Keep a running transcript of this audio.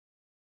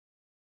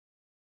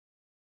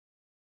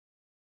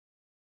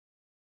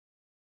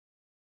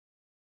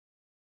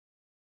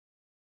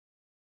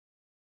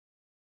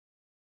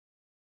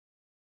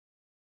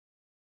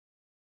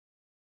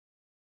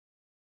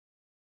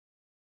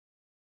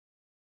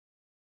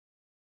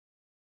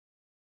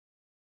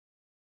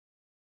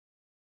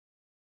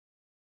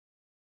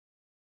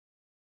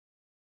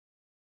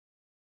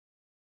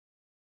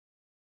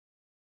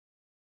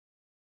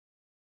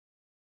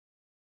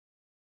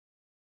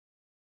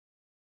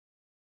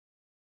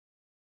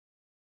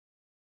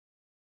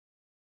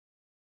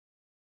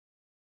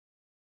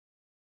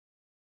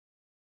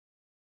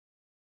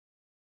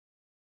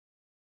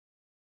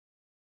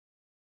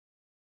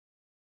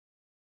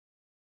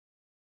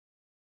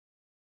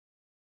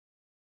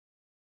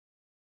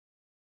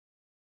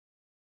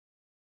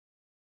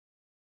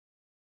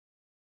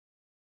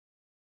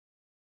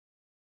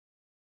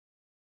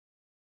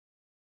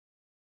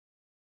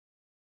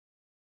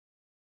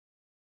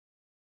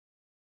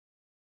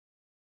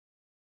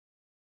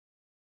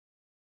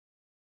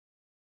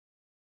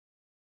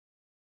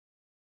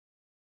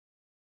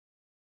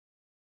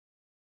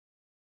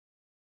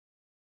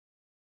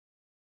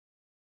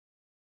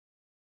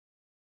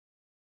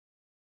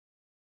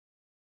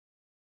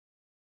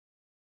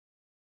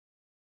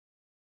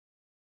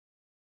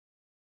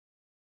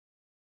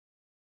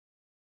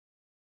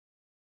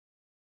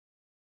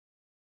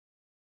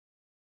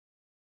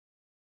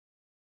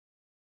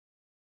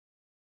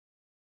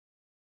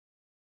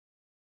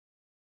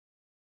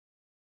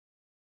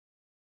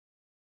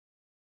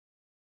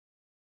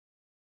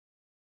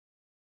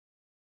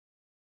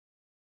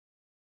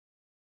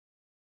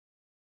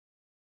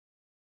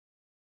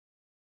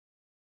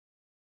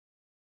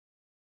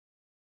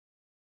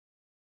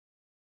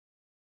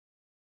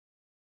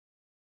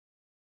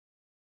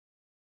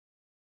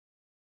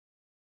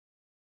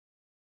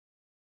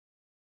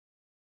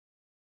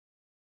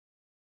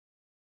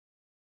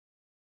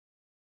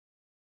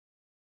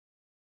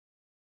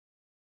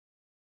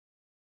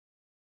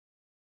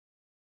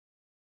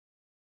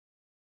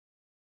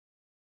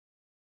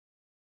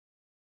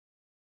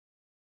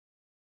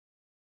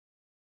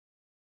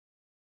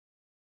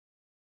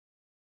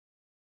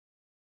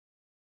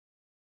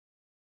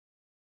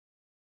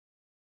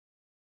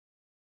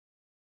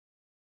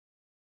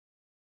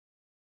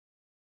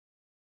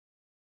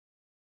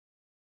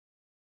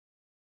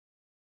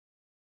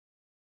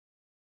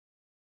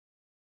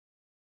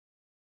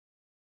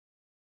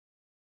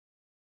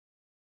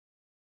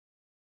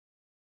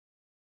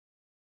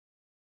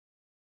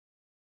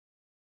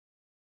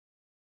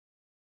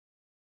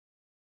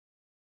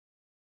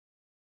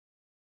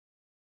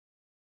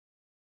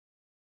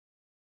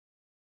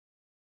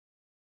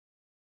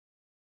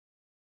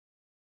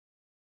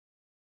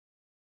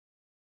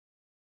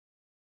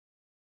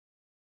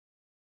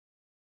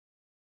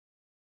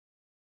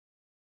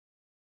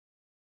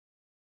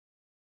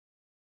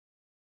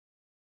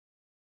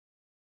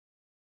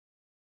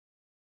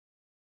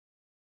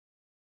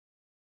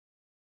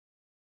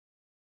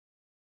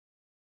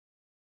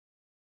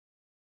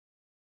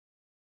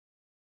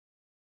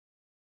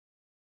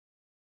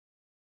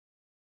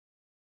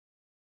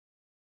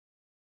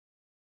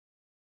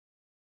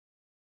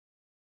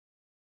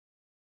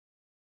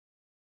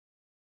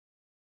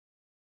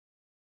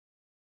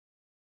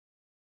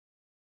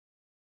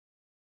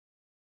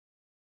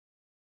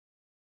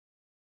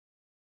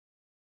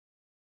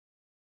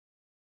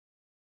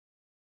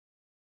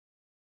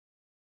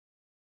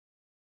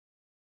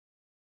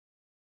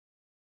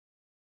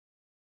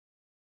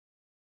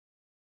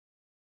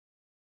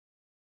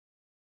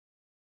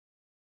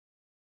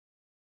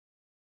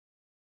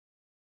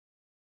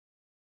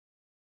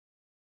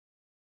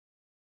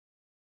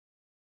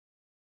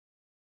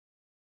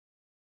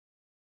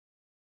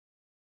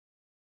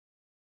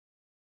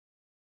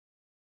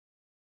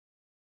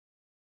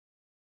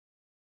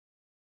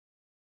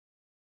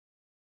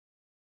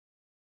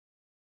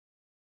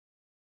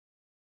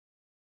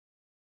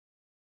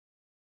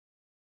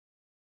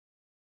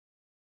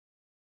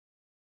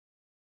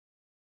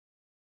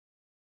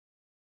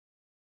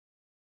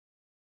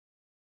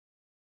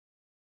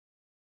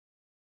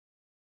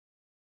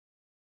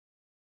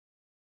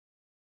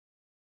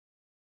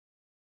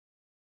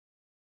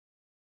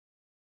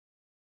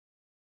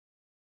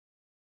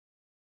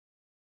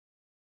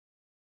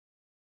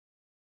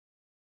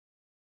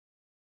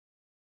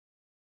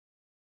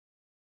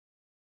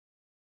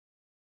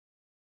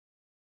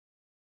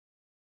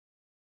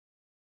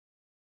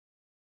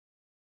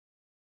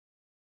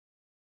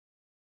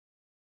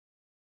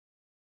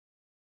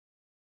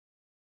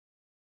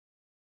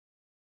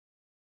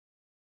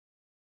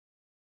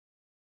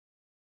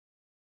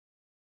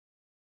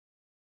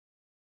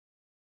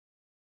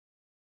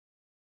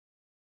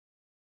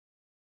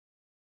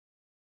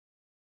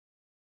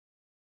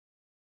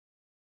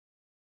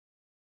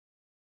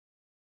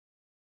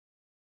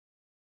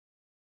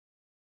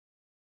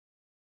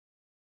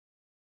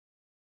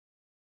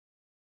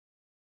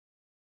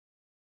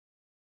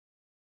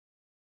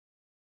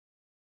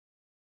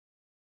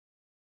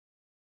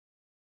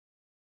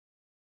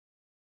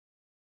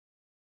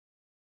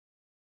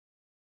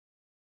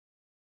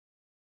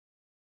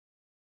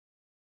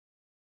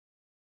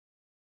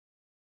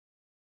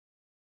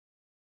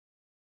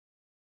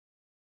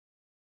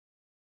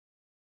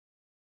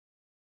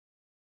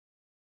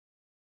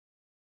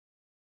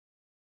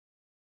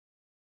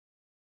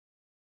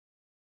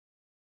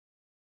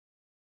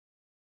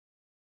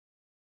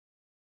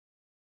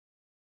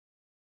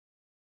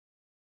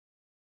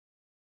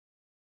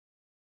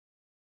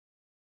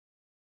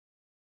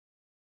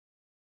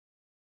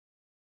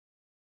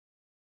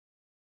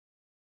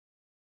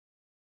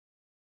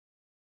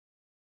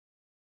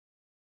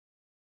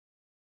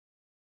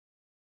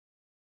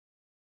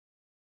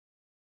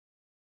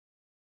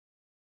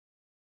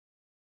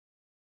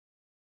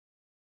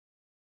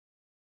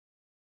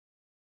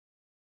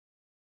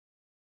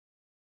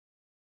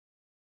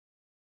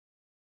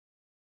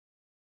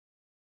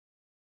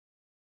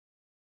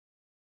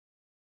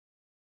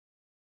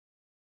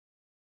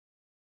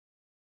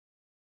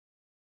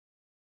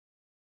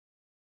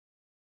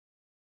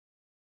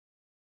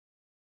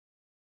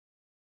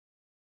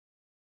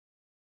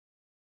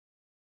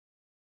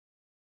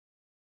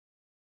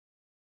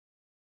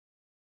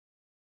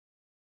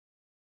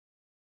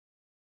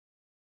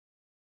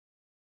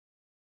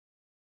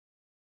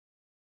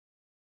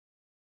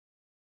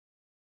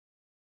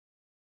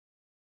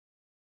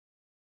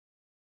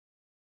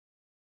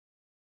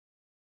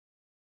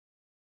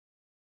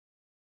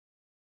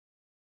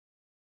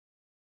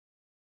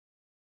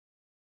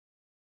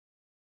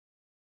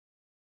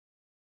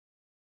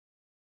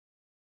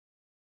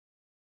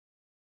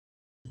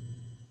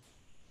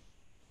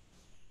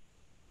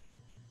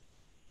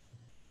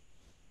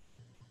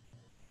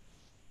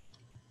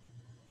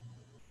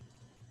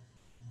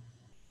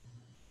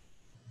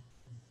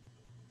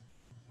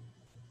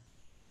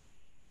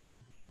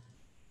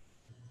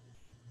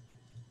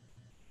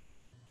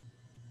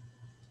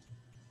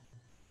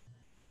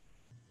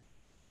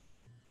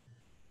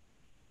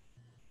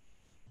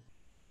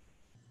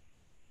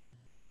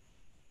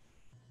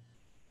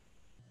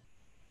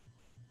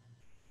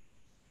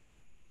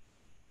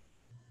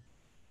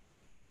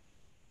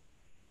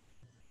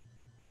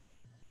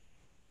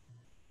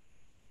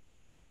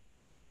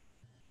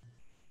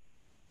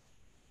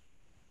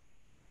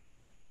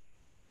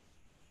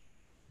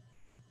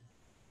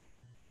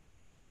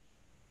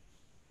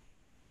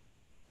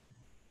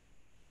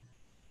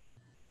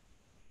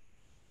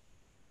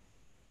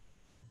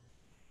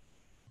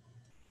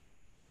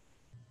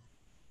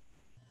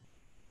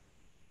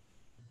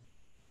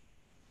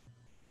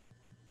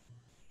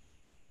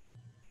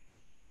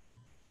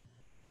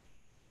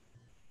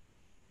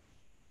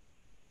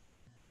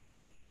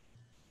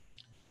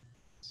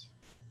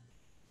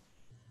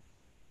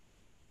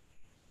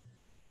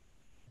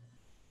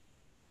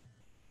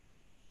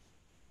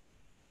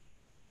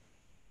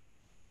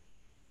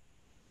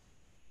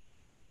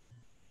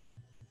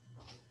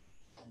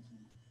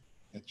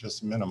It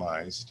just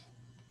minimized.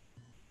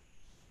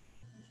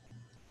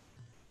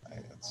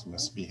 It's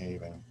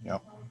misbehaving.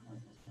 Yep.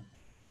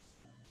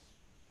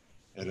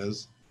 It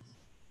is.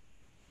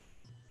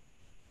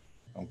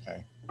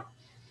 Okay.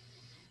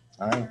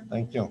 All right.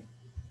 Thank you.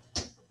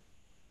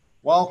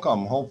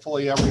 Welcome.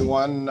 Hopefully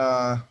everyone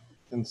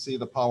can see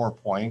the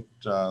PowerPoint.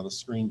 The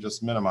screen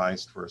just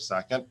minimized for a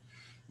second.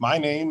 My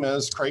name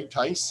is Craig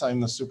Tice.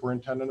 I'm the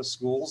Superintendent of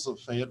Schools of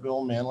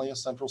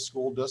Fayetteville-Manlius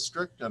School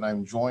District, and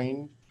I'm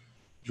joined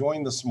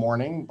this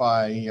morning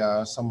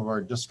by some of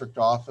our district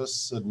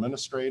office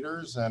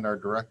administrators and our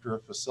Director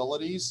of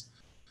Facilities.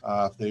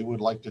 If they would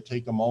like to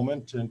take a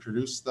moment to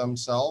introduce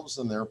themselves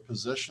and their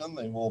position,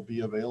 they will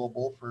be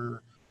available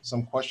for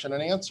some question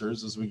and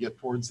answers as we get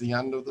towards the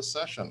end of the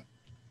session.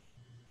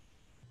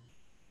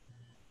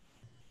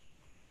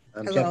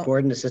 I'm Jeff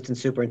Gordon, Assistant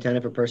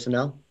Superintendent for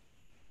Personnel.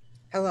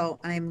 Hello,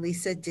 I'm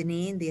Lisa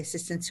Deneen, the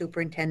Assistant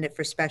Superintendent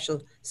for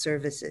Special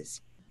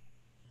Services.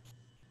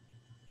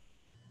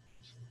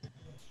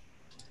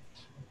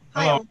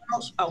 Hi,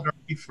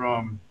 I'm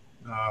from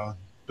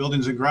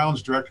Buildings and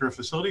Grounds, Director of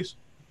Facilities.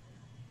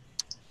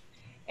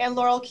 And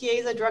Laurel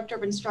Chiesa, Director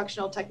of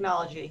Instructional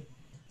Technology.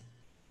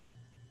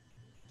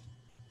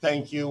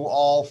 Thank you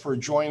all for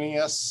joining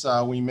us.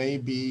 We may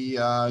be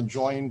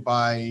joined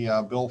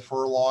by Bill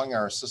Furlong,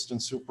 our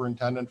Assistant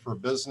Superintendent for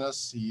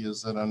Business. He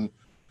is in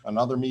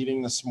another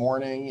meeting this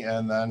morning,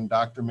 and then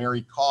Dr.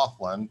 Mary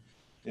Coughlin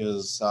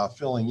is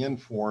filling in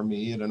for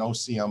me at an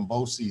OCM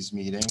BOCES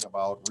meeting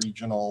about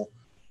regional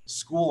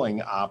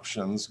schooling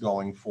options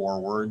going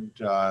forward.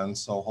 And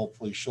so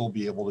hopefully she'll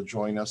be able to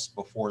join us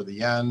before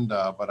the end,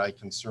 but I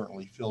can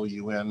certainly fill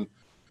you in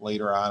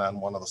later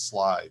on one of the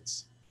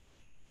slides.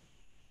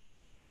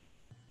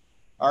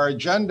 Our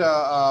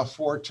agenda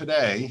for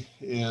today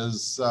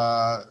is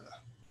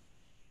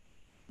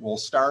we'll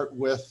start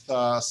with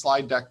a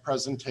slide deck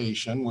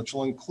presentation, which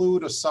will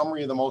include a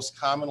summary of the most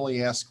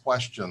commonly asked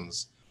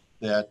questions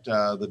that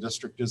the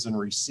district is in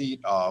receipt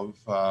of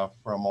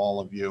from all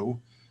of you.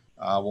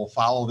 We'll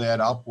follow that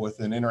up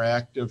with an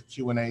interactive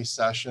Q&A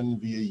session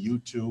via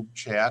YouTube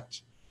chat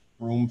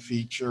room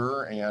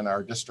feature, and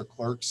our district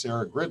clerk,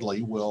 Sarah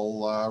Gridley,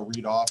 will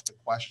read off the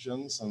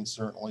questions and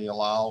certainly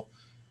allow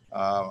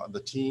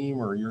the team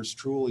or yours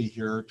truly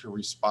here to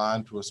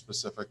respond to a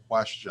specific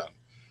question.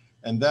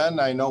 And then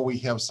I know we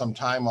have some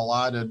time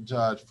allotted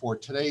for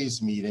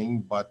today's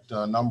meeting, but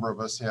a number of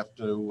us have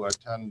to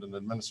attend an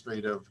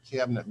administrative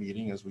cabinet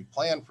meeting as we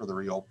plan for the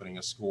reopening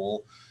of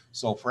school.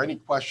 So for any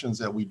questions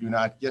that we do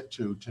not get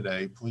to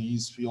today,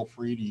 please feel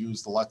free to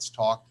use the Let's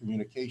Talk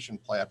communication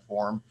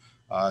platform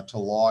to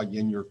log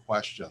in your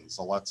questions.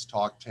 The Let's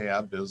Talk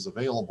tab is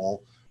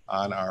available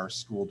on our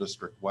school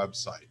district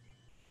website.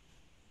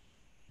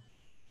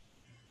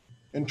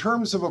 In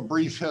terms of a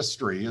brief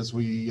history, as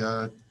we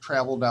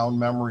travel down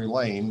memory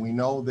lane, we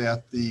know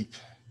that the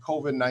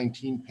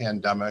COVID-19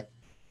 pandemic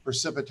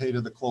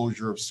precipitated the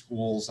closure of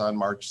schools on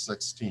March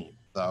 16th.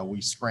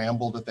 We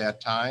scrambled at that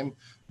time.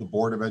 The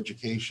Board of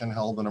Education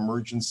held an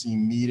emergency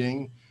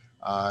meeting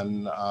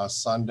on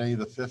Sunday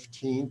the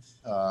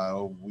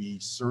 15th. We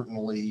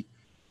certainly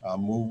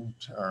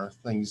moved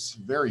things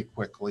very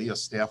quickly. A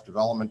staff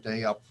development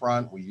day up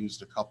front. We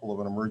used a couple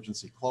of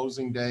emergency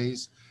closing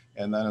days,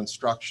 and then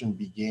instruction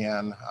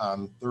began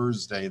on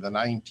Thursday, the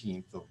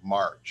 19th of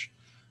March.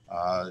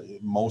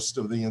 Most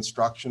of the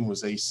instruction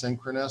was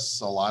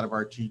asynchronous. A lot of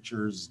our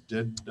teachers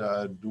did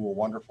do a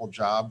wonderful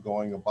job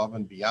going above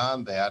and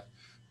beyond that,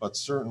 but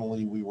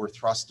certainly we were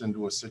thrust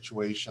into a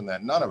situation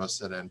that none of us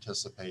had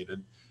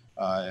anticipated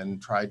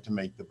and tried to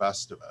make the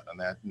best of it. And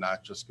that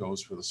not just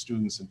goes for the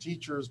students and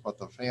teachers, but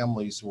the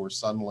families who were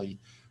suddenly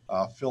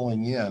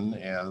filling in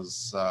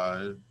as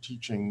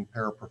teaching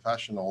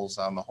paraprofessionals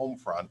on the home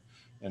front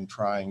and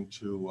trying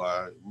to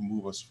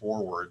move us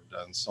forward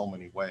in so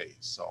many ways.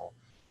 So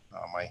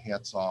my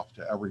hat's off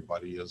to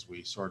everybody as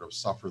we sort of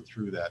suffered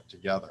through that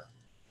together.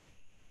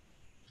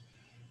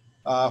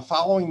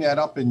 Following that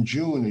up in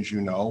June, as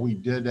you know, we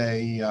did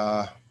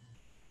a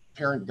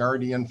parent,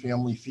 guardian,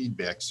 family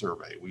feedback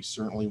survey. We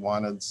certainly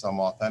wanted some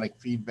authentic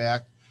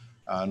feedback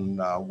on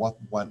what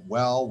went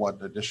well,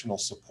 what additional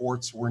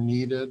supports were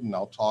needed, and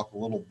I'll talk a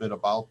little bit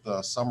about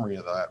the summary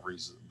of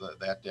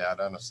that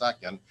data in a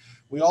second.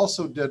 We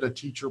also did a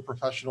teacher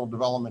professional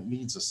development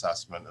needs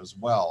assessment as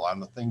well on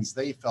the things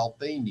they felt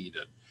they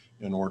needed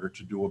in order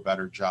to do a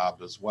better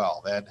job as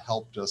well. That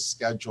helped us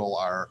schedule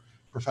our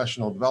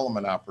professional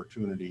development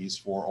opportunities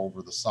for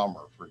over the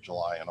summer for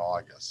July and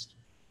August.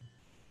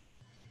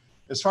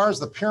 As far as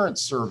the parent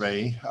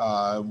survey,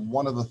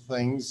 one of the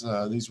things,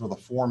 these were the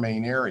four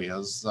main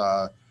areas.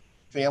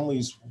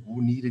 Families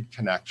who needed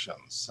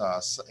connections.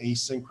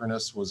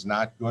 Asynchronous was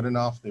not good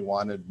enough. They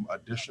wanted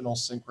additional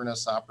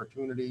synchronous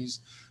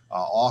opportunities,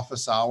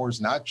 office hours,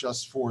 not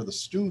just for the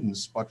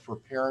students, but for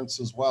parents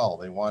as well.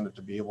 They wanted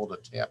to be able to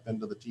tap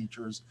into the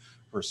teachers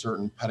for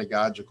certain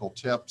pedagogical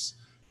tips.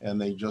 and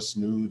they just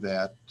knew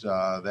that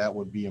that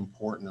would be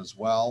important as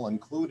well,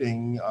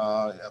 including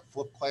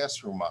flipped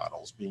classroom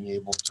models, being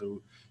able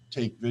to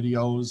take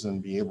videos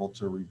and be able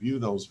to review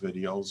those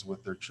videos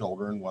with their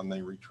children when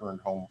they returned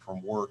home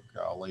from work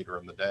later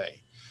in the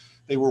day.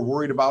 They were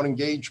worried about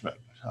engagement,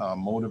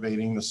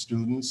 motivating the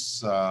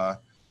students.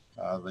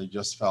 They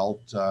just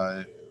felt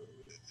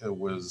it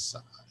was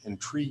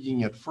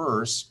intriguing at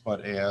first,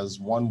 but as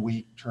 1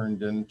 week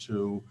turned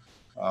into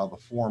the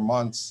 4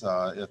 months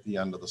at the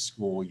end of the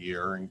school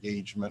year,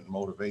 engagement and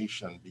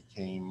motivation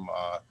became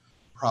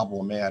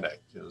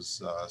problematic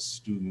as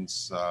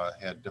students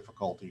had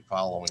difficulty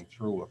following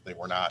through if they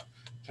were not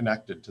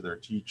connected to their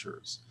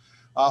teachers.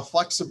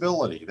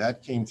 Flexibility,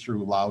 that came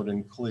through loud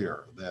and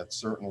clear, that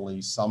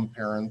certainly some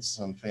parents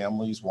and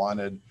families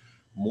wanted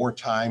more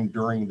time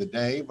during the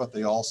day, but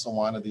they also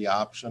wanted the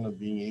option of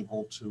being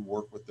able to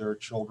work with their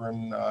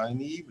children in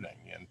the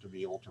evening and to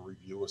be able to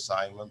review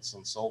assignments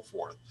and so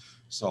forth.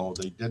 So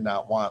they did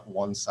not want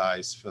one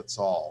size fits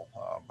all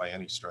by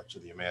any stretch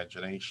of the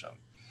imagination.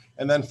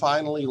 And then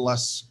finally,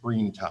 less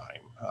screen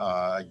time.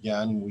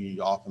 Again, we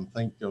often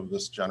think of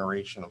this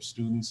generation of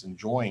students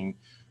enjoying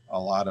a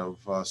lot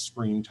of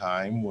screen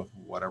time with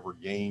whatever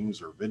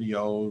games or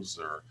videos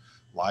or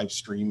live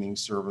streaming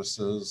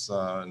services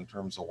in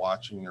terms of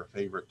watching their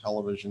favorite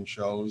television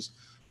shows.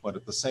 But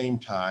at the same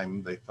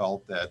time, they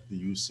felt that the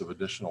use of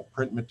additional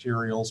print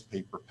materials,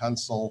 paper,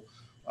 pencil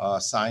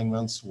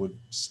assignments would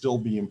still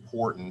be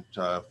important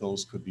if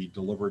those could be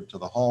delivered to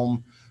the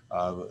home.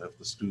 If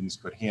the students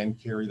could hand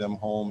carry them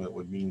home, it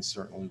would mean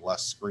certainly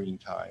less screen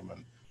time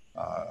and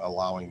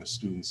allowing the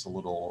students a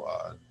little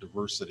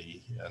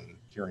diversity in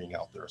carrying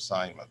out their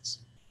assignments.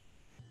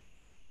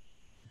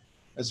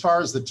 As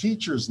far as the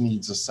teachers'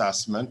 needs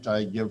assessment,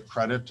 I give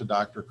credit to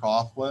Dr.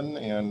 Coughlin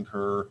and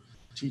her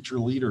teacher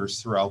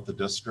leaders throughout the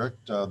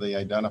district. They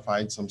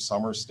identified some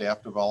summer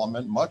staff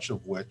development, much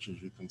of which,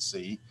 as you can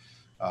see,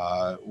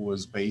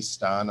 was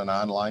based on an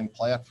online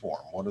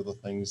platform. What are the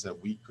things that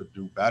we could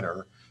do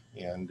better?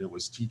 And it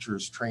was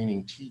teachers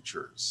training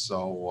teachers.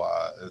 So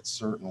it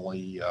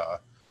certainly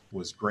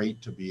was great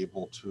to be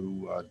able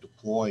to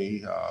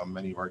deploy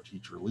many of our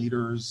teacher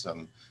leaders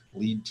and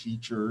lead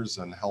teachers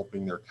and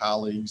helping their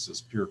colleagues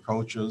as peer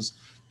coaches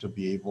to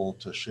be able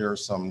to share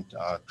some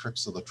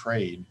tricks of the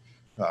trade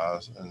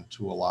and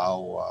to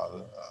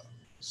allow,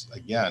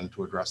 again,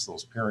 to address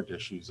those parent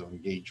issues of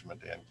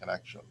engagement and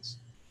connections.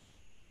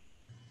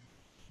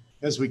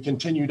 As we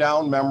continue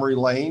down memory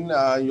lane,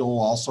 you'll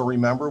also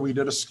remember we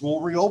did a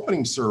school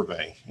reopening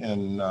survey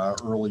in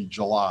early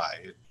July.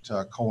 It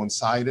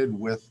coincided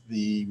with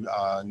the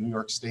New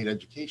York State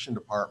Education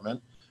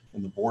Department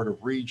and the Board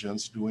of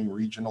Regents doing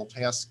regional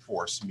task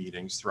force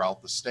meetings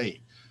throughout the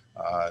state.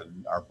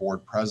 Our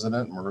board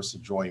president, Marissa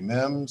Joy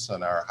Mims,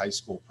 and our high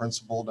school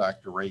principal,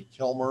 Dr. Ray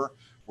Kilmer,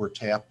 were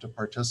tapped to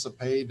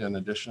participate, in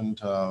addition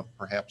to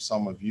perhaps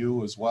some of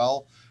you as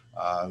well.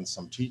 And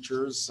some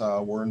teachers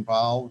were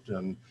involved,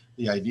 and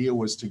the idea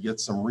was to get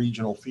some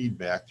regional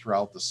feedback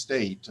throughout the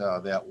state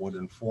that would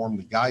inform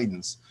the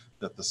guidance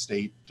that the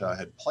state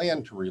had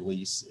planned to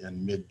release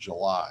in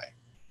mid-July.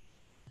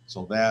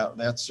 So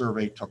that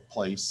survey took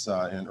place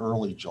in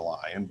early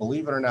July. And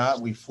believe it or not,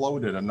 we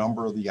floated a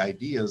number of the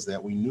ideas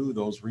that we knew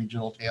those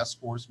regional task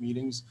force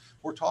meetings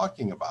were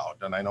talking about.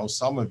 And I know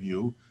some of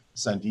you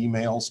sent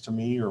emails to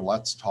me or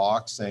let's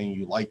talk saying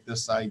you like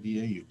this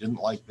idea, you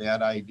didn't like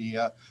that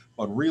idea.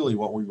 But really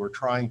what we were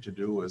trying to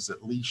do is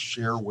at least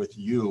share with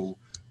you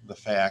the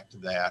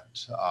fact that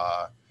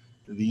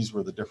these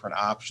were the different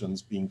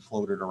options being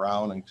floated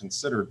around and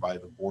considered by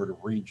the Board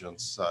of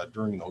Regents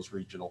during those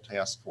regional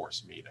task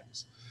force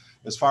meetings.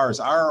 As far as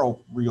our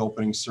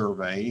reopening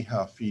survey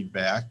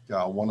feedback,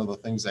 one of the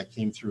things that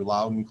came through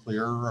loud and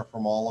clear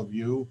from all of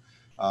you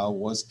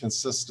was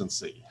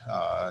consistency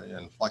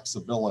and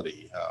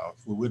flexibility,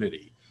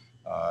 fluidity,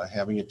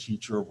 having a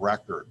teacher of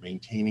record,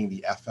 maintaining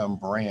the FM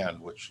brand,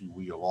 which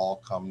we have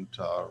all come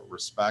to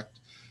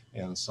respect.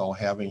 And so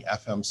having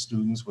FM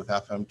students with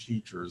FM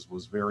teachers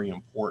was very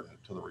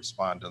important to the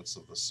respondents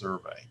of the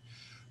survey.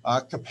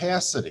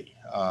 Capacity,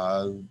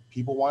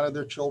 people wanted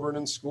their children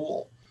in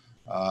school.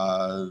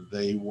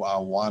 They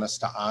want us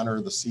to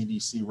honor the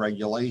CDC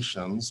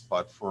regulations,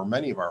 but for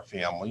many of our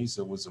families,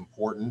 it was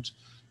important,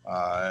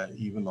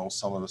 even though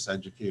some of us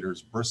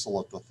educators bristle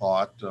at the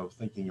thought of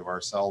thinking of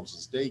ourselves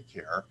as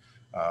daycare.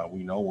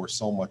 We know we're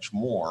so much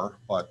more,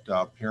 but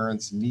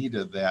parents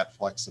needed that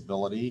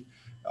flexibility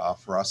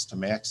for us to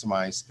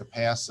maximize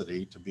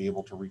capacity to be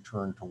able to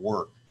return to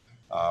work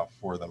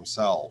for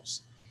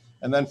themselves.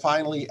 And then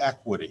finally,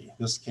 equity.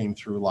 This came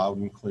through loud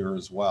and clear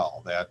as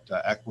well, that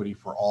equity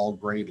for all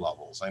grade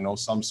levels. I know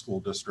some school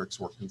districts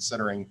were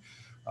considering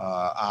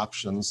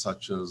options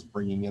such as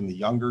bringing in the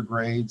younger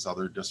grades.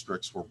 Other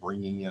districts were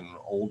bringing in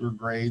older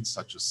grades,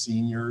 such as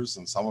seniors,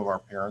 and some of our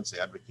parents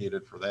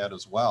advocated for that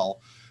as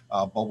well.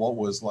 But what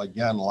was,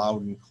 again,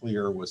 loud and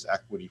clear was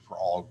equity for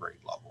all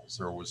grade levels.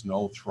 There was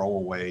no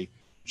throwaway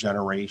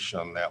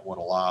generation that would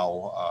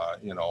allow,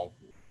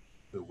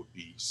 it would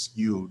be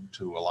skewed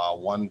to allow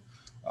one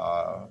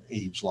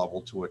age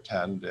level to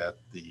attend at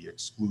the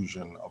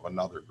exclusion of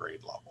another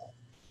grade level.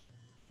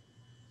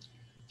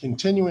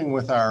 Continuing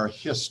with our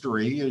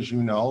history, as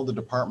you know, the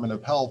Department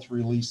of Health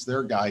released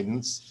their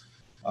guidance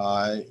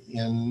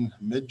in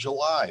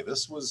mid-July.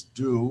 This was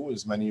due,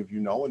 as many of you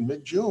know, in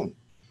mid-June.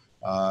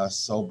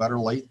 So better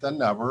late than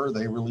never.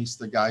 They released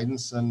the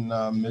guidance in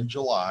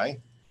mid-July.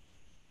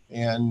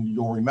 And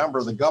you'll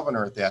remember the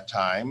governor at that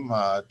time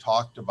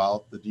talked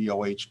about the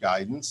DOH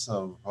guidance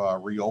of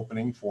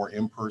reopening for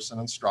in-person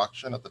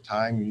instruction. At the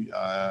time,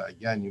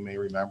 again, you may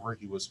remember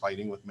he was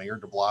fighting with Mayor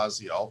de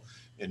Blasio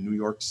in New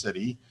York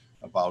City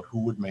about who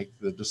would make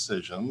the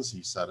decisions.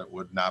 He said it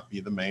would not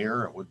be the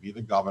mayor, it would be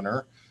the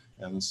governor.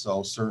 And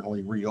so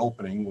certainly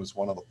reopening was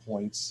one of the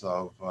points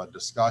of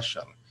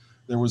discussion.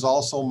 There was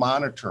also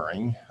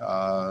monitoring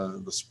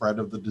the spread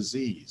of the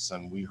disease.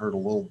 And we heard a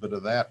little bit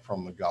of that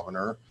from the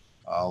governor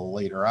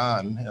later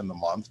on in the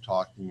month,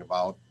 talking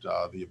about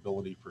the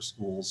ability for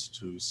schools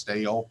to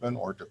stay open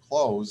or to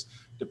close,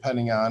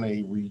 depending on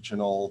a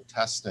regional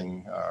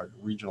testing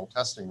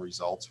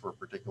results for a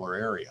particular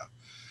area.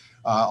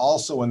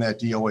 Also in that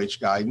DOH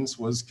guidance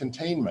was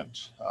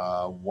containment.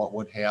 What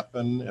would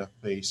happen if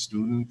a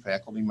student,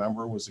 faculty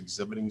member was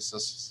exhibiting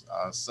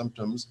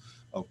symptoms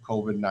of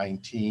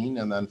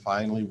COVID-19? And then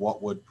finally,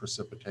 what would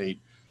precipitate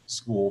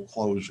school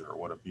closure?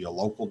 Would it be a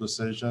local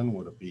decision?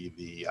 Would it be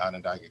the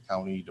Onondaga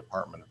County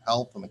Department of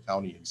Health and the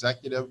county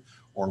executive?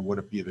 Or would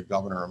it be the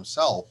governor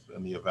himself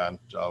in the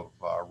event of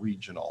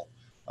regional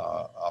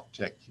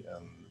uptick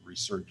and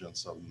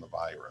resurgence of the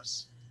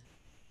virus?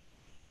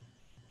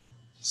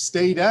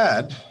 State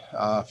Ed,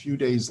 a few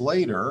days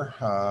later,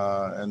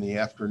 in the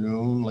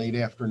afternoon, late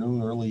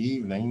afternoon, early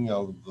evening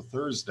of the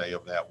Thursday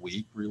of that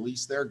week,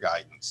 released their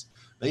guidance.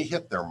 They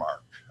hit their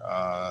mark.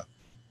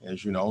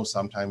 As you know,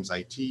 sometimes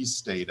I tease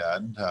State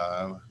Ed,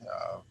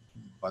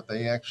 but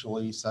they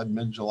actually said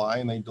mid-July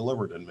and they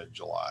delivered in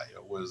mid-July.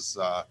 It was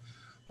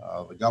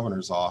the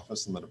governor's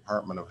office and the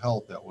Department of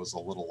Health that was a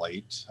little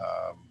late.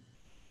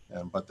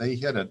 But they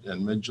hit it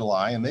in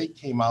mid-July, and they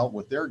came out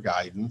with their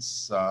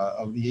guidance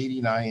of the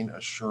 89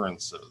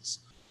 assurances.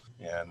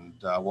 And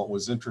what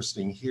was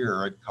interesting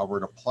here, it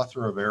covered a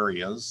plethora of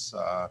areas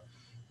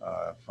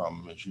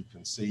from, as you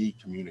can see,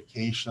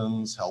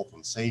 communications, health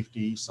and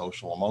safety,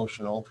 social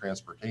emotional,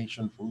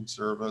 transportation, food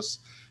service,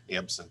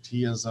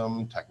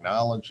 absenteeism,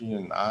 technology,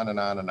 and on and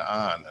on and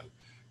on. And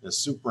as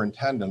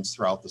superintendents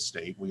throughout the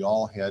state, we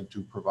all had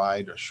to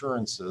provide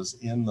assurances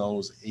in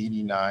those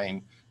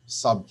 89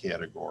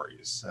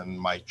 subcategories. And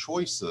my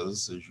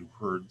choices, as you've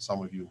heard,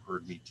 some of you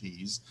heard me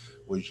tease,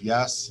 was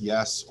yes,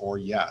 yes, or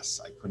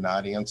yes. I could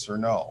not answer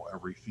no.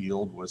 Every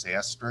field was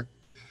asterisk.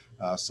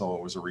 So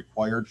it was a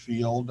required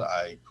field.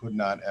 I could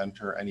not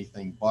enter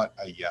anything but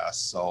a yes.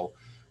 So,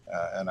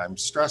 and I'm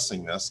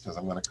stressing this because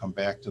I'm going to come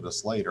back to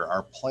this later.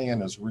 Our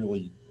plan is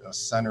really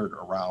centered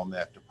around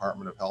that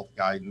Department of Health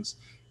guidance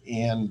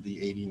and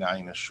the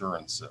 89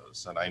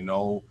 assurances. And I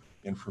know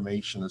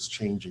information is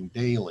changing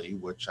daily,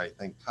 which I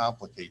think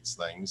complicates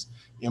things,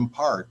 in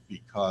part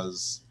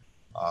because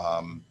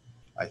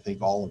I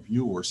think all of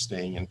you are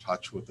staying in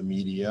touch with the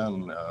media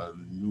and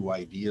new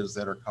ideas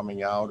that are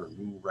coming out, or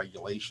new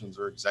regulations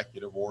or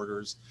executive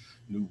orders,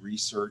 new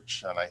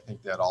research, and I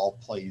think that all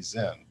plays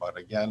in. But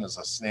again, as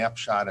a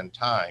snapshot in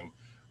time,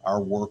 our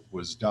work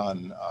was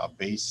done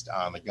based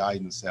on the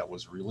guidance that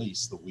was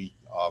released the week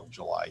of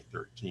July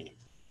 13th.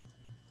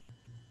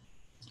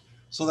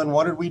 So then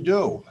what did we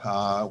do?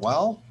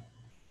 Well,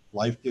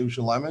 life gives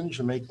you lemons,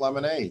 you make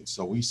lemonade.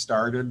 So we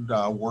started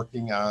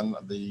working on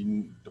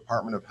the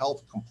Department of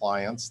Health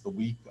compliance the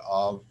week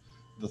of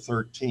the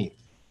 13th.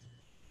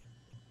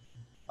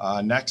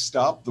 Next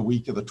up, the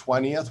week of the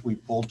 20th, we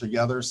pulled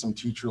together some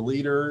teacher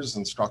leaders,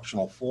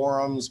 instructional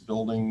forums,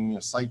 building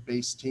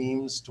site-based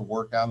teams to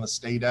work on the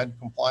state ed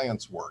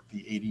compliance work,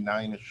 the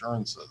 89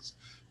 assurances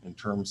in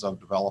terms of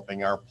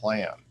developing our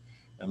plan.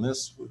 And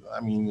this,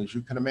 I mean, as you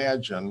can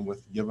imagine,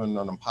 with given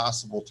an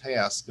impossible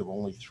task of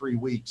only 3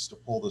 weeks to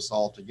pull this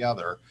all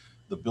together,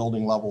 the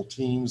building level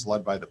teams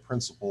led by the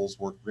principals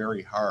worked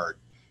very hard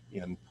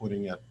in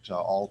putting it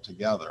all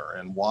together.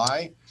 And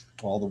why?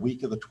 Well, the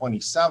week of the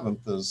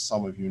 27th, as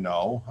some of you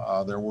know,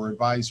 there were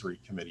advisory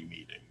committee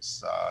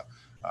meetings.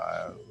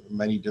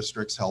 Many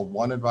districts held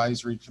one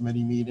advisory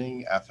committee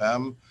meeting.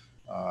 FM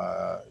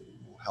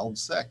held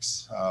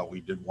 6.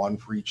 We did one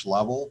for each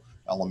level.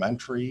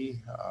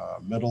 Elementary,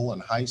 middle,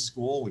 and high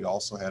school. We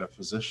also had a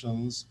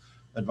physicians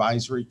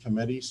advisory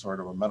committee,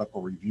 sort of a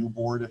medical review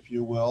board, if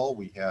you will.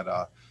 We had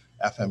a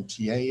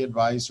FMTA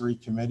advisory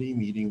committee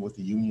meeting with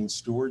the union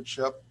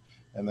stewardship.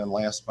 And then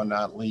last but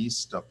not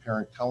least, a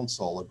parent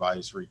council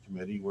advisory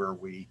committee where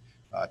we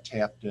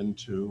tapped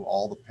into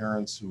all the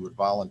parents who had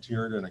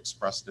volunteered and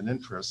expressed an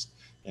interest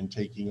in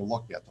taking a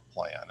look at the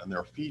plan. And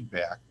their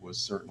feedback was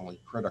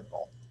certainly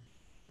critical.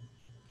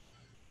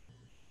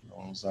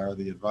 Those are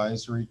the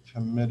advisory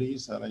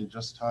committees that I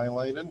just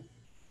highlighted.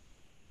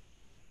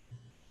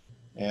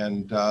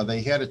 And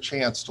they had a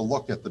chance to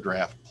look at the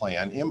draft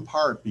plan, in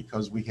part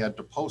because we had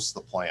to post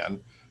the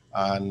plan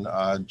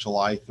on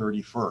July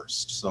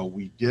 31st. So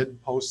we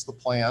did post the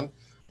plan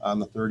on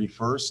the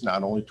 31st,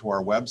 not only to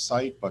our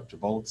website, but to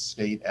both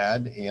State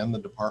Ed and the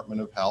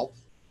Department of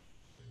Health.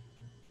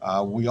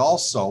 We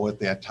also, at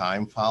that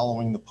time,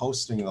 following the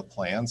posting of the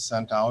plan,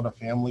 sent out a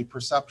family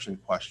perception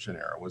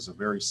questionnaire. It was a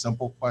very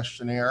simple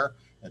questionnaire.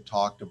 It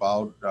talked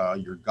about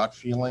your gut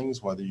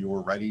feelings, whether you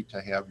were ready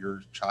to have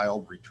your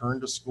child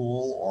return to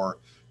school or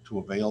to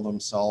avail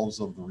themselves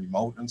of the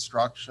remote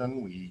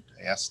instruction. We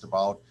asked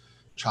about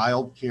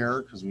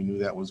childcare because we knew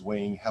that was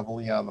weighing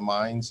heavily on the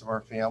minds of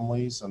our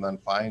families. And then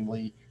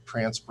finally,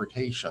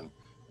 transportation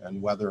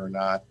and whether or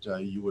not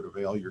you would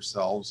avail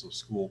yourselves of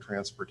school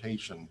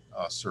transportation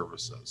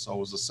services. So it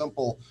was a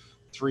simple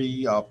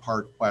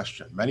three-part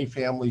question. Many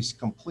families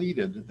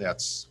completed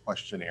that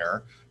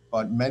questionnaire,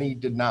 but many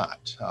did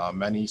not.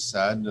 Many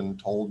said and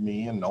told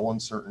me in no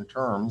uncertain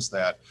terms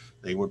that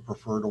they would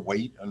prefer to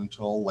wait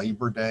until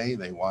Labor Day.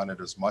 They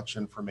wanted as much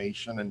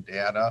information and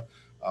data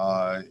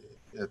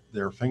at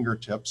their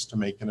fingertips to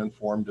make an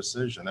informed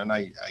decision. And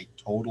I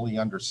totally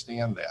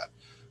understand that.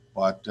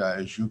 But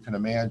as you can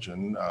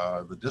imagine,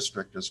 the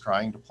district is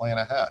trying to plan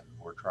ahead.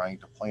 We're trying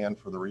to plan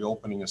for the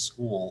reopening of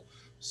school.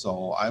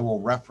 So I will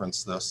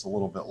reference this a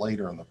little bit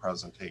later in the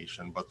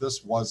presentation, but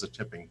this was a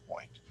tipping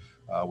point.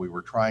 We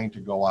were trying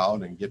to go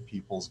out and get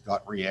people's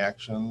gut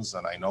reactions,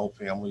 and I know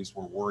families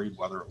were worried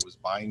whether it was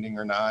binding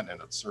or not, and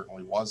it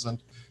certainly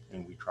wasn't.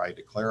 And we tried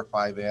to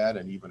clarify that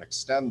and even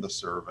extend the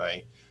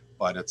survey,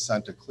 but it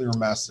sent a clear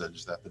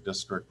message that the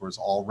district was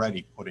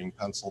already putting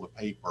pencil to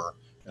paper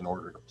in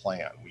order to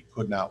plan. We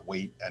could not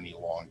wait any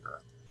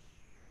longer.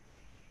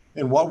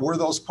 And what were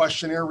those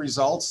questionnaire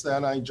results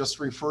that I just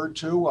referred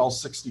to? Well,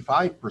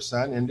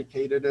 65%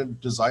 indicated a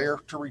desire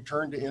to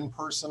return to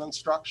in-person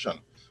instruction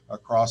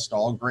across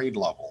all grade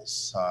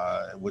levels,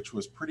 which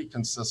was pretty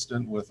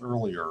consistent with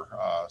earlier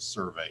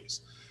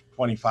surveys.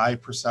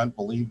 25%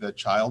 believed that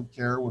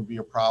childcare would be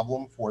a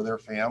problem for their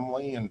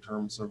family in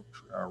terms of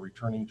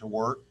returning to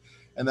work.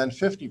 And then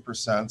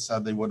 50%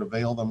 said they would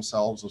avail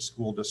themselves of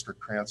school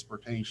district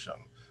transportation.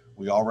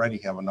 We already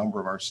have a number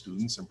of our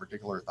students, in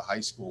particular at the high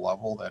school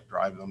level, that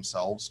drive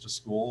themselves to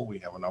school. We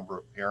have a number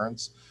of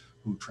parents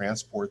who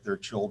transport their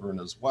children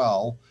as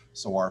well.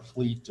 So our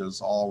fleet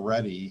is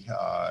already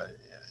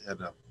at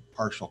a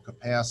partial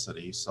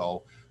capacity.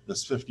 So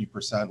this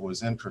 50%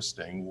 was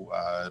interesting.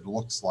 It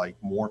looks like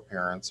more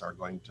parents are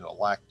going to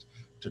elect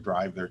to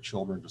drive their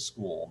children to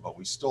school, but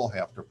we still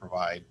have to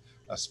provide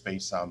a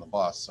space on the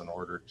bus in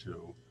order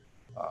to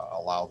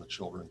allow the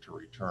children to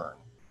return.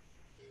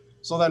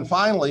 So then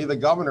finally, the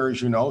governor,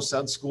 as you know,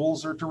 said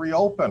schools are to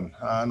reopen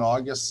on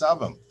August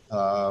 7th.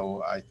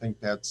 I think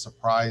that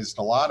surprised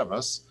a lot of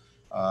us.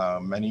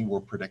 Many were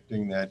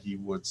predicting that he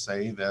would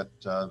say that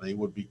they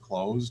would be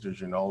closed. As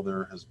you know,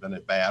 there has been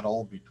a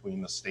battle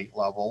between the state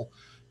level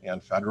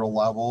and federal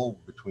level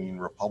between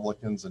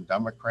Republicans and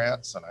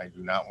Democrats, and I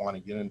do not want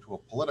to get into a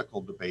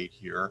political debate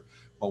here,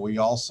 but we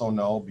also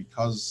know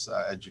because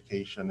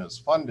education is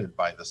funded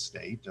by the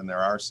state and there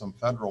are some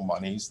federal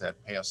monies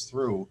that pass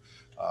through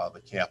the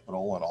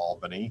Capitol in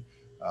Albany,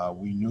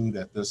 we knew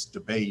that this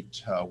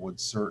debate would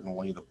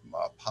certainly, the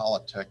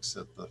politics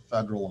at the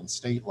federal and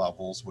state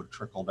levels would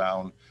trickle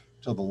down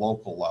to the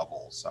local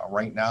levels.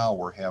 Right now,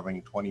 we're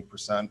having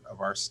 20%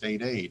 of our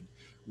state aid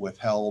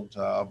withheld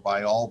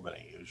by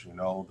Albany. As you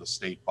know, the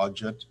state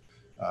budget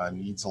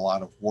needs a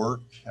lot of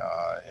work,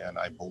 and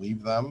I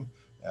believe them,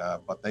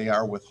 but they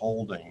are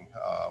withholding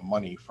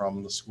money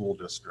from the school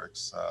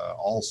districts,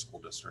 all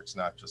school districts,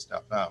 not just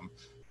FM,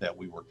 that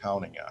we were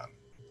counting on.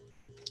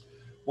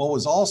 What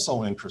was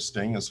also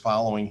interesting is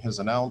following his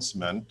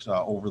announcement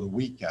over the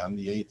weekend,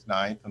 the 8th,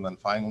 9th, and then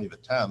finally the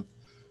 10th,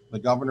 the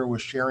governor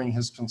was sharing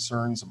his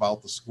concerns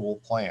about the school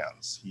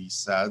plans. He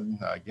said,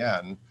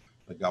 again,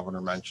 the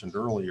governor mentioned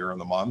earlier in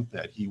the month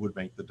that he would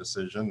make the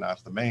decision,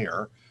 not the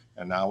mayor.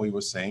 And now he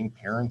was saying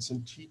parents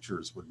and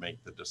teachers would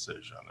make the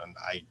decision. And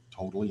I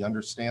totally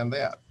understand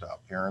that.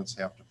 Parents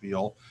have to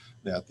feel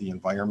that the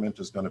environment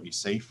is going to be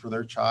safe for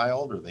their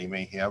child, or they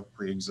may have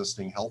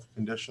pre-existing health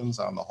conditions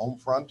on the home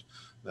front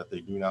that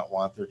they do not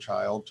want their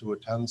child to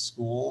attend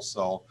school.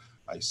 So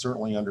I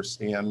certainly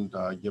understand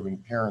giving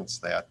parents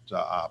that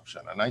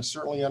option. And I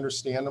certainly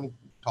understand them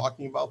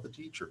talking about the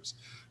teachers.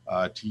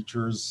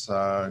 Teachers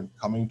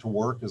coming to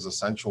work as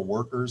essential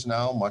workers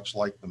now, much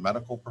like the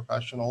medical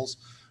professionals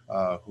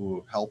who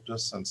have helped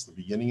us since the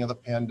beginning of the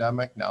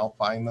pandemic, now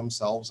find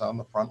themselves on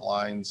the front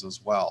lines as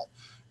well.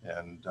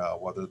 And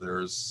whether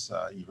there's,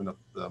 even at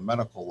the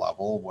medical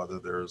level, whether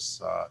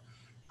there's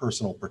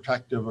personal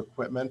protective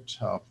equipment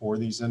for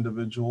these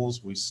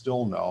individuals, we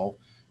still know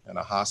in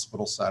a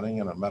hospital setting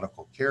and a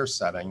medical care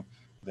setting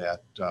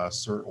that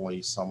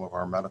certainly some of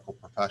our medical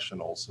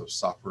professionals have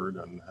suffered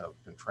and have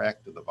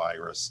contracted the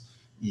virus,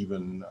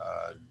 even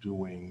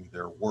doing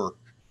their work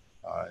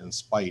in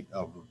spite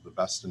of the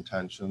best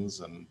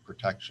intentions and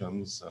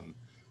protections and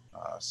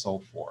so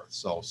forth.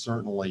 So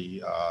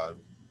certainly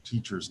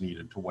teachers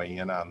needed to weigh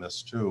in on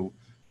this too,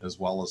 as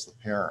well as the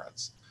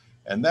parents.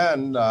 And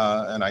then,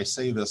 and I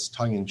say this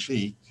tongue in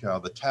cheek,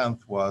 the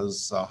 10th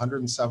was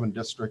 107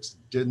 districts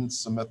didn't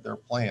submit their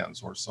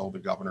plans, or so the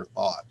governor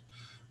thought.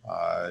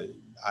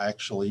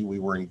 Actually, we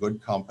were in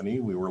good company.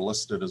 We were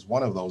listed as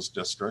one of those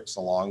districts,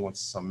 along with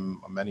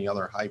many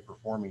other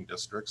high-performing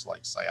districts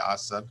like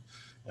Syosset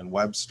and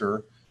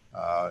Webster.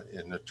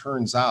 And it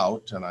turns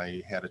out, and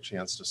I had a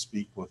chance to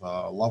speak with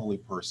a lovely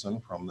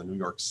person from the New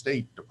York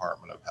State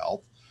Department of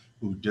Health,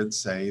 who did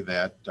say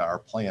that our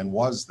plan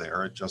was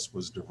there. It just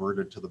was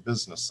diverted to the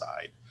business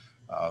side.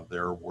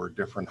 There were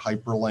different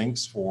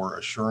hyperlinks for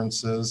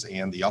assurances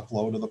and the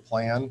upload of the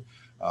plan.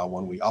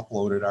 When we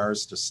uploaded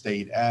ours to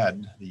state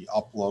ed, the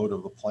upload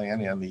of the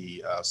plan and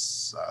the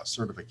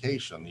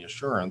certification, the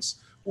assurance,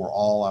 were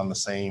all on the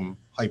same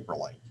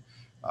hyperlink.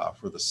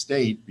 For the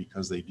state,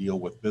 because they deal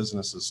with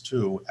businesses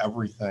too,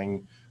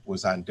 everything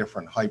was on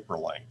different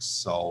hyperlinks.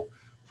 So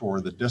for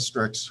the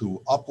districts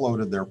who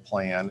uploaded their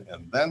plan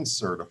and then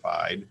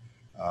certified,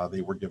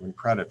 they were given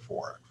credit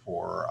for it.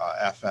 For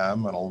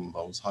FM and all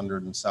those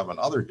 107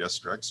 other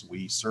districts,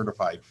 we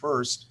certified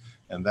first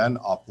and then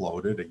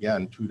uploaded,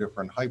 again, 2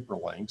 different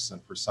hyperlinks.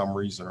 And for some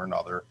reason or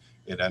another,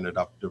 it ended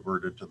up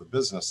diverted to the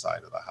business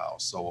side of the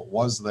house. So it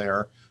was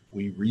there.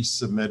 We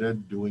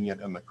resubmitted, doing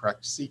it in the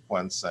correct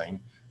sequencing.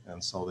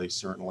 And so they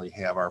certainly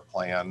have our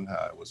plan.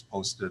 It was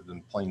posted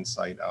in plain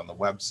sight on the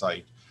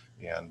website,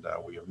 and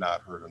we have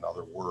not heard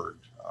another word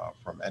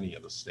from any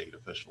of the state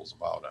officials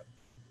about it.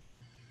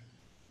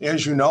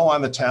 As you know,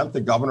 on the 10th,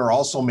 the governor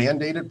also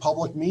mandated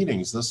public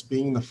meetings, this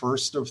being the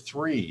first of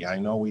 3. I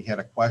know we had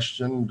a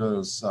question,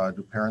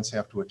 do parents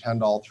have to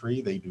attend all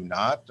 3? They do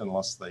not,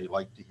 unless they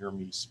like to hear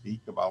me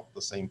speak about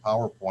the same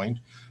PowerPoint.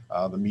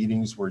 The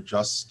meetings were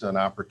just an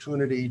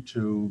opportunity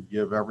to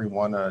give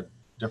everyone a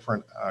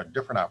different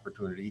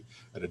opportunity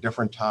at a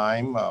different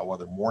time,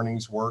 whether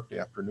mornings worked,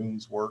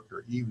 afternoons worked,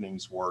 or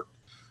evenings worked,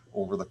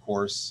 over the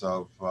course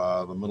of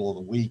the middle of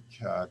the week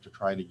to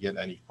try to get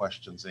any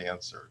questions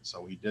answered.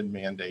 So we did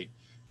mandate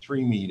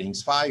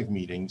 5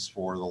 meetings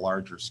for the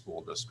larger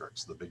school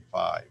districts, the Big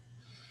 5.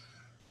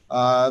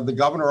 The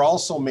governor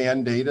also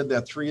mandated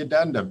that 3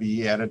 addenda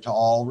be added to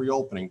all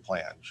reopening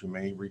plans. You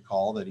may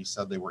recall that he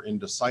said they were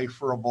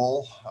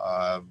indecipherable,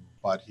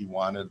 but he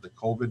wanted the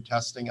COVID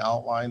testing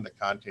outlined, the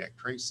contact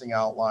tracing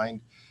outlined,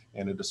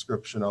 and a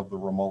description of the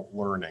remote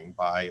learning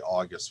by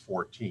August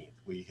 14th.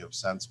 We have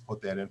since put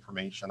that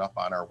information up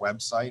on our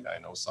website. I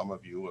know some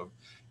of you have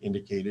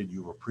indicated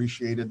you've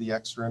appreciated the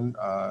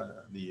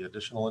the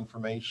additional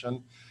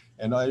information.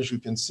 And as you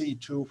can see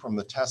too, from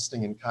the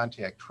testing and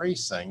contact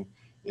tracing,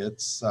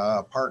 it's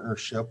a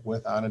partnership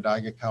with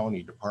Onondaga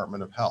County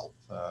Department of Health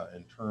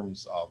in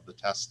terms of the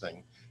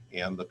testing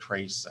and the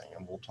tracing.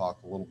 And we'll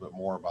talk a little bit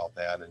more about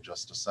that in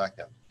just a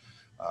second.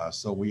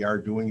 So we are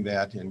doing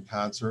that in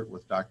concert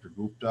with Dr.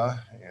 Gupta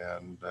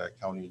and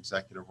County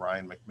Executive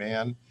Ryan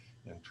McMahon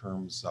in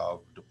terms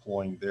of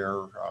deploying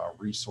their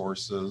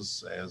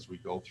resources as we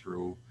go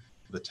through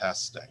the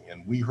testing.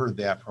 And we heard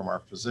that from our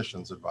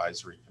Physicians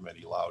Advisory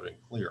Committee loud and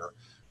clear,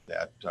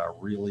 that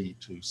really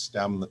to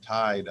stem the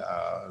tide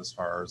as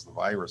far as the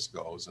virus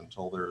goes,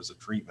 until there is a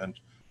treatment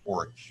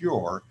or a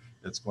cure,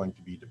 it's going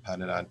to be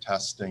dependent on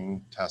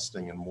testing,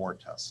 and more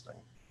testing.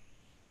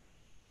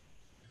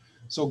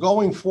 So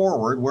going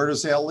forward, where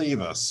does that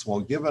leave us? Well,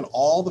 given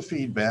all the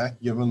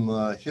feedback, given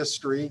the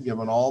history,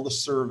 given all the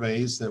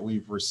surveys that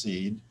we've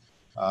received,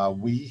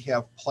 we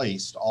have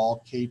placed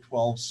all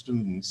K-12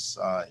 students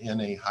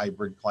in a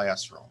hybrid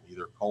classroom,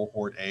 either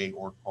cohort A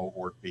or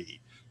cohort B.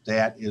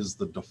 That is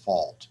the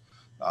default.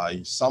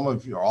 Some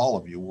of you, or all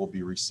of you, will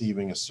be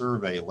receiving a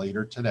survey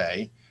later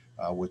today,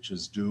 which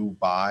is due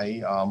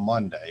by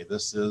Monday.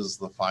 This is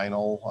the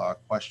final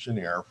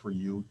questionnaire for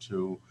you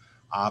to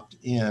opt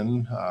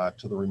in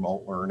to the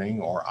remote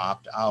learning or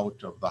opt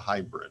out of the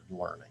hybrid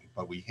learning.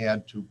 But we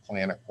had to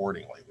plan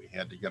accordingly. We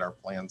had to get our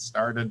plan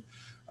started.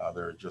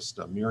 There are just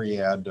a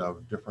myriad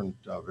of different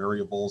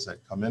variables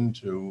that come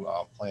into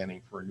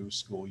planning for a new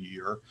school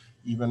year,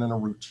 even in a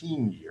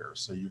routine year.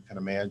 So you can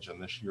imagine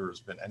this year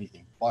has been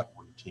anything but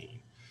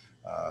routine.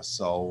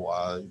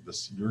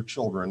 Your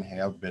children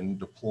have been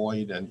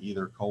deployed in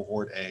either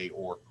cohort A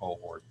or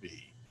cohort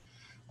B.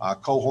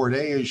 Cohort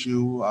A, as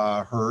you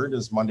heard,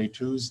 is Monday,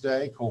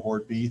 Tuesday.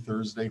 Cohort B,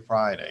 Thursday,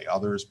 Friday.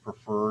 Others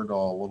preferred a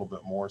little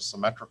bit more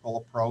symmetrical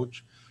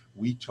approach.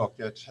 We took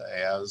it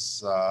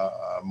as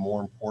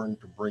more important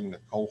to bring the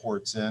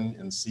cohorts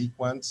in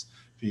sequence,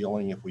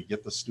 feeling if we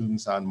get the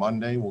students on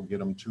Monday, we'll get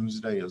them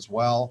Tuesday as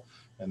well,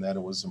 and that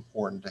it was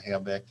important to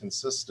have that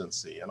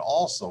consistency, and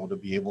also to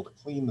be able to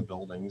clean the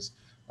buildings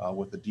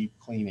with a deep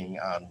cleaning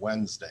on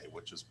Wednesday,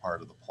 which is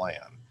part of the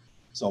plan.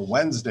 So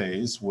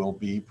Wednesdays will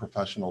be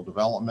professional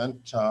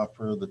development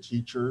for the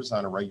teachers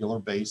on a regular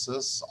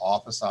basis,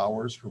 office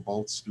hours for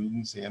both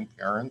students and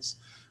parents,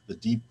 the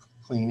deep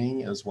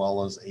cleaning, as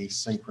well as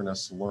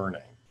asynchronous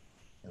learning.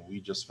 And we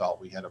just felt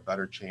we had a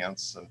better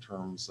chance in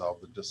terms of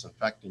the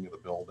disinfecting of the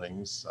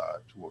buildings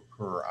to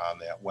occur on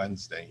that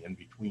Wednesday in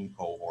between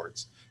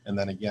cohorts, and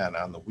then again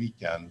on the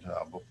weekend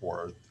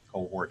before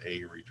cohort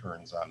A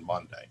returns on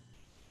Monday.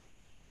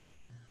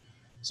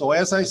 So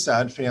as I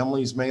said,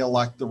 families may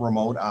elect the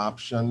remote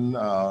option.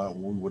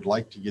 We would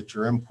like to get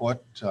your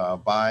input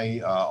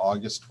by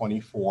August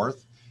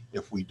 24th.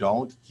 If we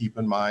don't, keep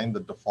in mind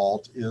the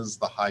default is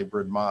the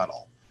hybrid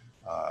model.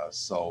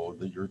 So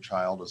that your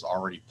child is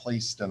already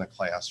placed in a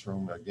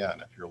classroom.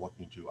 Again, if you're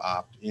looking to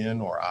opt in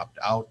or opt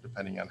out,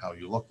 depending on how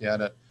you look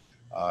at it,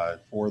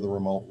 for the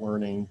remote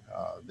learning,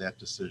 that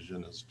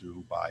decision is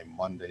due by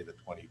Monday the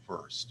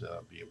 21st.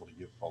 Be able to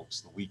give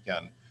folks the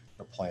weekend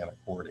to plan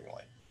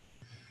accordingly.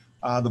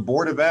 The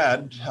Board of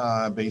Ed,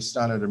 based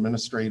on an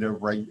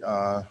administrative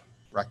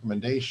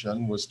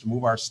recommendation, was to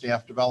move our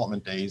staff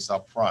development days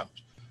up front.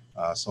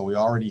 So we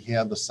already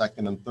had the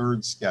 2nd and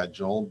 3rd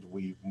scheduled.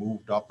 We've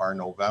moved up our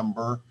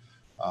November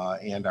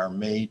and our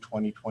May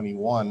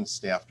 2021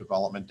 staff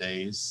development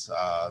days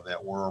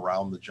that were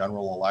around the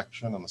general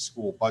election and the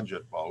school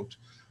budget vote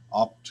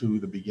up to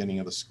the beginning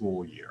of the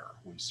school year.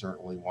 We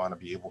certainly want to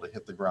be able to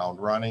hit the ground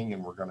running,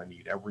 and we're going to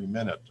need every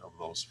minute of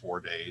those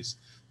 4 days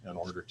in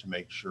order to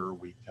make sure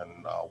we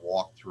can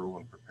walk through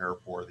and prepare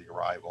for the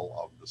arrival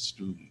of the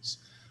students.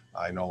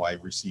 I know I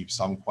received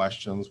some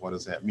questions. What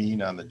does that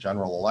mean on the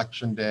general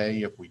election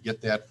day if we get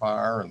that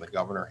far and the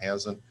governor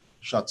hasn't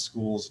shut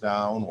schools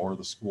down, or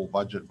the school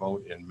budget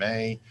vote in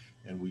May?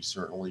 And we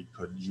certainly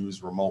could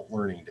use remote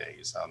learning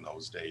days on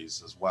those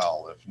days as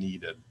well if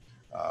needed,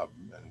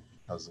 and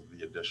because of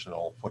the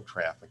additional foot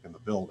traffic in the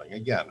building.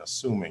 Again,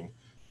 assuming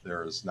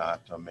there is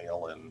not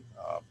mail-in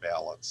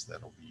ballots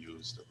that will be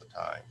used at the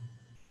time.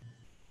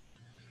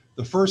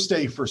 The first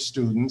day for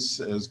students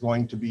is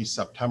going to be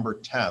September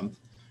 10th.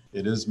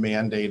 It is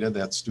mandated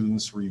that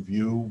students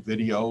review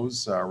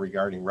videos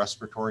regarding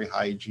respiratory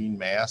hygiene,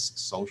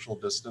 masks, social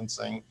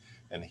distancing,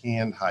 and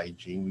hand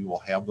hygiene. We will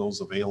have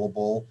those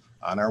available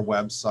on our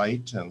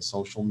website and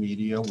social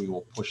media. We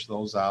will push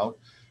those out.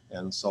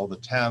 And so the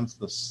 10th,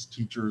 the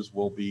teachers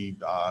will be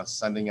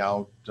sending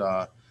out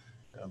via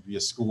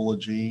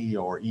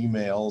Schoology or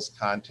emails,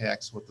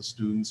 contacts with the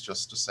students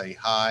just to say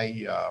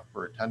hi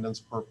for attendance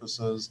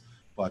purposes,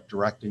 but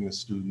directing the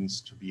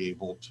students to be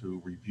able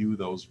to review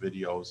those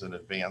videos in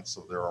advance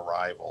of their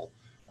arrival,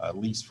 at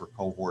least for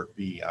cohort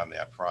B on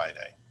that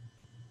Friday.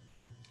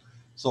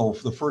 So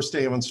the first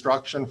day of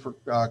instruction for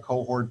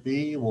cohort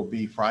B will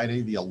be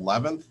Friday the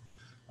 11th,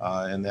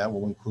 and that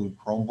will include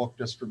Chromebook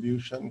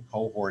distribution.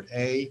 Cohort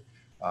A,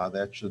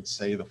 that should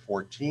say the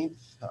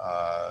 14th.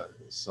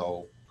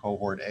 So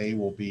cohort A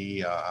will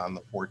be on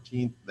the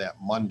 14th, that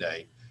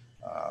Monday.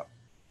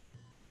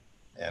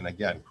 And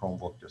again,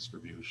 Chromebook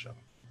distribution.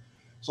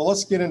 So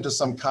let's get into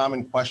some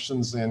common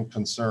questions and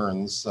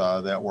concerns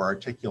that were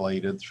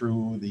articulated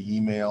through the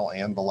email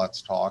and the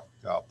Let's Talk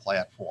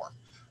platform.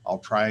 I'll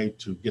try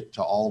to get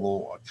to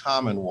all the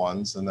common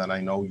ones, and then I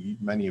know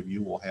many of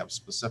you will have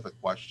specific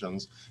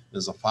questions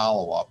as a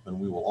follow-up, and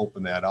we will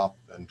open that up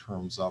in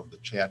terms of the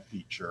chat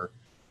feature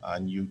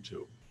on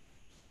YouTube.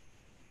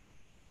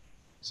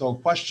 So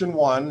question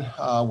 1,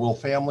 will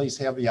families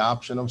have the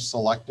option of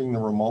selecting the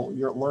remote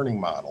learning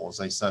model? As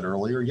I said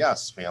earlier,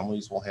 yes,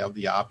 families will have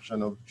the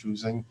option of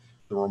choosing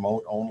the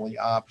remote only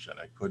option.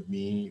 It could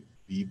be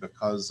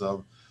because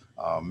of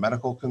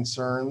medical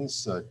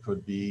concerns. It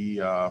could be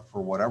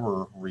for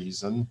whatever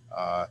reason.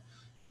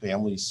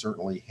 Families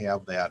certainly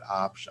have that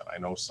option. I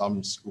know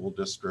some school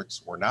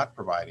districts were not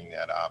providing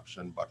that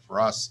option, but for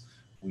us,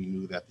 we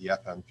knew that the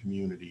FM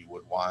community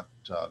would want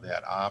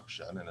that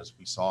option. And as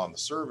we saw in the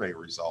survey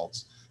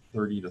results,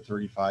 30 to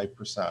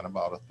 35%,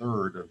 about a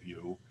third of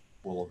you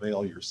will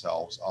avail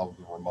yourselves of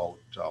the remote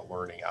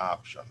learning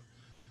option.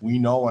 We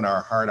know in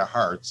our heart of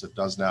hearts, it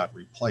does not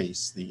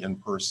replace the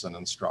in-person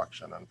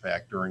instruction. In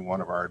fact, during one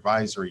of our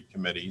advisory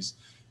committees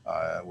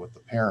with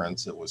the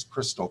parents, it was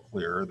crystal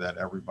clear that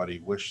everybody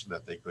wished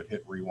that they could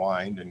hit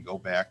rewind and go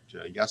back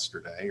to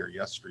yesterday or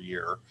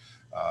yesteryear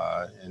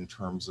in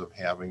terms of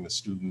having the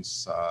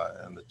students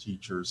and the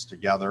teachers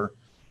together.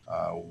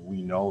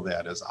 We know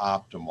that is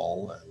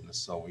optimal, and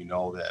so we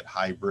know that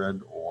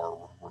hybrid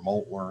or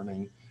remote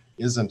learning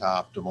isn't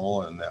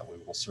optimal, and that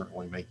we will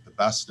certainly make the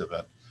best of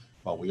it,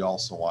 but we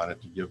also wanted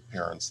to give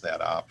parents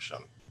that option.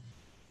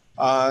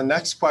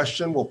 Next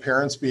question, will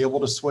parents be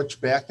able to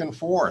switch back and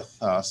forth?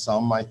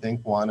 Some, I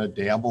think, want to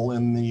dabble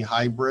in the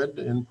hybrid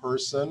in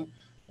person,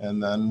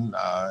 and then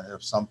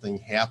if something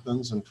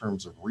happens in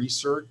terms of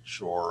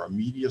research or a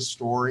media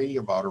story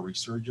about a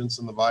resurgence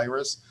in the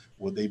virus,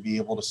 would they be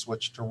able to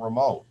switch to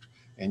remote?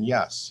 And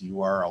yes,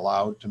 you are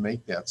allowed to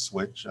make that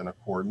switch in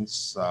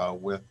accordance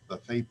with the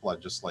FAPE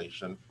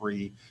legislation,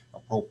 free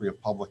appropriate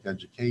public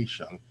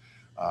education.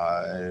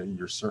 And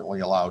you're certainly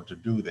allowed to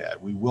do that.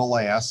 We will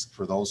ask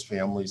for those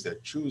families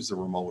that choose the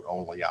remote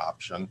only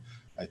option.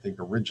 I think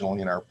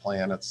originally in our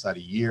plan it said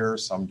a year.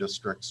 Some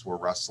districts were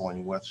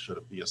wrestling with should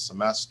it be a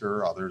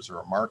semester, others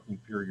are a marking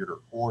period or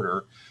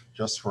quarter.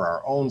 Just for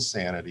our own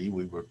sanity,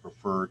 we would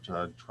prefer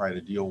to try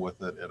to deal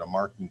with it at a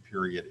marking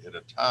period at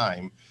a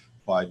time.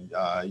 But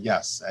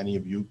yes, any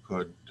of you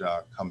could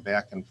come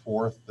back and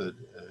forth at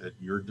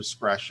your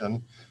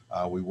discretion.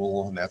 We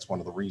will, and that's one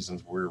of the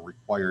reasons we're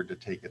required to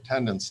take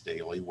attendance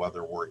daily,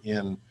 whether we're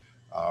in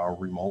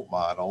remote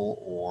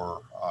model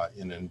or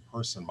an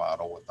in-person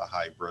model with the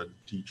hybrid,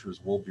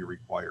 teachers will be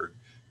required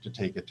to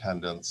take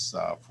attendance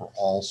for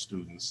all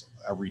students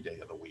every day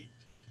of the week,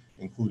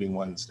 including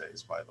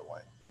Wednesdays, by the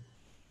way.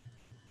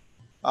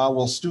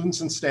 Will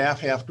students and staff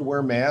have to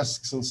wear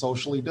masks and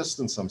socially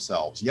distance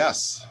themselves?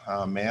 Yes,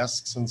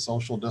 masks and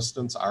social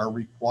distance are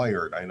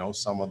required. I know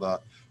some of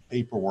the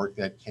paperwork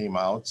that came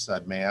out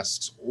said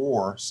masks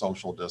or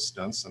social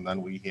distance, and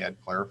then we had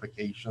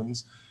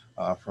clarifications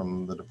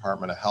from the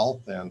Department of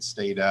Health and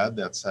State Ed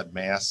that said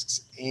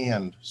masks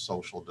and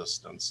social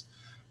distance.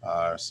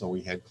 So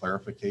we had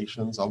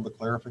clarifications of the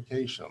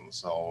clarifications.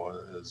 So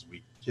as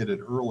we kidded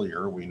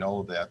earlier, we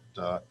know that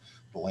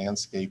the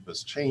landscape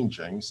is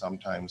changing,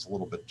 sometimes a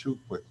little bit too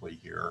quickly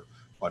here,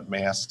 but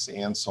masks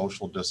and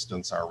social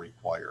distance are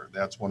required.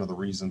 That's one of the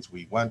reasons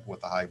we went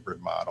with a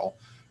hybrid model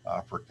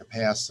for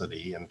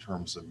capacity in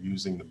terms of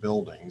using the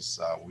buildings.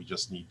 We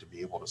just need to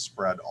be able to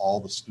spread all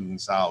the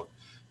students out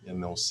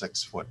in those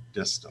 6-foot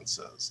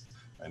distances.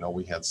 I know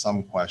we had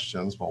some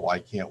questions, well, why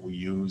can't we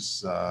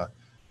use a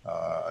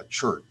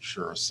church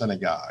or a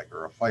synagogue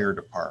or a fire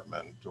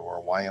department or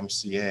a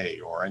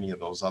YMCA or any of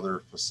those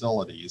other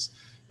facilities?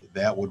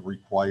 That would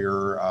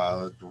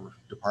require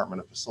Department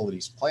of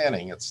Facilities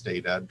Planning at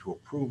State Ed to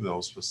approve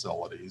those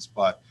facilities.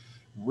 But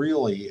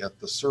really at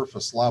the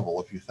surface level,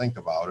 if you think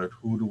about it,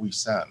 who do we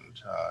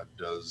send?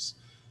 Does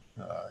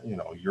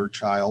your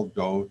child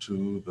go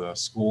to the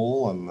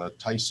school and the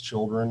Tice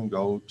children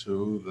go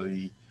to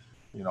the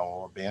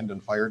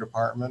abandoned fire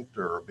department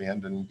or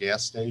abandoned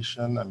gas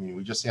station? I mean,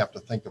 we just have to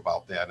think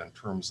about that in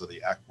terms of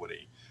the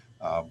equity.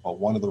 But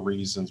one of the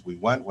reasons we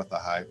went with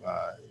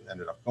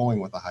ended up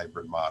going with a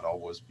hybrid model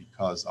was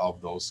because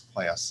of those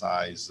class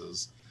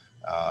sizes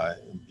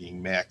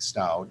being maxed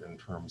out in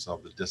terms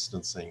of the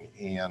distancing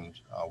and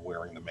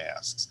wearing the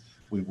masks.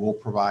 We will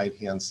provide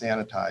hand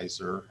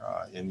sanitizer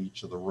in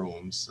each of the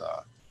rooms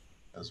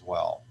as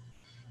well.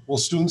 Will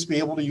students be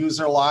able to use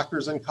their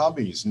lockers and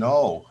cubbies?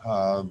 No,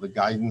 the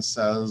guidance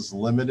says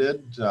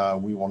limited.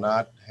 We will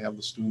not have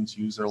the students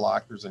use their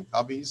lockers and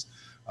cubbies.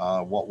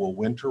 What will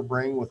winter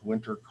bring with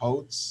winter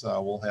coats?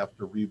 We'll have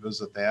to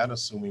revisit that,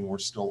 assuming we're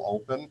still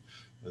open.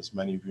 As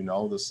many of you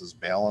know, this is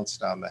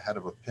balanced on the head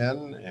of a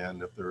pin,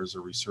 and if there is a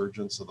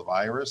resurgence of the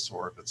virus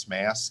or if it's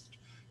masked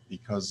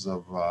because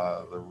of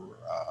the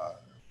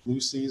flu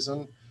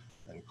season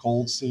and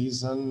cold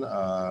season,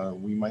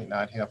 we might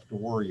not have to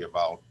worry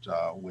about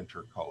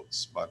winter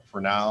coats. But for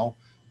now,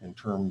 in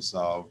terms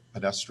of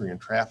pedestrian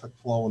traffic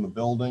flow in the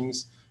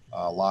buildings,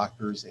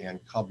 lockers and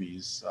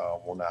cubbies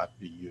will not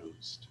be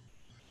used.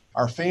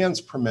 Are fans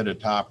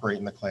permitted to operate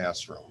in the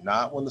classroom?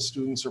 Not when the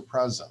students are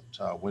present.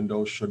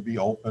 Windows should be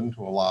open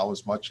to allow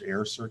as much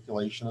air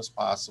circulation as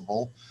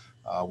possible.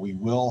 We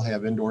will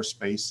have indoor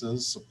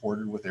spaces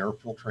supported with air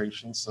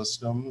filtration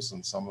systems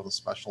in some of the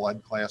special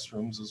ed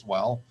classrooms as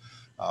well.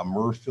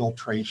 MERV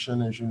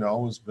filtration, as you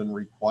know, has been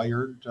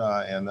required,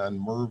 and then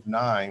MERV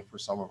 9 for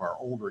some of our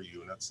older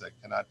units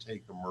that cannot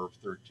take a MERV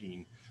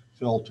 13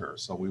 filter.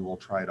 So we will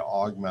try to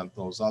augment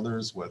those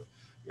others with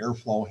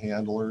airflow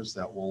handlers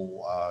that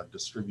will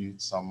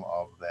distribute some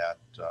of that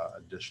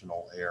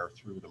additional air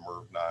through the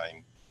MERV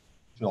 9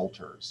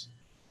 filters.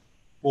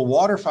 Will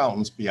water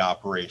fountains be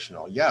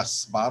operational?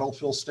 Yes, bottle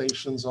fill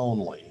stations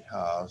only.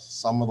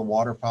 Some of the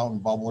water fountain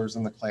bubblers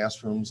in the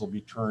classrooms will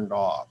be turned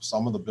off.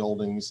 Some of the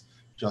buildings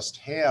just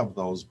have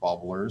those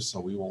bubblers, so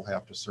we will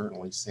have to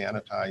certainly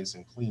sanitize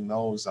and clean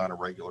those on a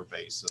regular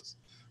basis.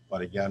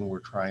 But again, we're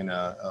trying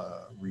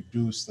to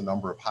reduce the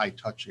number of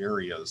high-touch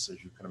areas,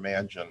 as you can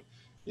imagine,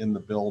 in the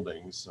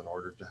buildings in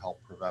order to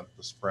help prevent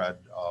the spread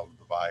of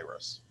the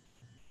virus.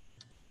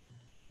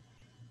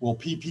 Will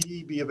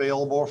PPE be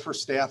available for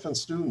staff and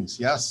students?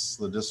 Yes,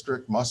 the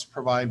district must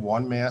provide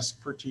 1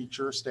 mask per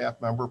teacher, staff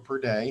member per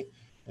day,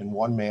 and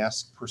 1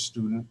 mask per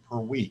student per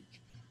week.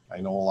 I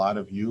know a lot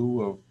of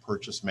you have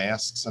purchased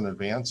masks in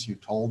advance. You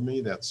told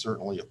me that's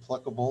certainly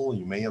applicable.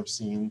 You may have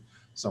seen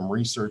some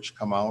research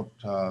come out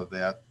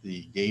that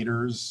the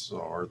gaiters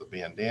or the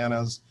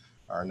bandanas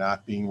are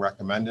not being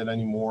recommended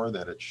anymore,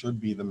 that it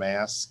should be the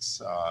masks.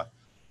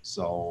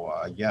 So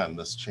again,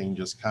 this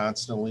changes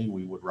constantly.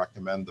 We would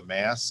recommend the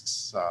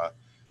masks.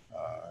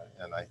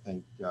 And I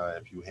think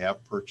if you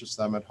have purchased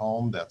them at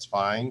home, that's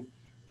fine.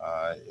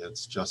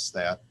 It's just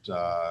that,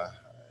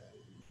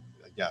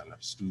 again,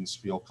 if students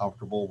feel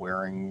comfortable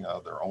wearing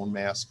their own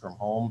mask from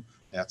home,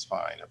 that's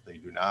fine. If they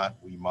do not,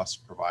 we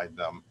must provide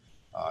them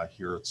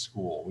here at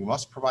school. We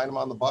must provide them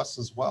on the bus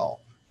as well.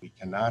 We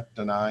cannot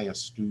deny a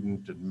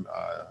student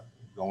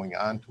going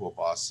onto a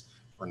bus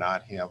for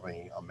not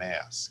having a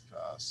mask.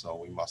 So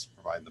we must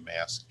provide the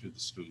mask to the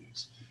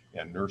students,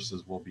 and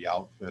nurses will be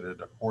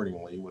outfitted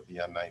accordingly with the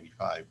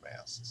N95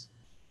 masks.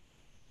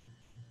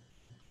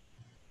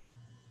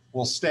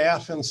 Will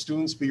staff and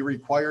students be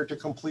required to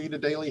complete a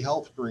daily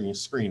health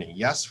screening?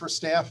 Yes, for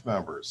staff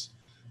members.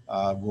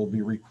 will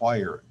be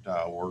required.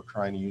 We're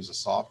trying to use a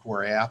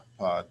software app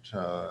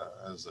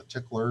as a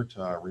tickler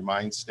to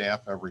remind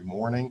staff every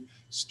morning.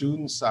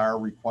 Students are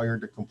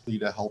required to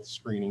complete a health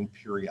screening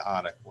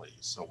periodically,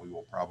 so we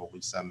will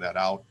probably send that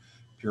out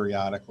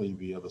periodically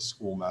via the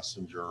school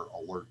messenger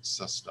alert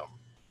system.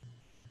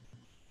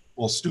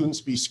 Will students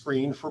be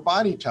screened for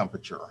body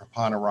temperature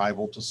upon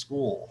arrival to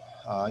school?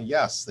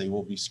 Yes, they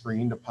will be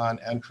screened upon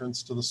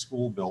entrance to the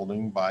school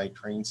building by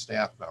trained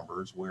staff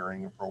members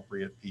wearing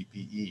appropriate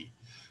PPE.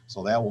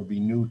 So that will be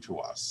new to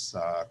us.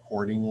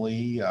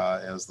 Accordingly,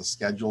 as the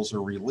schedules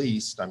are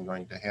released, I'm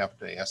going to have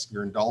to ask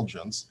your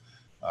indulgence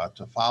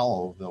to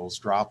follow those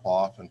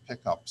drop-off and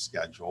pickup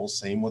schedules.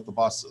 Same with the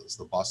buses.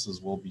 The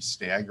buses will be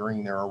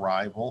staggering their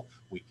arrival.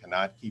 We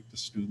cannot keep the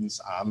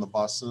students on the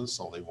buses,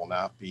 so they will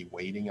not be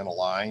waiting in a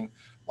line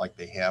like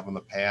they have in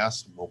the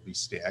past. We'll be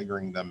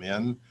staggering them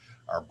in.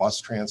 Our bus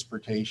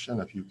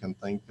transportation, if you can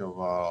think of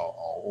an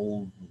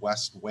old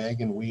West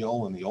wagon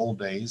wheel in the old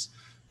days,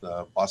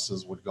 the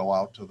buses would go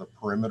out to the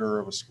perimeter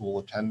of a school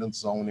attendance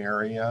zone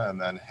area and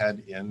then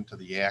head into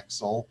the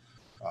axle,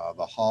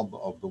 the hub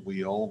of the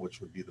wheel, which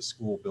would be the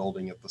school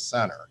building at the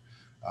center.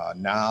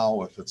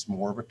 Now, if it's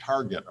more of a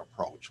target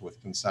approach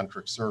with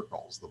concentric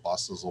circles, the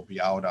buses will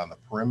be out on the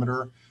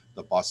perimeter.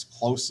 The bus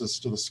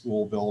closest to the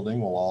school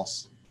building will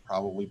also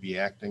probably be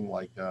acting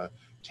like a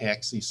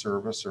taxi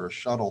service or a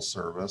shuttle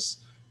service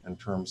in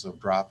terms of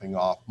dropping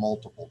off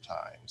multiple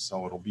times.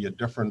 So it'll be a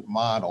different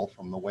model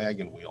from the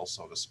wagon wheel,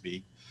 so to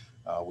speak.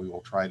 We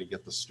will try to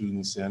get the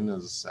students in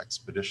as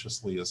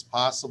expeditiously as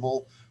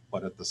possible,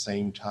 but at the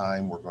same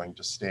time, we're going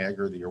to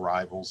stagger the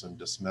arrivals and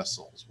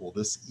dismissals. Will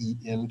this eat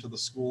into the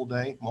school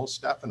day?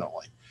 Most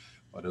definitely.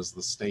 But as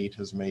the state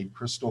has made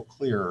crystal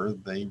clear,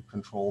 they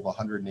control the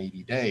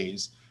 180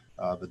 days.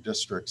 The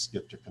districts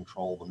get to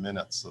control the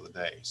minutes of the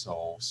day.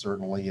 So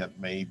certainly it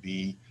may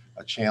be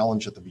a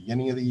challenge at the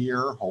beginning of the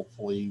year.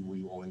 Hopefully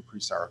we will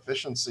increase our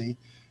efficiency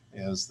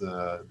as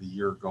the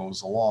year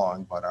goes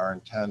along, but our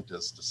intent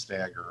is to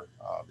stagger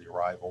the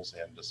arrivals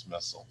and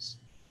dismissals.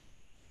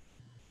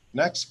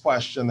 Next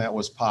question that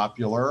was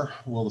popular: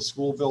 will the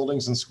school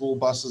buildings and school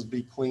buses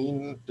be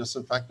cleaned,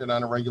 disinfected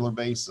on a regular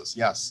basis?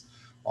 Yes,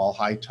 all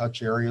high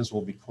touch areas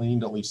will be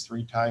cleaned at least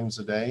 3 times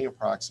a day,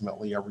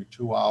 approximately every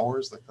 2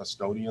 hours. The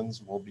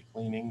custodians will be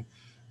cleaning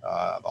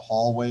the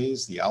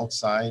hallways, the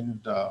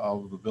outside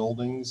of the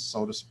buildings,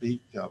 so to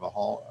speak, the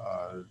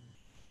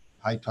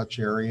high touch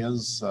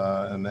areas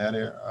in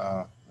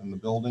the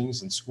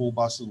buildings, and school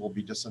buses will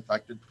be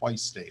disinfected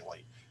twice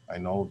daily. I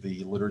know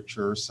the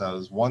literature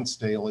says once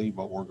daily,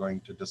 but we're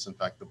going to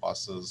disinfect the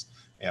buses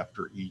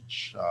after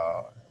each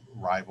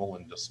arrival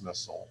and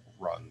dismissal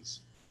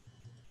runs.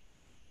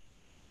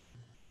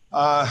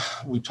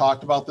 We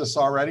talked about this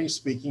already.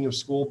 Speaking of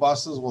school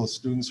buses, will the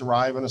students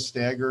arrive in a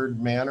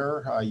staggered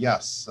manner?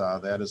 Yes,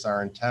 that is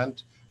our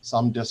intent.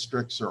 Some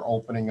districts are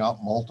opening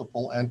up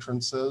multiple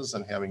entrances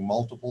and having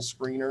multiple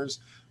screeners.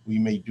 We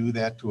may do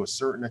that to a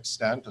certain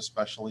extent,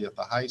 especially at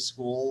the high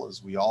school,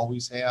 as we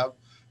always have,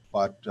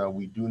 but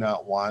we do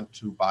not want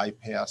to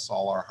bypass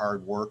all our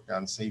hard work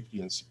on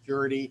safety and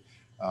security,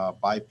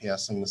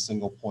 bypassing the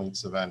single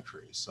points of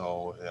entry.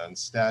 So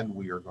instead,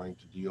 we are going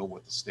to deal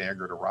with the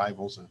staggered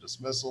arrivals and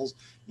dismissals,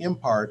 in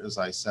part, as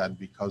I said,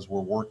 because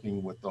we're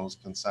working with those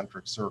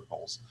concentric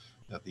circles,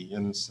 that the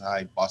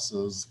inside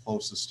buses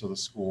closest to the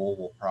school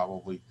will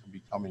probably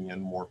be coming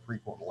in more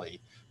frequently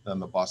than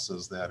the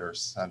buses that are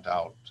sent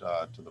out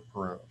to the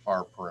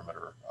far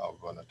perimeter of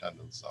an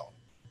attendance zone.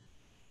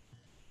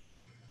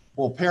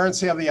 Will parents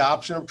have the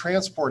option of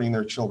transporting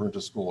their children to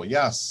school?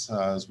 Yes,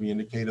 as we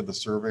indicated, the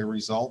survey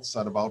results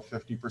said about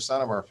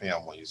 50% of our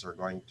families are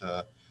going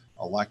to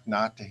elect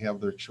not to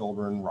have their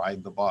children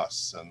ride the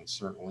bus, and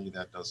certainly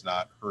that does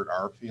not hurt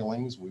our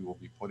feelings. We will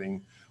be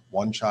putting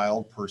 1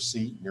 child per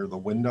seat near the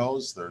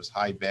windows. There's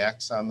high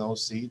backs on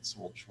those seats,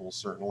 which will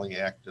certainly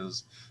act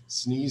as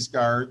sneeze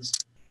guards,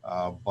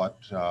 but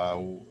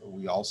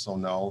we also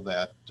know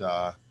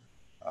that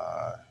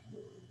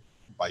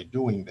by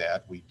doing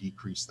that, we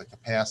decrease the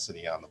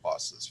capacity on the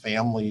buses.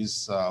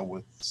 Families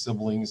with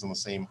siblings in the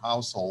same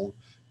household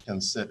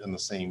can sit in the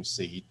same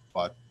seat,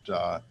 but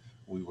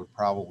we would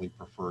probably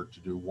prefer to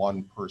do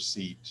 1 per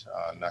seat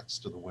next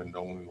to the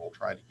window, and we will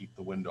try to keep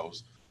the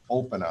windows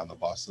open on the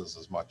buses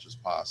as much as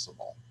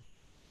possible.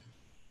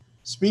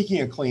 Speaking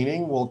of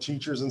cleaning, will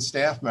teachers and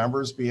staff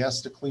members be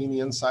asked to clean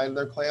the inside of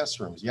their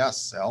classrooms?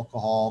 Yes,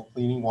 alcohol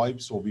cleaning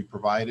wipes will be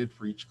provided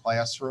for each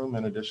classroom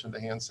in addition to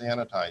hand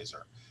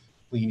sanitizer.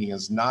 Cleaning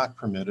is not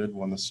permitted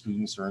when the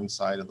students are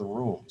inside of the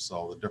room.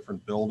 So the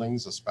different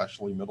buildings,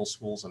 especially middle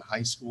schools and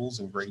high schools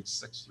in grades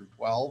 6 through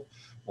 12,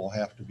 will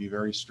have to be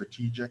very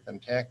strategic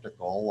and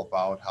tactical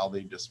about how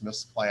they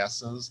dismiss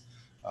classes,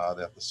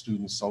 that the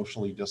students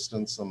socially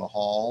distance in the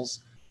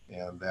halls,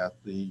 and that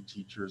the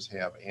teachers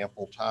have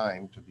ample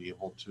time to be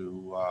able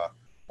to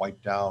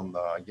wipe down,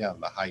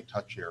 the high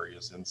touch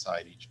areas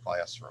inside each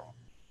classroom.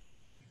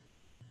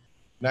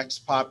 Next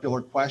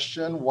popular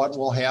question, what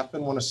will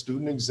happen when a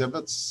student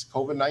exhibits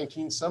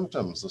COVID-19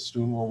 symptoms? The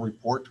student will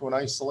report to an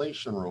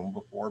isolation room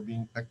before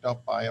being picked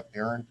up by a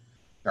parent,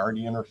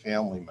 guardian, or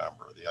family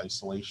member. The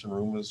isolation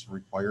room is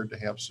required to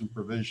have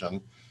supervision,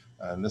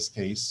 in this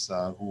case,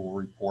 who will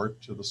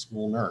report to the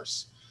school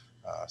nurse.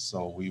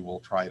 So we will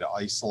try to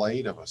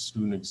isolate. If a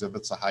student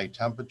exhibits a high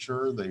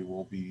temperature, they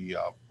will be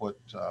put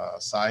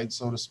aside,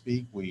 so to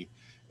speak. We,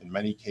 in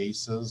many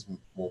cases,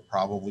 will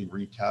probably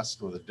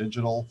retest with a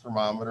digital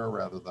thermometer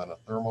rather than a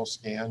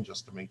thermoscan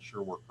just to make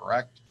sure we're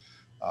correct.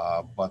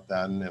 But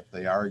then if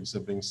they are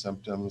exhibiting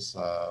symptoms,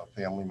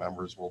 family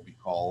members will be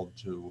called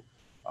to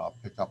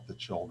pick up the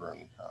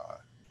children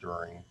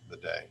during the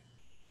day.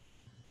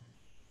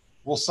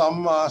 Will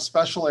some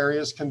special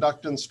areas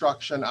conduct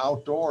instruction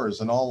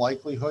outdoors? In all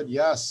likelihood,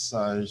 yes.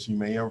 As you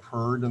may have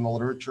heard in the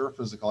literature,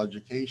 physical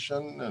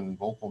education and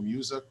vocal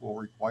music will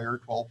require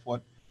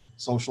 12-foot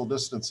social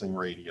distancing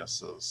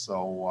radiuses.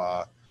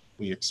 So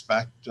we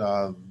expect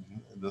a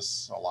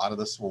lot of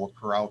this will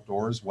occur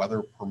outdoors,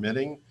 weather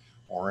permitting,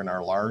 or in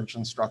our large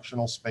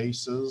instructional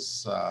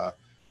spaces.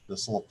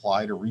 This will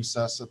apply to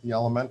recess at the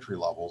elementary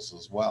levels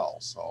as well.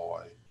 So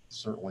I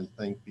certainly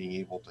think being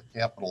able to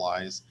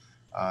capitalize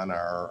on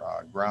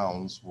our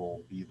grounds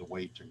will be the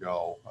way to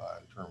go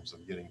in terms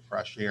of getting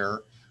fresh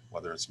air,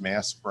 whether it's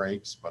mask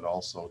breaks, but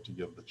also to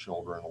give the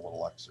children a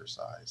little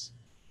exercise.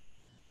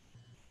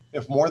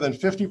 If more than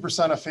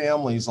 50% of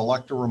families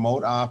elect a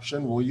remote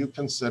option, will you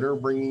consider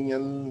bringing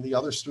in the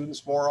other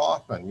students more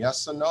often?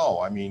 Yes and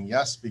no. I mean,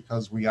 yes,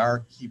 because we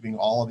are keeping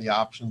all of the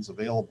options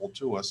available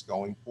to us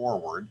going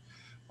forward,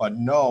 but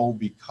no,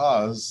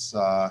 because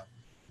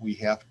we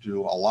have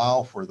to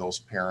allow for those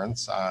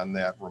parents on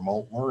that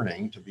remote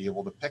learning to be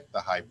able to pick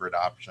the hybrid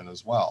option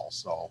as well.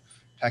 So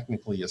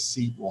technically a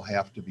seat will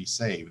have to be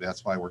saved.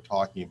 That's why we're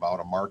talking about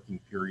a marking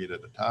period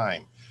at a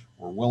time.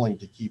 We're willing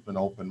to keep an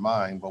open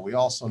mind, but we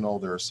also know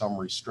there are some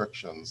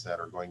restrictions that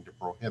are going to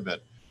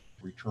prohibit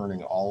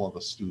returning all of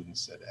the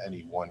students at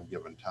any one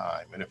given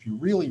time. And if you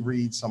really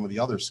read some of the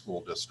other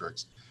school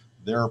districts,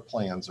 their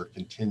plans are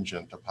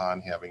contingent upon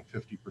having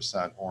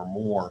 50% or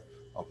more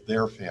of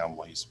their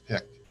families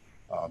pick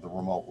the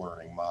remote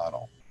learning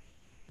model.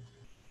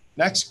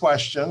 Next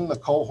question, the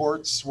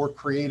cohorts were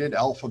created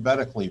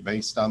alphabetically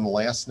based on the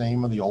last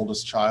name of the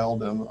oldest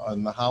child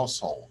in the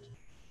household.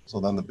 So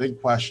then the big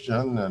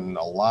question, and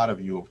a lot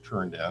of you have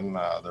turned in,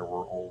 there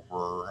were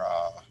over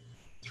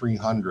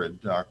 300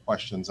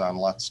 questions on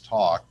Let's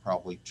Talk,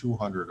 probably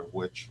 200 of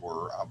which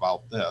were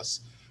about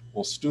this.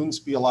 Will students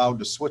be allowed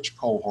to switch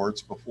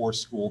cohorts before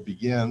school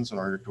begins in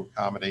order to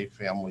accommodate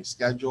family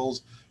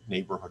schedules,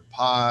 neighborhood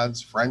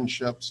pods,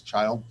 friendships,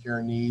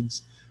 childcare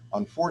needs?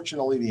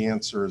 Unfortunately, the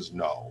answer is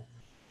no.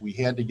 We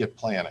had to get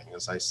planning,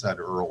 as I said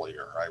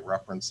earlier. I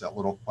referenced that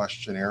little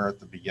questionnaire at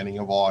the beginning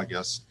of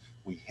August.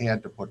 We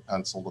had to put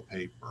pencil to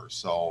paper.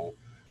 So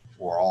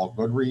for all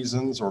good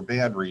reasons or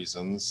bad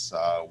reasons,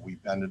 we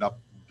ended up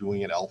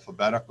doing it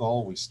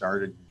alphabetical. We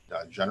started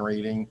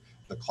generating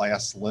the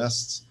class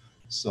lists.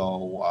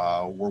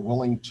 So we're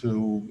willing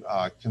to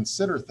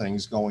consider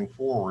things going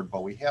forward,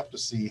 but we have to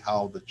see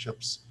how the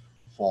chips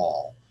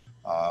fall.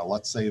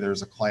 Let's say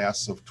there's a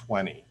class of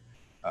 20.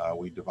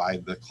 We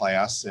divide the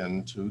class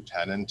into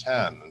 10 and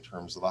 10 in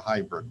terms of the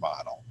hybrid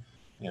model.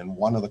 In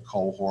one of the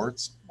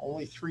cohorts,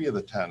 only 3 of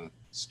the 10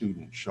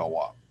 students show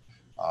up.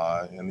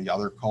 In the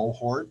other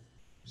cohort,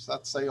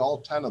 let's say all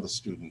 10 of the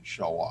students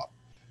show up,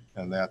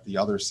 and that the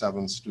other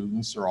 7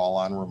 students are all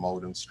on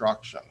remote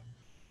instruction.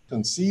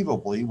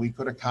 Conceivably, we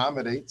could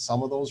accommodate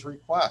some of those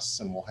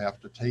requests, and we'll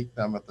have to take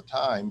them at the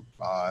time,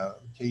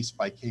 case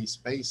by case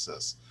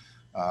basis.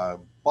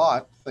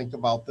 But think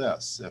about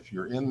this, if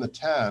you're in the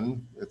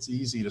 10, it's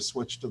easy to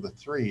switch to the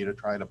 3 to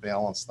try to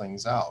balance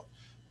things out.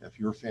 If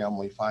your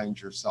family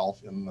finds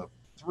yourself in the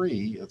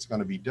 3, it's going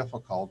to be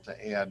difficult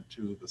to add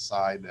to the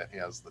side that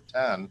has the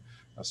 10,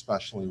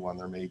 especially when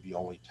there may be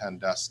only 10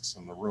 desks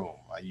in the room.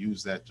 I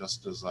use that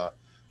just as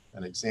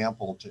an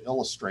example to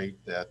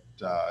illustrate that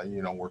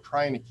we're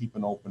trying to keep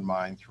an open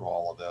mind through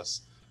all of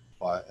this,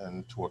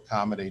 and to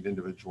accommodate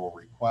individual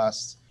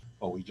requests,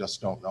 but we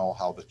just don't know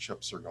how the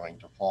chips are going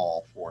to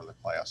fall for the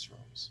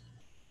classrooms.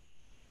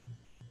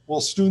 Will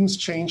students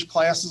change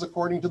classes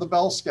according to the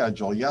bell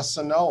schedule? Yes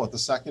and no. At the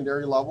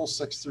secondary level,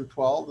 6 through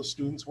 12, the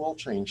students will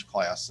change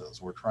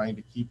classes. We're trying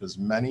to keep as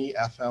many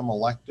FM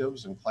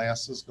electives and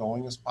classes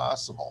going as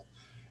possible.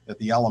 At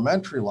the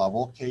elementary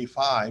level,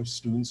 K-5,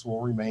 students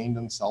will remain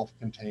in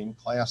self-contained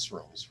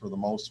classrooms for the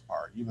most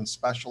part. Even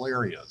special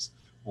areas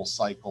will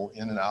cycle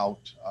in and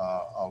out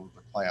of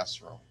the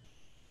classroom.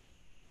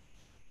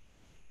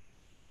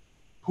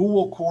 Who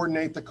will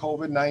coordinate the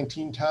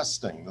COVID-19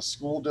 testing? The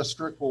school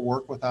district will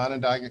work with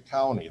Onondaga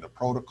County. The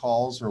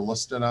protocols are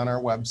listed on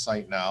our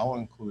website now,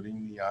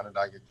 including the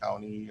Onondaga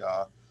County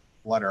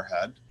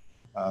letterhead.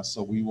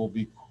 So we will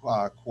be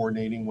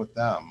coordinating with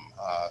them.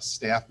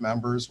 Staff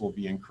members will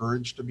be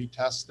encouraged to be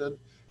tested.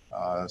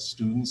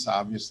 Students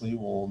obviously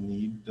will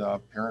need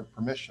parent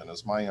permission,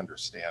 is my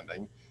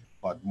understanding.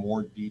 but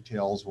more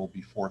details will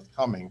be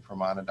forthcoming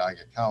from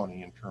Onondaga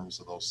County in terms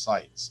of those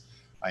sites.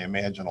 I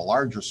imagine a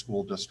larger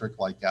school district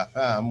like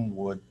FM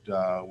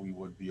we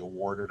would be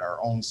awarded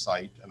our own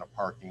site in a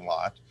parking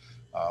lot,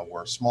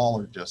 where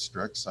smaller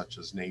districts such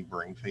as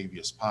neighboring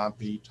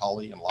Fayetteville-Pompey,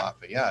 Tully, and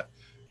Lafayette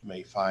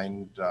may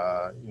find,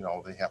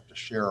 they have to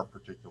share a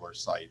particular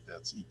site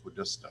that's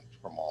equidistant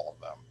from all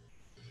of them.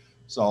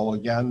 So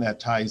again, that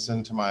ties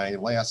into my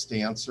last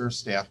answer.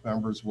 Staff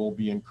members will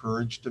be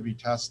encouraged to be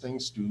testing.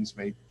 Students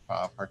may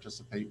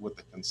participate with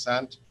the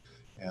consent,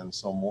 and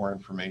so more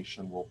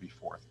information will be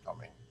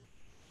forthcoming.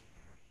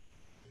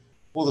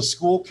 Will the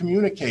school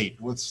communicate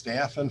with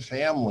staff and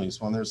families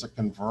when there's a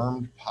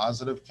confirmed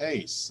positive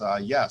case?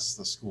 Yes,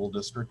 the school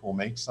district will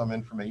make some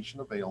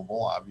information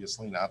available,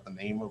 obviously not the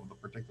name of the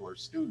particular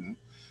student,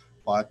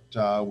 but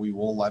we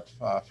will let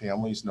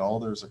families know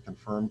there's a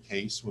confirmed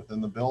case within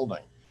the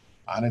building.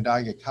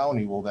 Onondaga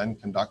County will then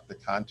conduct the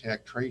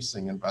contact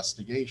tracing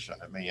investigation.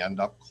 It may end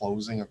up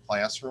closing a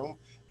classroom,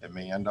 it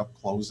may end up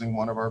closing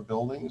one of our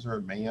buildings, or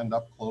it may end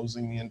up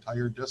closing the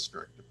entire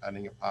district,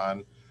 depending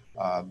upon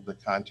the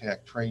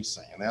contact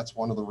tracing. And that's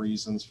one of the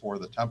reasons for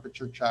the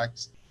temperature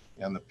checks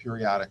and the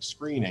periodic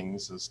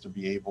screenings, is to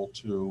be able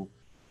to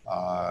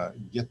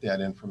get that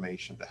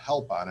information to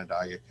help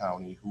Onondaga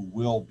County, who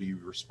will be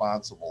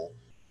responsible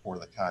for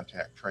the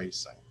contact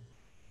tracing.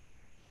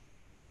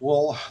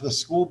 Will the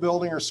school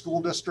building or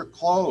school district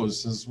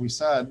close? As we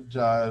said,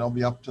 it'll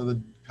be up to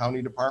the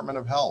County Department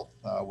of Health.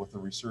 With the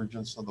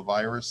resurgence of the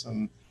virus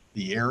in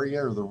the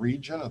area or the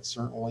region, it's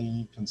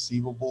certainly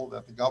conceivable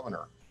that the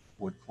governor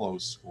would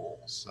close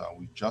schools.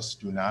 We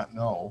just do not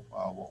know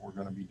what we're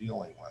going to be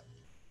dealing with.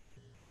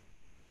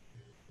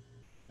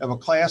 If a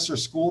class or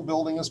school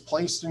building is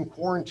placed in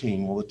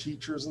quarantine, will the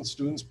teachers and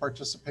students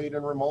participate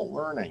in remote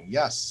learning?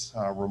 Yes,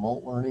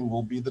 remote learning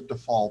will be the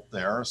default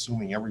there,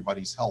 assuming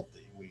everybody's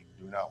healthy. We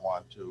do not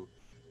want to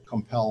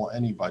compel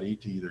anybody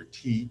to either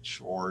teach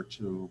or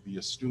to be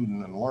a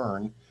student and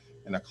learn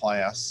in a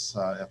class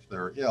if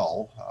they're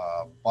ill.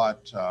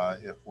 But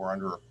if we're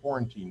under a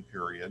quarantine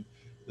period,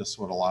 this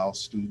would allow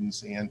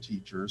students and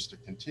teachers to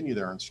continue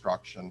their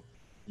instruction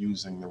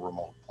using the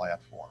remote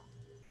platform.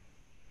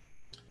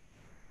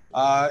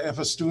 If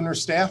a student or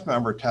staff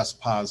member tests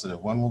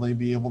positive, when will they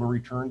be able to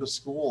return to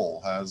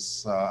school?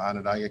 As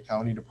Onondaga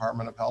County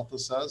Department of Health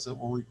says, it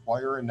will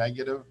require a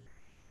negative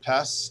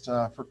test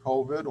for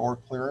COVID or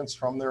clearance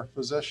from their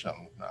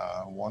physician,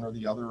 one or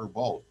the other or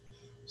both.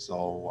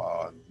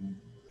 So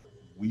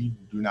we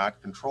do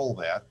not control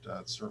that.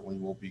 It certainly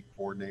will be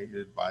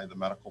coordinated by the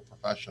medical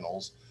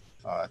professionals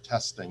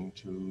testing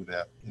to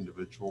that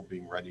individual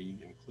being ready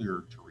and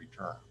cleared to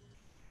return.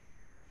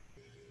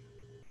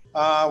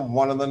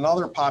 One of the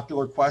other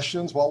popular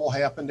questions, what will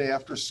happen to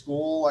after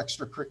school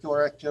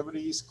extracurricular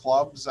activities,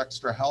 clubs,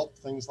 extra help,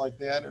 things like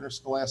that,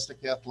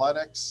 interscholastic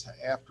athletics?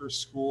 After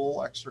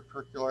school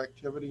extracurricular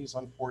activities,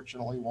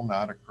 unfortunately, will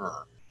not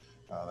occur.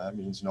 That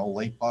means no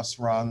late bus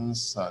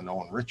runs,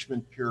 no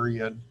enrichment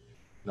period,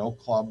 no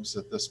clubs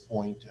at this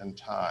point in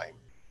time.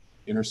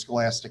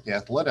 Interscholastic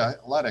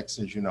athletics,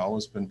 as you know,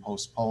 has been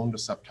postponed to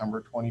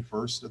September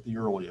 21st at the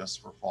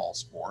earliest for fall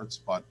sports,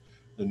 but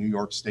the New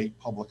York State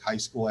Public High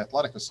School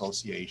Athletic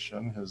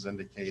Association has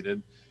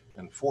indicated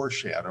and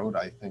foreshadowed,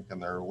 I think in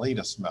their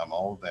latest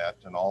memo, that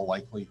in all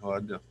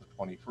likelihood, if the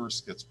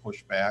 21st gets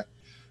pushed back,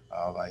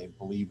 I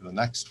believe the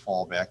next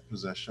fallback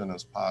position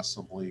is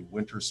possibly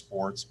winter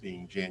sports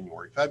being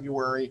January,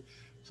 February,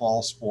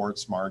 fall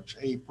sports March,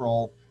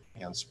 April,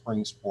 and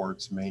spring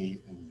sports May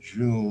and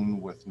June,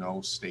 with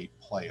no state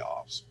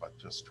playoffs, but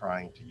just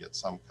trying to get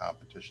some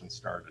competition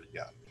started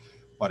again.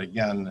 But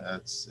again,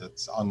 it's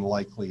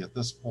unlikely at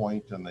this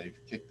point, and they've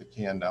kicked the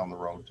can down the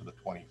road to the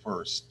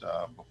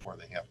 21st before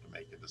they have to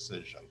make a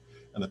decision.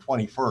 And the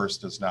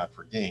 21st is not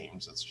for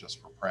games, it's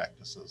just for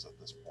practices at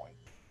this point.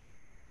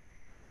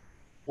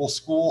 Will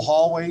school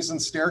hallways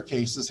and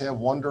staircases have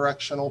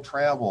one-directional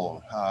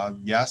travel?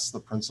 Yes, the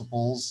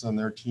principals and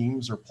their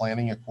teams are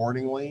planning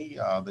accordingly.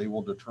 They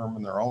will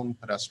determine their own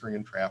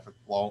pedestrian traffic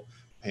flow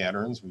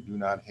patterns. We do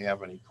not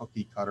have any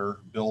cookie cutter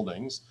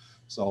buildings.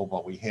 So,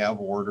 but we have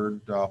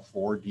ordered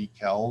 4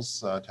 decals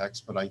to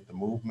expedite the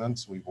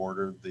movements. We've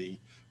ordered the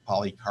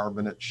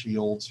polycarbonate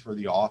shields for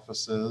the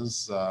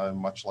offices,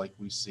 much like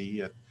we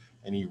see at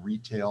any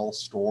retail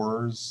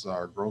stores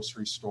or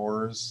grocery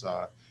stores,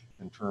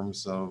 in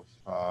terms of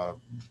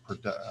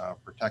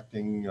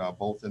protecting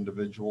both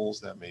individuals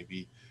that may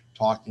be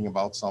talking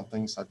about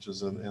something, such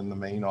as in the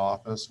main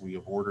office. We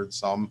have ordered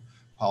some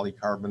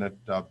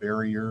polycarbonate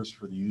barriers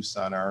for the use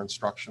on our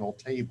instructional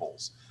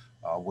tables.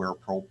 Where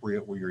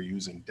appropriate, we are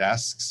using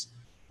desks,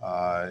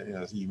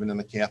 even in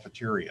the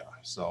cafeteria.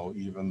 So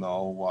even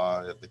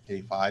though at the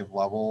K-5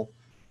 level,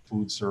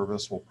 food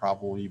service will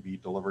probably be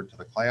delivered to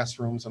the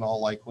classrooms in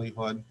all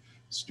likelihood,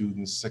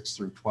 students 6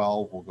 through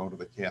 12 will go to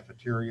the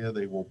cafeteria.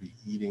 They will be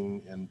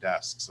eating in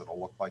desks.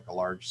 It'll look like a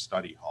large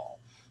study hall.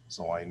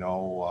 So I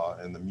know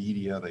in the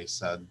media, they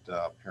said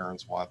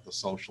parents want the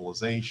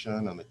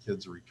socialization and the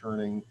kids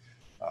returning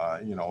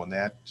In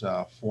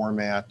that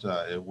format,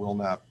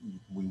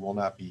 we will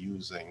not be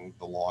using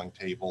the long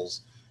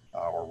tables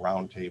or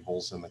round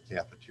tables in the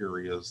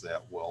cafeterias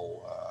that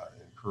will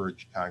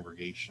encourage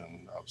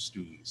congregation of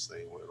students.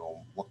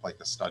 It'll look like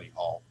a study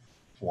hall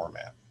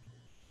format.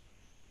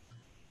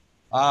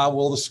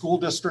 Will the school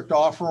district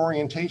offer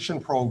orientation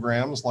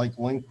programs like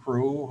Link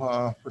Crew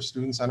for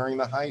students entering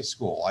the high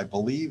school? I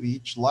believe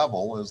each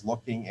level is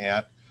looking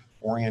at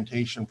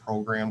orientation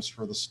programs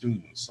for the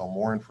students, so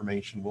more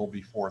information will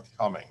be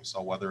forthcoming.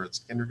 So whether it's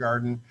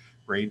kindergarten,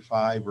 grade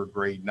 5, or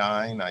grade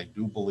 9, I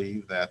do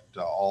believe that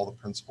all the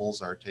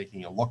principals are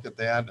taking a look at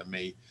that. It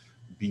may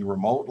be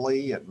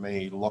remotely, it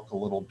may look a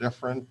little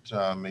different.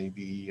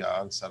 Maybe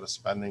instead of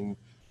spending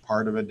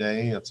part of a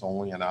day, it's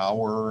only an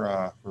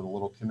hour for the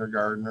little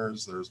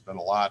kindergartners. There's been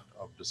a lot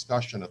of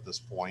discussion at this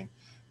point.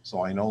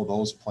 So I know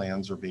those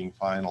plans are being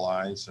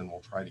finalized, and we'll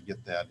try to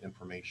get that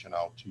information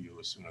out to you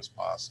as soon as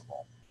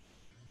possible.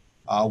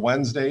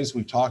 Wednesdays,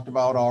 we talked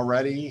about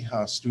already,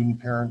 student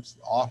parent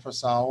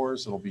office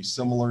hours. It'll be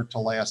similar to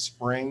last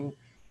spring.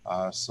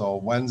 So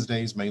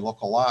Wednesdays may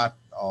look a lot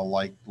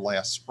like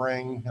last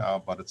spring,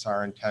 but it's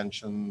our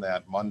intention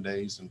that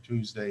Mondays and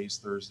Tuesdays,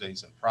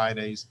 Thursdays and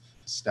Fridays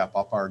step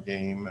up our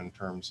game in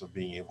terms of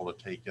being able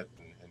to take it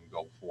and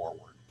go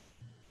forward.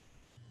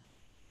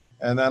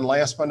 And then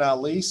last but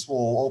not least,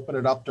 we'll open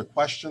it up to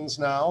questions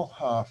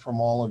now from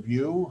all of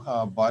you.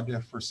 But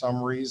if for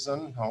some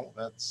reason, I'll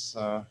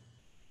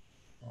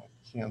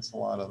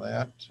cancel out of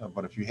that.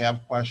 But if you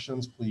have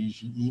questions,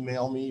 please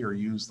email me or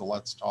use the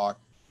Let's Talk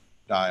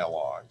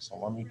dialogue. So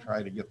let me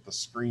try to get the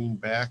screen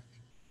back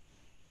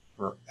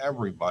for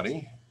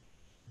everybody.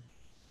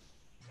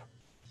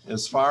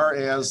 As far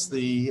as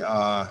the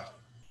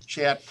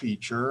chat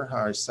feature,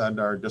 I said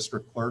our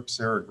district clerk,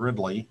 Sarah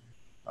Gridley,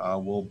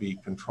 will be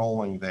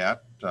controlling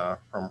that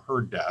from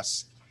her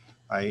desk.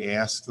 I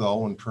asked,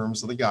 though, in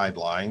terms of the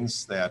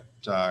guidelines, that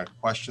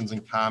questions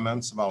and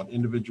comments about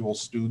individual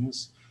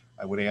students,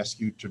 I would ask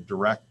you to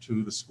direct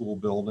to the school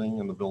building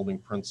and the building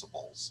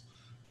principals.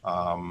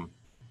 I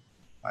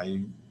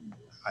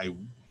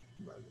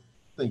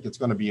think it's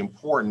going to be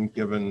important,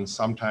 given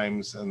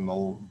sometimes in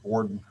the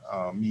board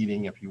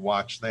meeting, if you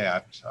watch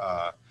that,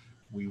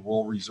 we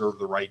will reserve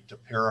the right to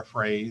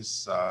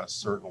paraphrase,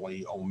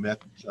 certainly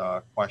omit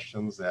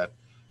questions that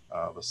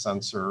the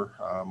censor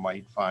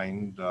might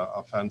find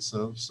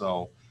offensive.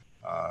 So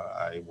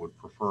I would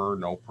prefer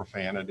no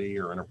profanity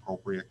or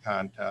inappropriate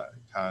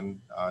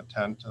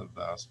content of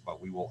this,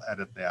 but we will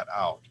edit that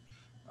out.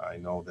 I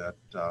know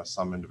that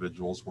some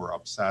individuals were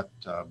upset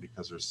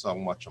because there's so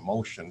much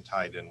emotion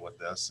tied in with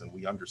this, and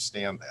we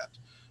understand that.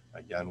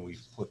 Again,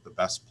 we've put the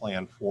best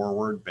plan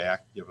forward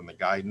back, given the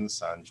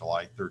guidance on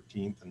July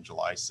 13th and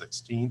July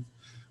 16th.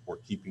 We're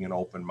keeping an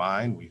open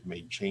mind. We've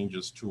made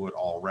changes to it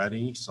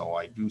already, so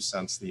I do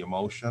sense the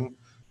emotion,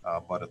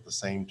 but at the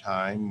same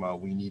time,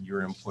 we need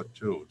your input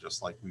too,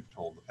 just like we've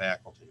told the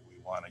faculty. We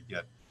want to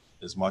get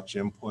as much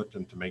input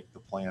and to make the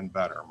plan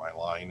better. My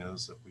line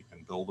is, if we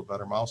can build a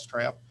better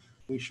mousetrap,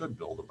 we should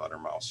build a better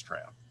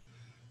mousetrap.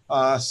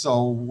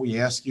 So we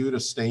ask you to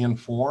stay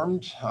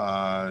informed.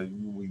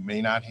 We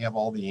may not have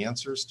all the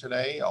answers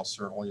today. I'll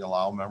certainly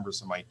allow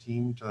members of my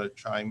team to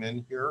chime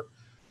in here.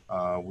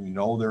 We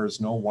know there is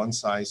no one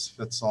size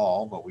fits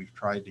all, but we've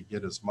tried to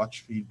get as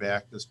much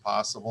feedback as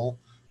possible,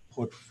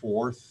 put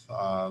forth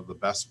the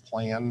best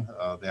plan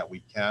that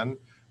we can.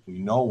 We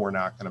know we're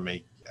not going to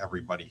make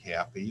everybody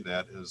happy.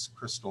 That is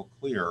crystal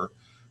clear.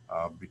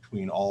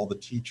 Between all the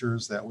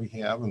teachers that we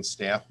have and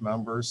staff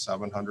members,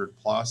 700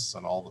 plus,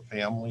 and all the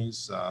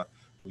families,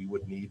 we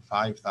would need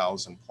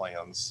 5,000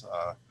 plans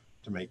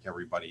to make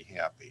everybody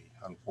happy.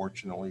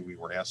 Unfortunately, we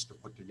were asked to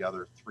put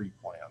together 3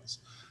 plans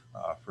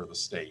for the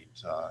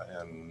state,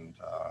 and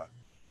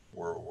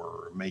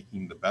we're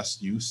making the best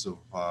use of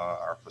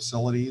our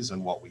facilities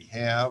and what we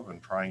have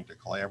and trying to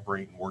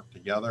collaborate and work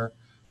together.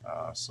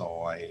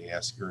 So I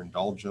ask your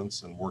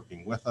indulgence in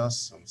working with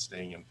us and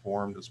staying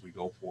informed as we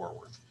go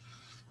forward.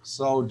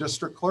 So,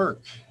 District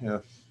Clerk,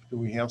 do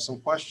we have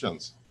some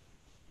questions?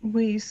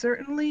 We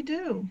certainly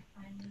do.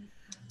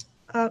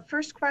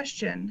 First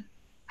question,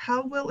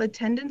 how will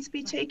attendance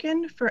be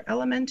taken for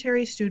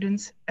elementary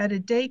students at a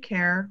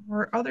daycare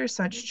or other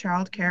such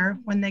childcare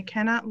when they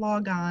cannot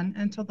log on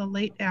until the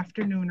late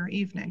afternoon or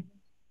evening?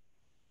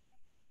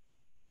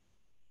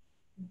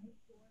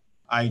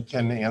 I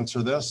can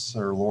answer this,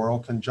 or Laurel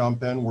can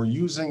jump in. We're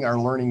using our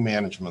learning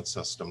management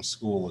system,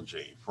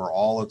 Schoology, for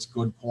all its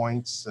good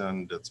points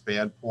and its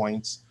bad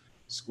points.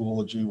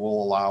 Schoology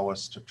will allow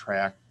us to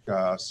track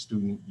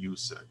student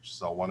usage.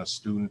 So when a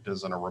student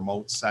is in a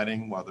remote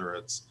setting, whether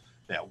it's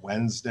that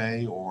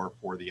Wednesday or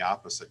for the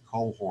opposite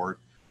cohort,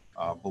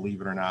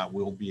 believe it or not,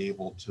 we'll be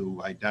able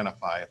to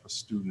identify if a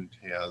student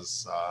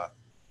has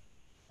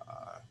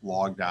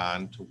logged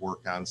on to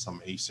work on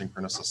some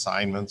asynchronous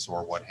assignments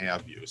or what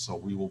have you. So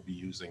we will be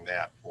using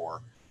that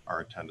for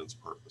our attendance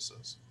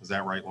purposes. Is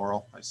that right,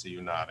 Laurel? I see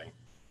you nodding.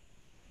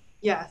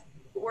 Yeah,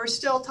 we're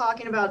still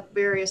talking about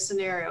various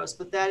scenarios,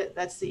 but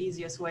that's the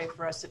easiest way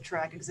for us to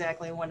track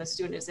exactly when a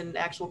student is in an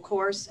actual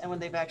course and when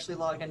they've actually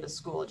logged into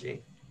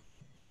Schoology.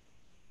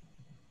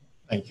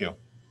 Thank you.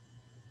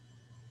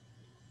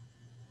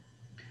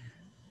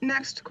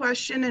 Next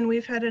question, and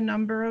we've had a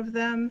number of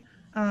them,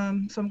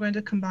 so I'm going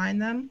to combine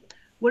them.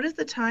 What is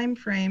the time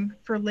frame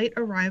for late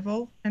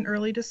arrival and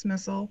early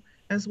dismissal,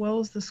 as well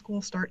as the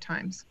school start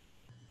times?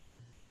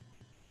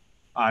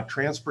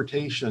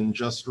 Transportation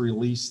just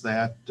released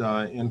that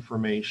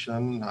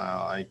information.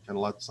 I can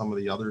let some of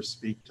the others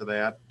speak to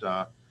that.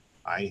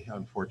 I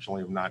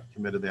unfortunately have not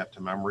committed that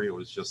to memory. It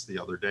was just the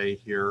other day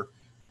here,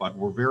 but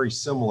we're very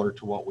similar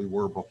to what we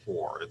were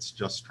before. It's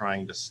just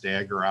trying to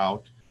stagger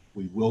out.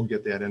 We will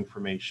get that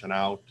information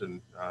out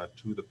and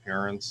to the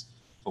parents,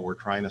 but we're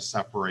trying to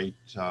separate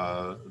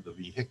the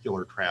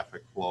vehicular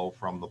traffic flow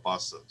from the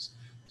buses.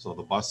 So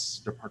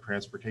the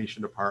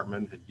transportation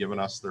department had given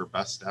us their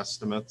best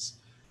estimates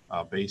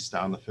based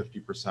on the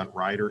 50%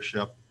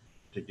 ridership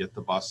to get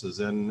the buses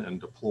in and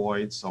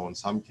deployed. So in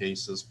some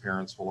cases,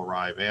 parents will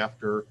arrive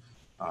after.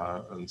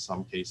 In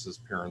some cases,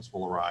 parents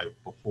will arrive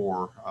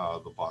before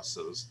the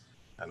buses.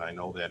 And I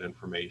know that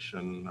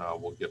information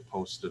will get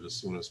posted as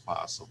soon as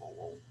possible.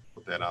 We'll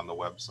put that on the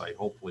website,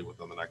 hopefully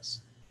within the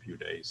next few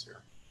days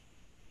here.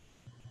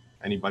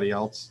 Anybody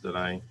else?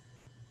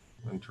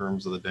 In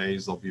terms of the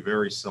days, they'll be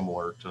very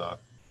similar to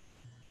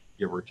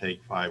give or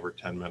take 5 or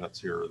 10 minutes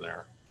here or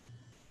there.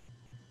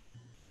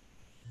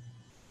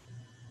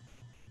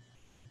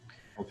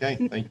 Okay,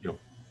 thank you.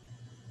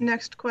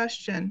 Next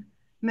question.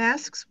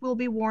 Masks will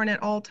be worn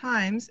at all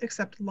times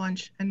except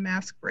lunch and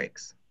mask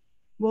breaks.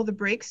 Will the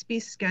breaks be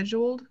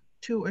scheduled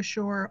to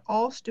assure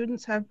all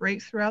students have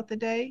breaks throughout the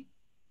day?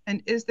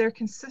 And is there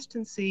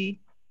consistency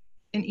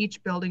in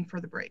each building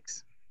for the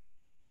breaks?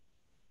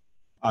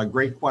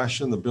 Great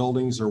question. The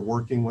buildings are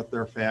working with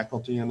their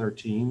faculty and their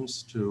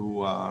teams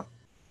to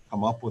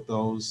come up with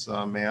those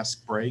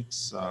mask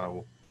breaks.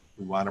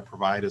 We want to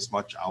provide as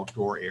much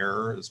outdoor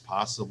air as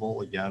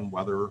possible, again,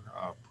 weather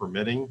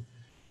permitting.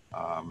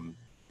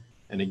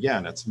 And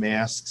again, it's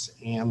masks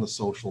and the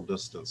social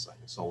distancing.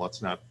 So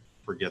let's not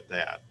forget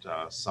that.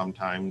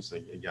 Sometimes,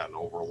 again,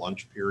 over a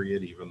lunch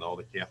period, even though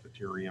the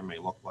cafeteria may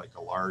look like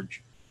a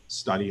large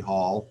study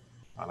hall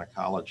on a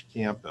college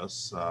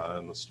campus,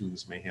 and the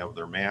students may have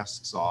their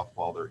masks off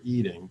while they're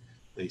eating,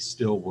 they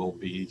still will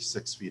be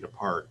 6 feet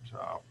apart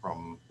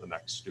from the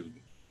next student.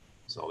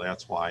 So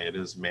that's why it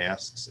is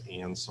masks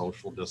and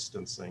social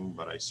distancing,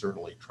 but I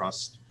certainly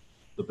trust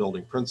the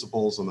building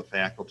principals and the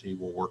faculty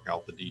will work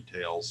out the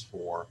details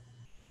for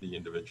the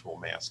individual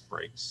mask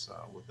breaks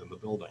within the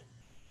building.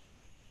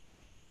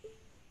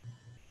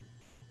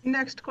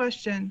 Next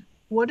question.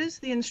 What is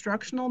the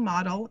instructional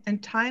model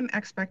and time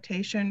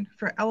expectation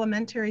for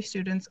elementary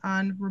students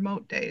on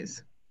remote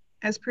days?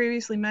 As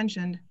previously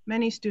mentioned,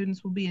 many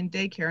students will be in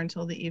daycare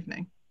until the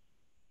evening.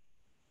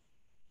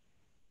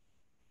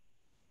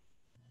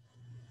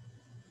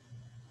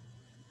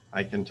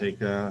 I can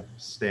take a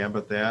stab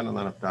at that, and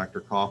then if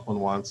Dr. Coughlin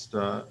wants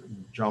to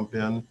jump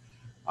in.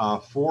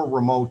 For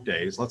remote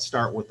days, let's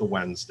start with the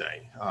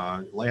Wednesday.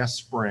 Last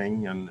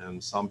spring,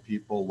 and some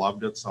people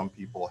loved it, some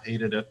people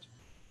hated it.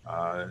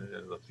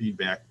 The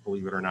feedback,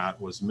 believe it or not,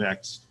 was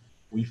mixed.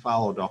 We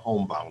followed a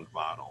homebound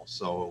model.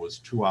 So it was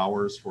 2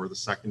 hours for the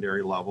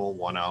secondary level,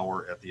 1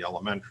 hour at the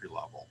elementary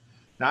level.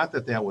 Not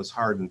that that was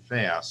hard and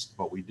fast,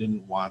 but we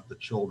didn't want the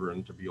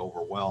children to be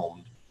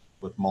overwhelmed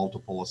with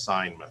multiple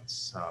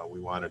assignments. We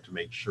wanted to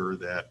make sure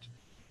that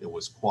it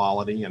was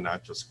quality and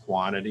not just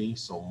quantity,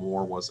 so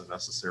more wasn't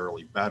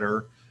necessarily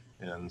better.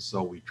 And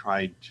so we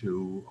tried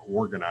to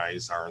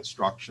organize our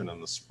instruction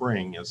in the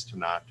spring as to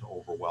not to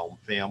overwhelm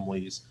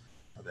families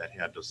that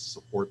had to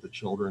support the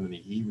children in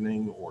the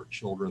evening or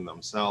children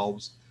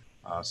themselves.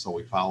 So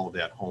we followed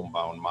that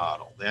homebound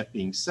model. That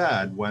being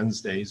said,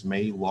 Wednesdays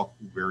may look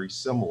very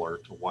similar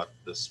to what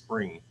this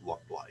spring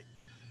looked like.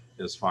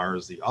 As far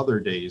as the other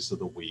days of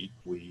the week,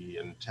 we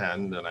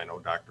intend, and I know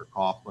Dr.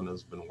 Coughlin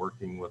has been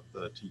working with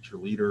the teacher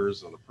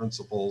leaders and the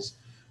principals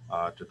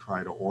to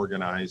try to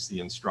organize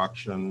the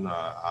instruction.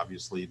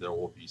 Obviously, there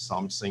will be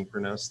some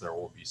synchronous, there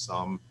will be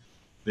some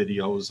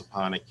videos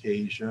upon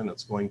occasion.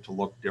 It's going to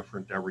look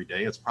different every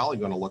day. It's probably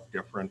going to look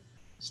different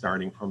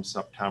starting from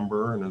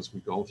September, and as we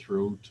go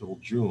through till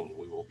June,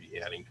 we will be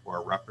adding to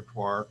our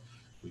repertoire.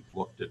 We've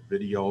looked at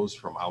videos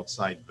from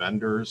outside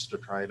vendors to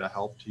try to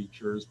help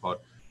teachers,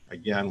 but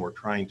again, we're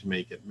trying to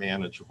make it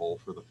manageable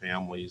for the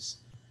families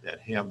that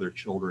have their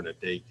children at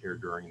daycare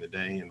during the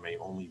day and may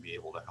only be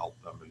able to help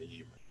them in the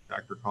evening.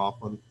 Dr.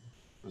 Coughlin,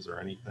 is there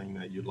anything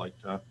that you'd like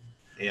to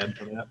add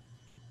to that?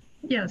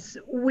 Yes,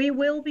 we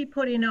will be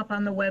putting up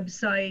on the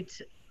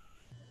website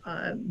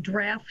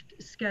draft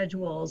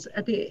schedules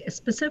at the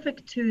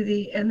specific to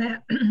the, and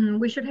that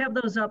we should have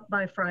those up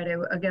by Friday.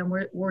 Again,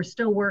 we're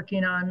still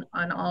working on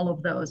all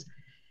of those.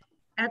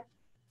 At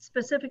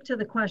specific to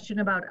the question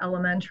about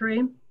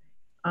elementary,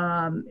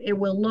 it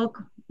will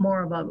look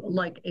more of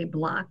like a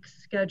block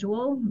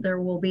schedule.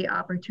 There will be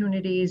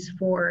opportunities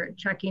for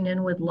checking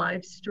in with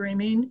live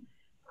streaming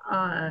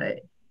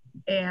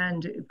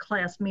and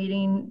class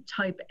meeting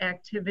type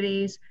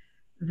activities.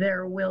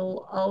 There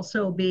will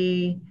also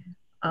be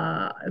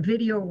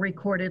video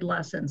recorded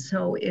lessons.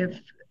 So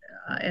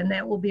and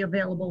that will be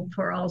available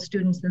for all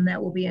students, and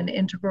that will be an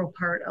integral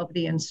part of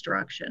the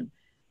instruction.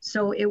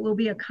 So it will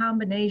be a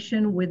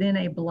combination within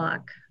a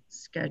block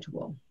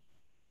schedule.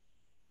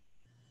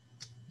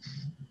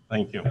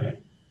 Thank you.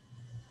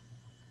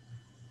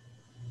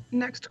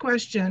 Next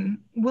question,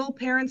 will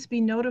parents be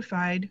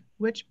notified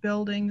which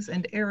buildings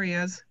and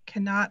areas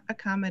cannot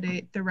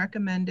accommodate the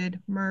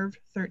recommended MERV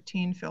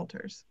 13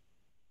 filters?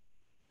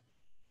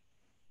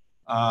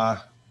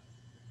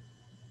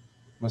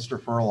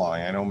 Mr.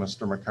 Furlong, I know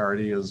Mr.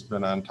 McCarty has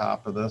been on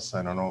top of this.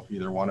 I don't know if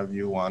either one of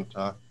you want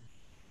to.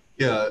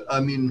 Yeah,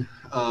 I mean,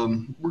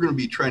 we're going to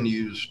be trying to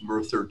use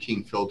MERV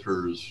 13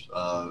 filters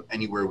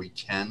anywhere we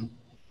can.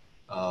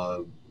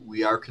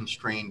 We are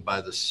constrained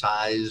by the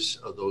size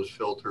of those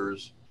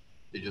filters.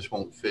 They just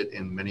won't fit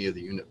in many of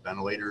the unit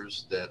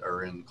ventilators that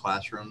are in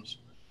classrooms.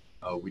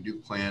 We do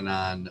plan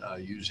on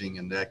using,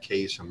 in that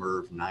case, a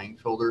MERV 9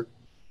 filter.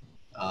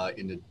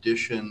 In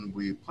addition,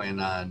 we plan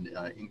on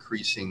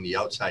increasing the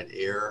outside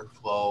air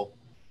flow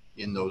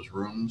in those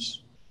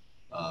rooms.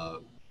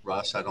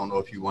 Russ, I don't know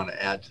if you want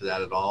to add to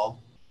that at all.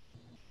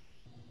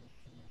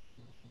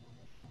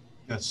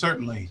 Yeah,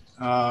 certainly.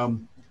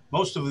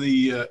 Most of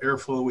the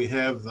airflow we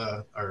have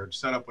are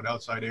set up with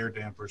outside air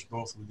dampers,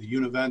 both with the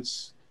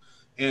univents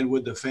and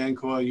with the fan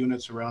coil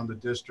units around the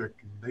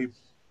district. They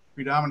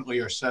predominantly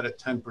are set at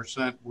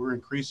 10%. We're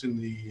increasing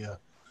the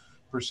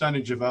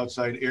percentage of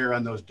outside air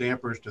on those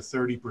dampers to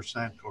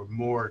 30% or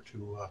more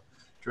to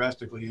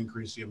drastically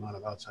increase the amount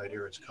of outside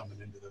air that's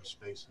coming into those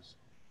spaces.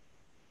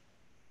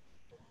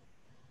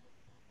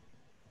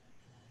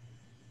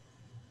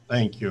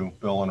 Thank you,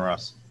 Bill and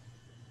Russ.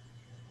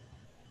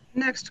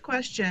 Next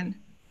question,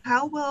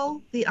 how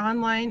will the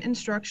online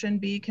instruction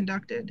be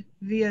conducted?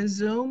 Via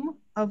Zoom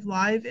of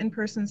live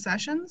in-person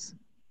sessions?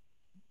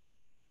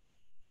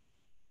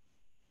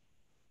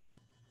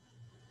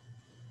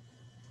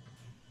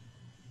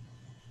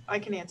 I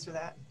can answer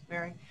that,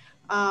 Mary.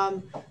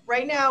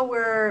 Right now,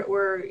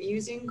 we're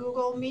using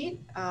Google Meet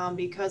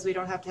because we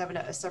don't have to have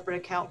a separate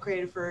account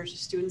created for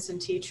students and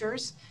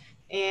teachers.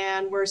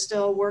 And we're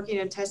still working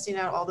and testing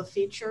out all the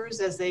features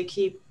as they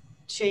keep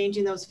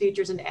changing those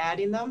features and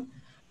adding them.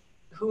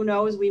 Who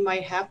knows, we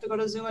might have to go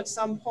to Zoom at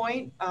some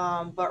point,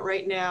 but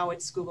right now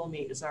it's Google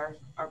Meet is our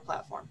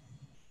platform.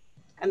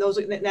 And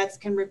that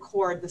can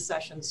record the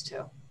sessions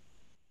too.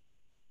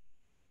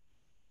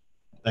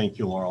 Thank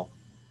you, Laurel.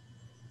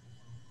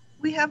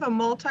 We have a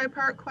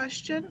multi-part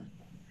question.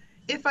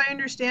 If I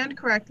understand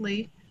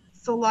correctly,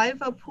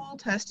 saliva pool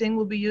testing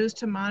will be used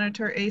to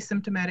monitor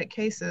asymptomatic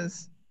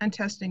cases, and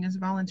testing is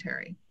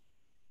voluntary.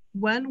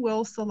 When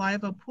will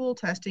saliva pool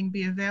testing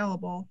be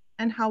available,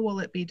 and how will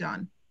it be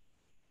done?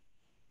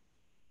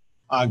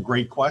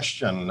 Great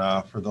question.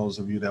 For those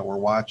of you that were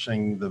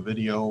watching the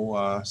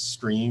video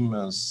stream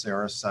as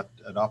Sarah set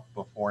it up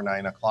before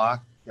 9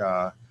 o'clock,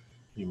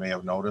 you may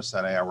have noticed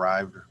that I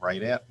arrived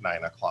right at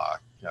 9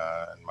 o'clock.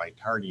 And my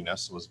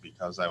tardiness was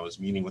because I was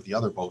meeting with the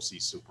other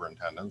BOCES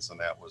superintendents, and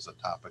that was a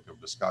topic of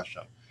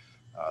discussion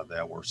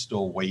that we're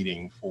still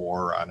waiting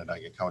for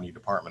Onondaga County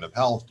Department of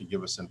Health to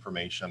give us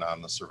information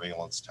on the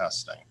surveillance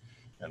testing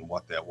and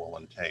what that will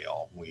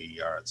entail.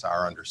 It's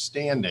our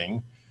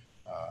understanding,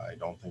 I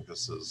don't think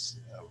this is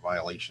a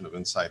violation of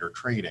insider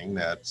trading,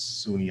 that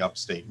SUNY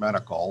Upstate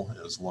Medical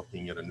is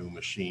looking at a new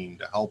machine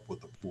to help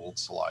with the pooled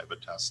saliva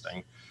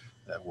testing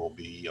that will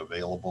be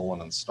available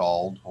and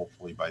installed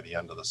hopefully by the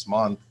end of this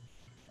month.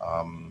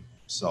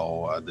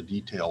 So the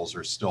details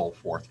are still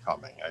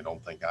forthcoming. I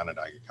don't think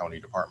Onondaga County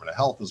Department of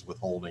Health is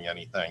withholding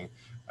anything.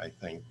 I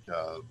think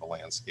the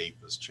landscape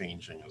is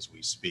changing as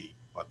we speak.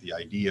 But the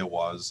idea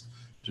was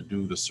to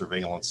do the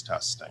surveillance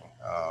testing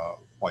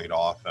quite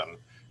often.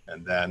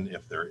 And then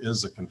if there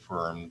is a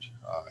confirmed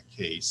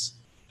case,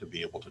 to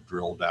be able to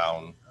drill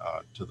down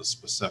to the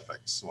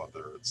specifics,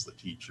 whether it's the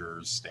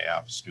teachers,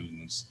 staff,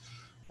 students.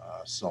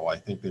 So I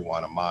think they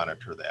want to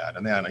monitor that.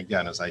 And then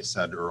again, as I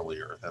said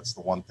earlier, that's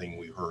the one thing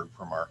we heard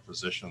from our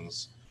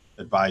physicians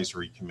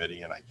advisory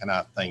committee, and I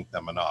cannot thank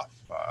them enough.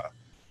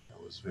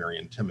 It was very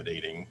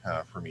intimidating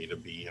for me to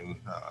be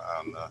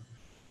on the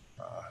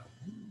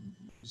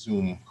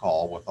Zoom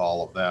call with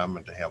all of them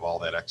and to have all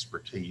that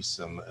expertise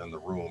in the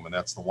room. And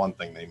that's the one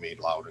thing they made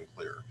loud and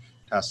clear.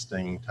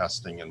 Testing,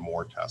 testing, and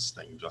more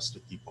testing just to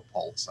keep a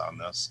pulse on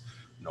this,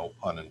 no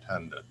pun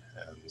intended.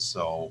 And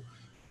so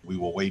we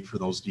will wait for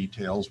those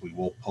details. We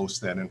will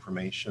post that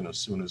information as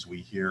soon as we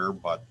hear,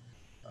 but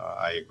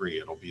I agree,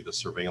 it'll be the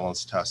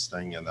surveillance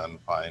testing and then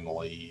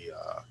finally,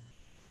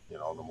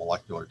 the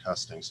molecular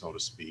testing, so to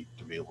speak,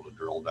 to be able to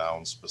drill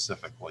down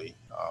specifically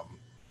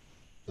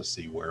to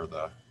see where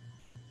the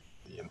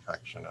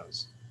infection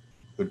is.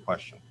 Good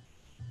question.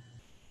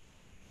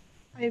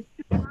 I have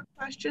two more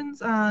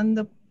questions on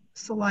the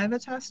saliva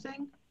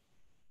testing.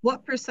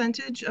 What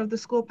percentage of the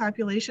school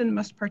population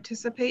must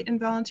participate in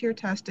volunteer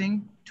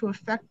testing to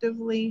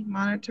effectively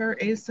monitor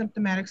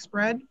asymptomatic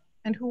spread,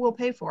 and who will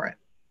pay for it?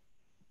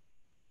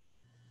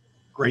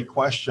 Great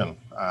question.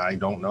 I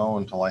don't know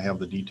until I have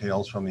the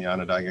details from the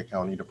Onondaga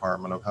County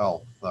Department of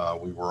Health.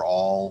 We were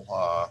all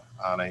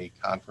on a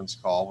conference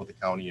call with the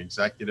county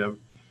executive,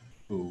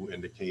 who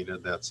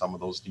indicated that some of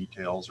those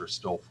details are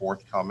still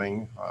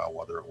forthcoming,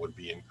 whether it would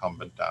be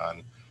incumbent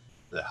on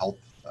the health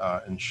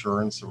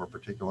insurance of a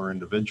particular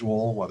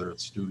individual, whether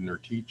it's student or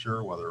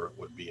teacher, whether it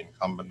would be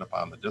incumbent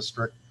upon the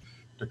district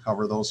to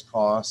cover those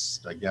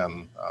costs.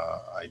 Again,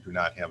 I do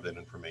not have that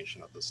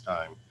information at this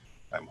time.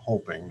 I'm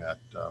hoping that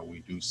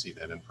we do see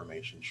that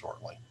information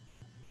shortly.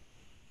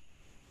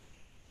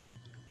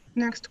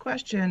 Next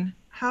question.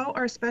 How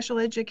are special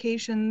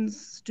education's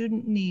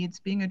student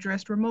needs being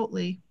addressed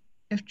remotely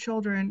if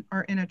children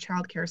are in a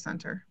child care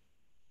center?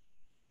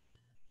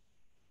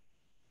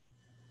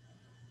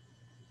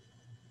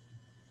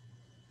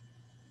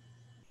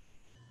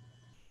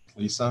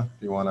 Lisa,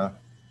 do you want to?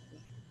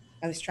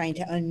 I was trying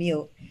to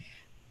unmute.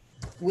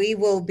 We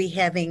will be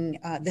having,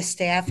 the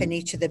staff in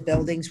each of the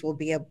buildings will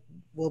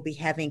be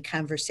having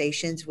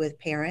conversations with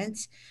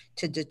parents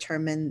to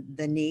determine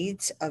the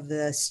needs of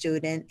the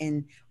student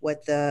and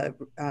what the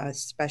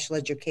special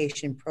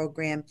education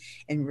program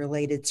and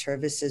related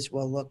services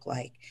will look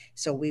like.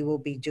 So we will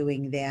be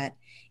doing that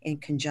in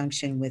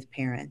conjunction with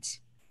parents.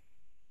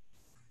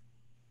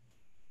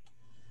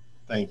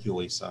 Thank you,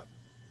 Lisa.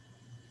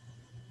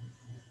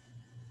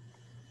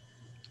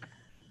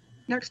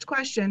 Next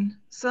question.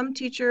 Some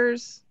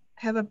teachers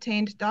have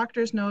obtained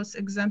doctor's notes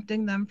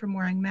exempting them from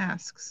wearing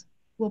masks.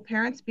 Will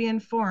parents be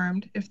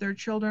informed if their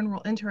children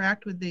will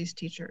interact with these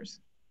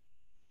teachers?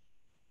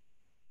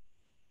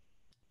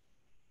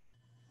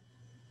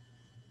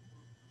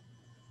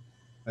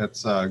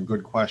 That's a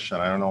good question.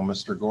 I don't know,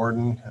 Mr.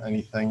 Gordon,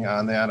 anything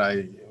on that?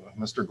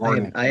 Mr.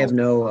 Gordon. I have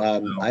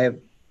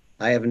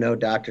no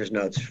doctor's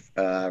notes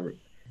that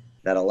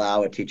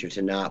allow a teacher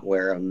to not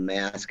wear a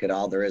mask at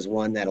all. There is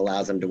one that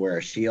allows them to wear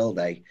a shield.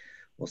 I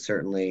will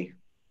certainly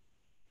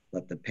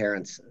let the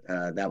parents,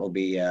 that will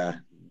be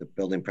the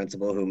building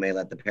principal who may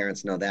let the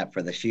parents know that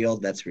for the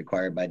shield. That's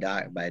required by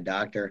a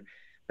doctor,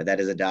 but that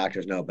is a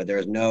doctor's note. But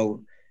there's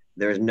no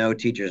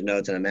teacher's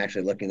notes, and I'm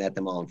actually looking at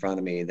them all in front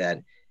of me,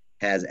 that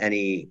has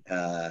any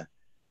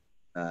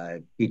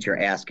teacher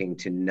asking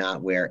to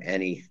not wear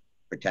any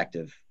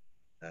protective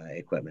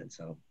equipment.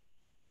 So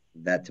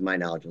that, to my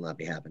knowledge, will not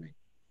be happening.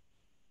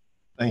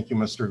 Thank you,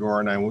 Mr.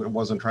 Gordon. I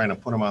wasn't trying to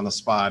put him on the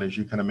spot. As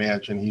you can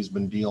imagine, he's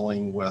been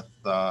dealing with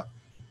the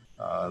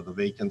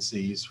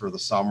vacancies for the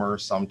summer.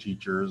 Some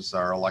teachers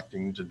are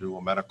electing to do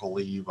a medical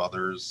leave,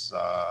 others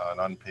an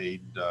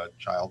unpaid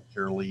child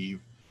care leave.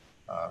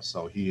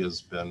 So he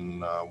has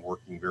been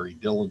working very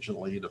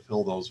diligently to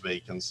fill those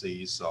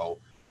vacancies. So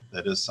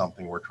that is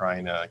something we're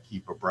trying to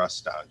keep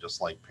abreast on.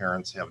 Just like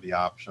parents have the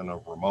option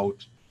of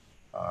remote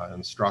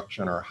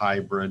instruction or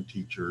hybrid,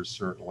 teachers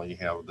certainly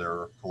have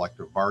their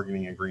collective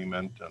bargaining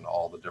agreement and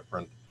all the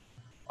different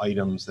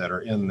items that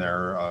are in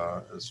there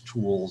as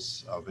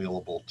tools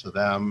available to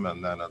them.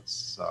 And then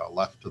it's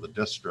left to the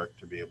district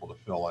to be able to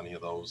fill any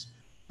of those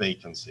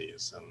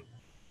vacancies. And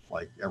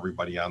like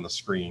everybody on the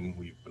screen,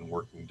 we've been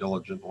working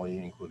diligently,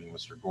 including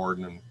Mr.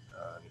 Gordon, and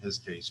in his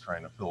case,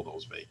 trying to fill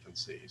those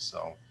vacancies.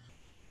 So.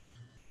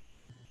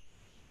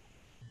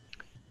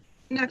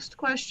 Next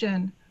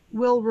question.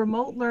 Will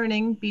remote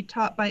learning be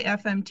taught by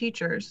FM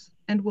teachers,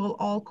 and will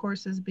all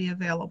courses be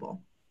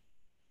available?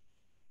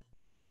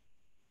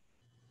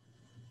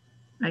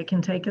 I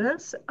can take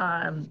this.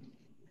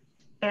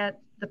 At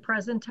the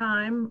present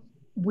time,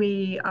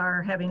 we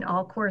are having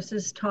all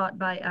courses taught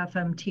by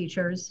FM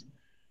teachers.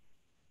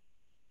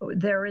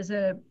 There is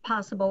a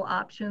possible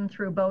option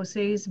through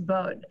BOCES,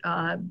 but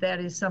that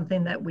is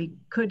something that we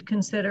could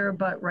consider.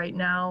 But right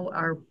now,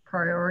 our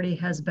priority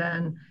has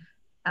been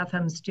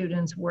FM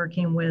students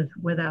working with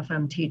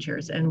FM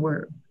teachers, and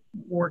we're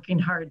working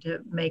hard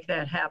to make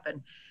that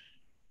happen.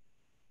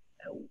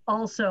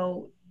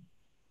 Also,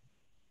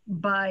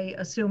 by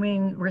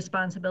assuming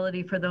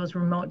responsibility for those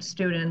remote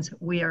students,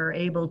 we are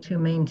able to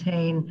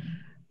maintain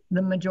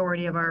the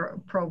majority of our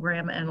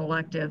program and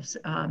electives.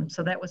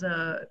 So that was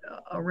a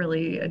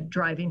really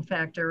driving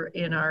factor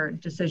in our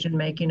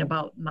decision-making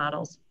about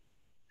models.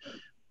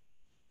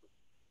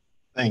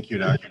 Thank you,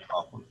 Dr.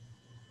 Kaufman.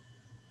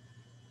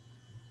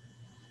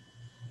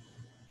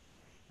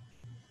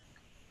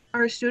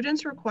 Are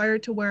students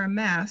required to wear a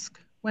mask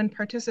when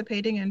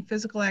participating in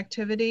physical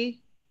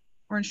activity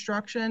or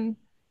instruction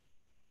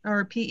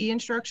or PE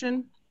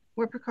instruction?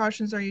 What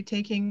precautions are you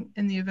taking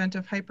in the event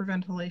of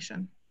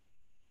hyperventilation?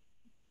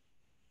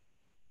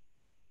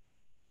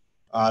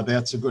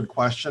 That's a good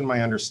question.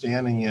 My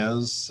understanding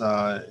is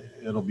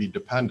it'll be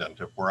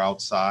dependent. If we're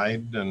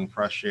outside in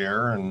fresh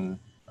air and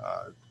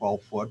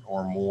 12 foot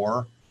or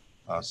more,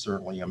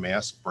 certainly a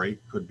mask break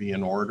could be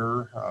in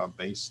order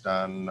based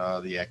on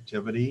the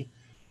activity.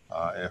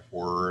 If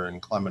we're in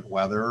inclement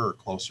weather or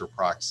closer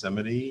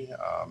proximity,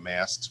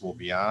 masks will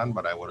be on,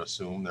 but I would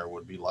assume there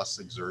would be less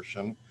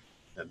exertion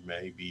that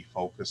may be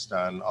focused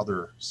on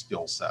other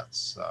skill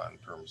sets in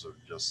terms of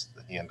just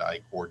the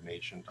hand-eye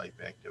coordination type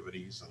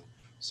activities and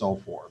so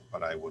forth.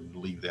 But I would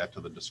leave that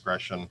to the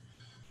discretion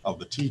of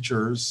the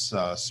teachers.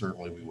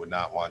 Certainly, we would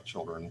not want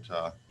children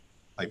to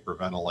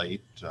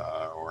hyperventilate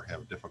or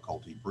have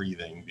difficulty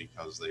breathing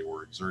because they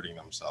were exerting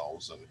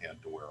themselves and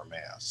had to wear a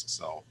mask.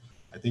 So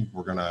I think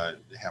we're going to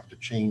have to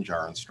change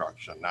our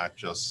instruction, not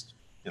just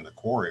in the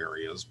core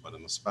areas, but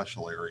in the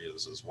special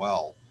areas as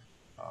well.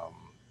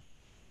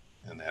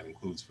 And that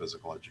includes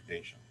physical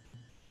education.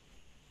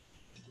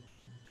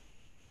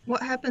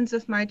 What happens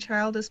if my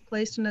child is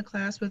placed in a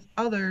class with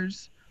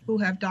others who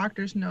have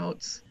doctor's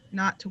notes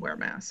not to wear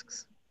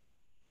masks?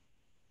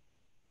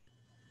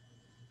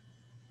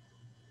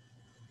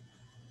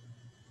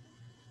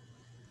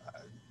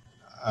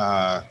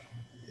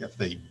 If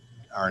they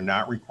are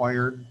not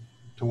required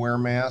to wear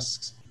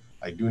masks,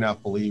 I do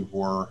not believe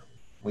we're,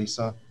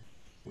 Lisa,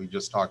 we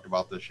just talked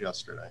about this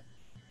yesterday.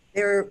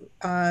 There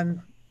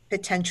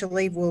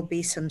potentially will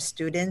be some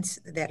students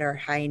that are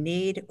high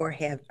need or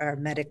are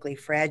medically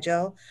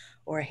fragile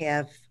or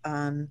have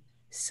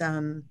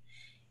some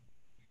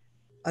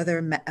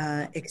other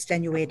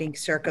extenuating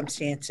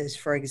circumstances.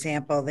 For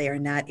example, they are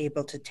not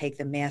able to take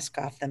the mask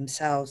off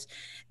themselves,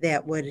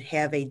 that would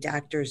have a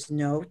doctor's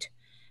note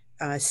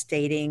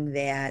stating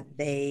that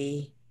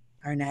they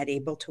are not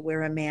able to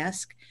wear a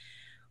mask.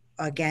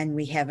 Again,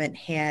 we haven't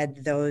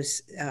had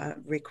those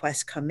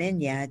requests come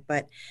in yet,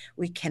 but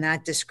we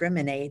cannot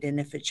discriminate. And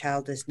if a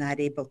child is not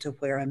able to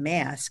wear a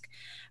mask,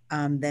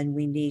 then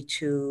we need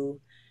to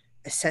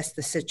assess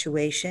the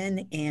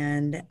situation.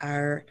 And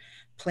our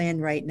plan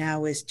right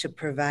now is to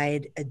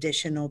provide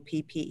additional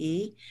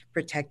PPE,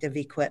 protective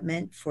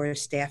equipment, for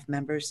staff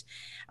members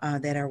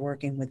that are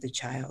working with the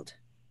child.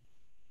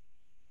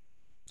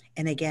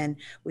 And again,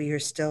 we are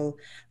still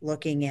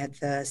looking at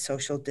the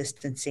social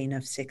distancing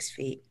of 6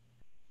 feet.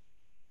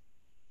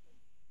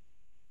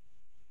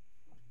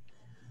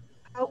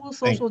 How will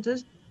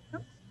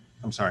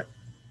I'm sorry.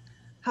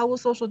 How will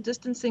social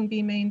distancing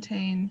be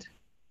maintained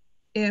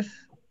if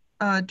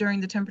during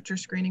the temperature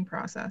screening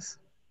process?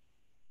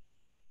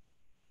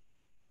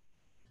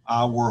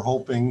 We're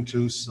hoping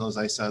to, as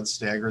I said,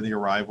 stagger the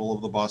arrival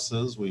of the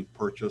buses. We've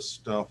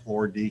purchased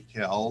floor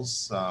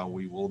decals.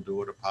 We will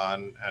do it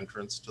upon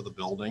entrance to the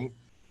building.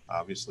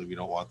 Obviously, we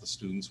don't want the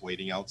students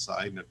waiting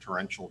outside in a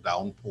torrential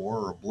downpour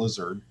or a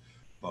blizzard,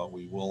 but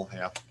we will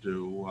have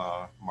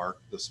to mark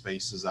the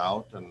spaces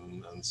out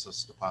and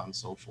insist upon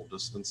social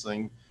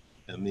distancing.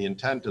 And the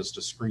intent is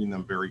to screen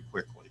them very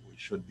quickly. We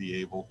should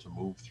be able to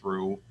move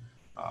through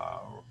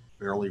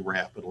fairly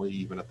rapidly,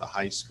 even at the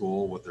high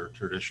school with their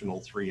traditional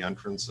 3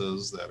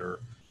 entrances that are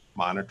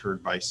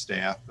monitored by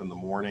staff in the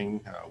morning.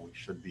 We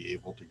should be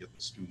able to get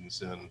the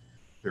students in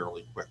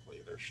fairly quickly.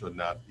 There should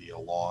not be a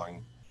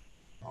long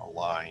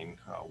line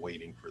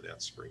waiting for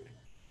that screening.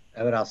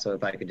 I would also,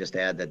 if I could just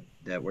add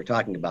that we're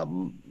talking about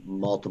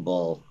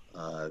multiple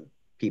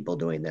people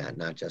doing that,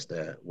 not just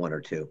 1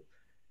 or 2.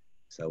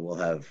 So we'll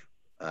have,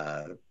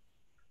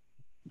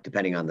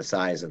 depending on the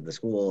size of the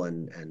school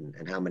and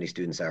how many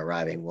students are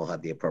arriving, we'll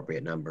have the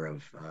appropriate number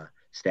of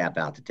staff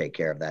out to take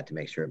care of that to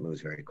make sure it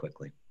moves very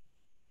quickly.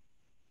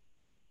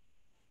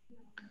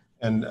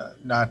 And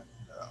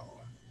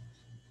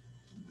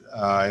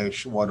I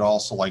would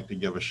also like to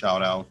give a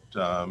shout out.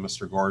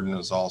 Mr. Gordon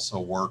has also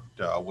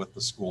worked with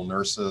the school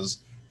nurses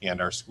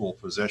and our school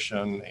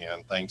physician,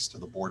 and thanks to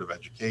the Board of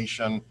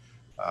Education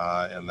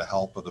and the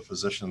help of the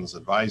Physicians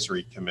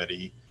Advisory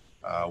Committee,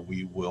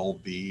 we will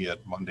be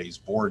at Monday's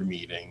board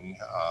meeting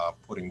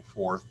putting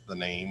forth the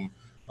name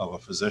of a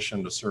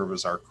physician to serve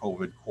as our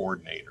COVID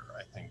coordinator.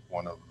 I think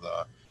one of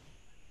the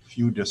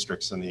few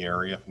districts in the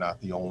area, if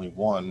not the only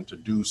one, to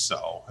do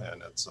so.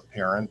 And it's a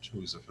parent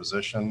who's a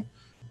physician,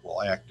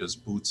 will act as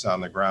boots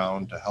on the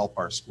ground to help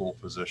our school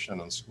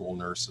physician and school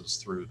nurses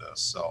through this.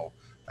 So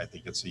I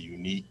think it's a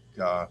unique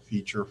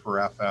feature for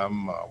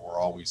FM. We're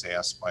always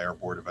asked by our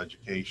Board of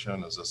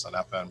Education, is this an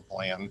FM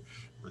plan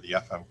for the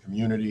FM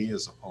community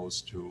as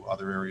opposed to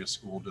other area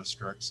school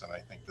districts? And I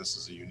think this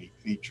is a unique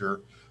feature.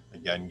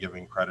 Again,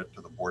 giving credit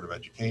to the Board of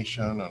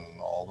Education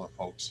and all the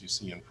folks you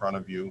see in front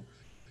of you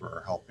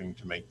for helping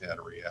to make that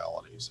a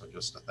reality. So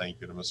just a thank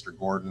you to Mr.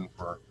 Gordon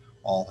for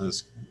all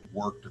his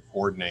work to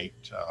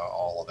coordinate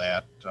all of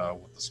that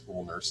with the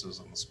school nurses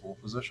and the school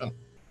physician.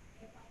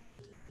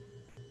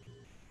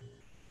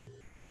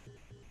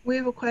 We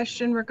have a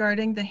question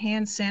regarding the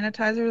hand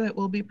sanitizer that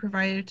will be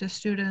provided to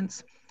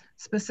students,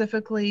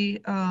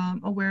 specifically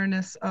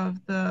awareness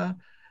of the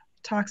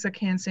toxic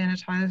hand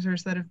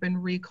sanitizers that have been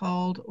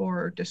recalled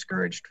or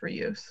discouraged for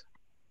use.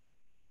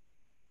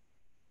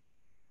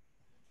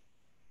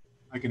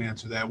 I can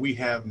answer that. We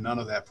have none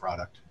of that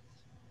product.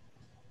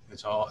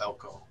 It's all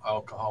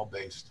alcohol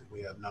based.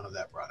 We have none of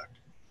that product.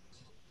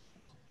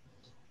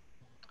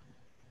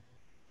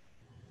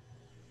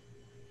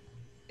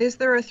 Is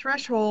there a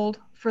threshold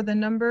for the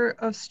number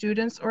of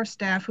students or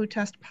staff who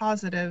test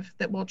positive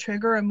that will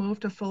trigger a move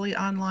to fully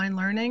online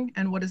learning?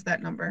 And what is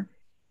that number?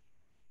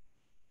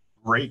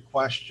 Great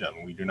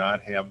question. We do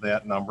not have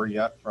that number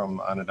yet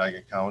from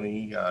Onondaga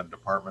County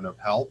Department of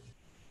Health.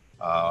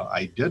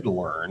 I did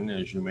learn,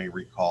 as you may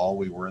recall,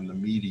 we were in the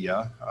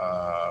media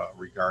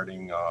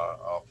regarding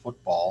a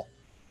football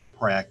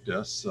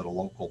practice at a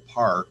local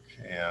park,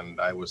 and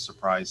I was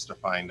surprised to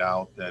find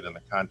out that in the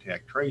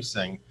contact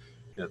tracing,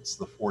 it's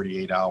the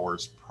 48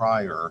 hours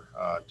prior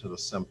to the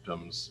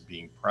symptoms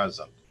being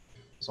present.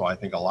 So I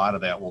think a lot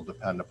of that will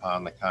depend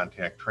upon the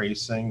contact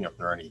tracing. If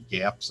there are any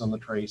gaps in the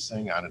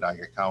tracing,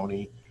 Onondaga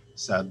County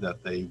said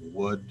that they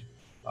would,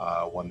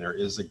 when there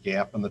is a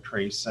gap in the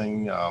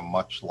tracing,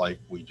 much like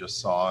we just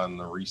saw in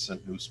the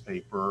recent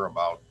newspaper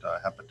about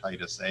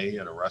hepatitis A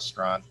at a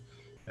restaurant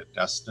at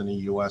Destiny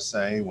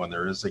USA, when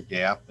there is a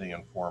gap, they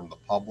inform the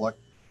public.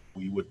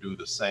 We would do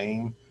the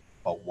same,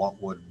 but what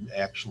would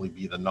actually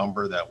be the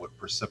number that would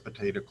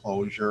precipitate a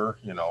closure,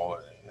 you know,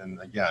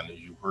 and again, as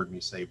you heard me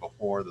say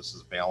before, this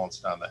is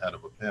balanced on the head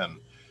of a pin.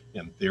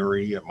 In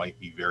theory, it might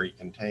be very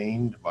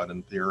contained, but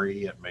in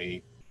theory, it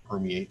may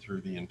permeate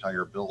through the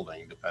entire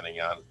building,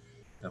 depending on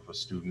if a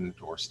student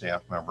or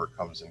staff member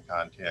comes in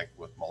contact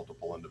with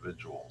multiple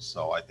individuals.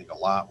 So I think a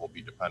lot will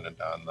be dependent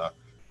on the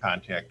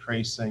contact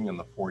tracing and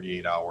the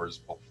 48 hours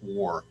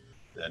before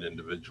that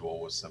individual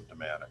was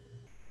symptomatic.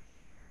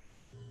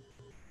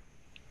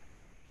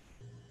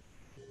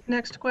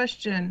 Next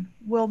question.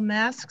 Will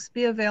masks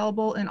be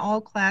available in all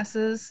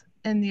classes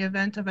in the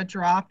event of a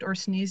dropped or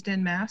sneezed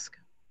in mask?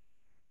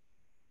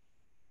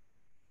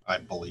 I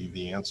believe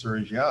the answer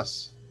is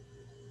yes.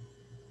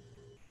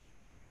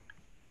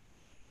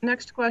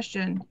 Next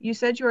question. You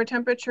said you are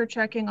temperature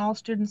checking all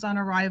students on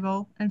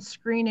arrival and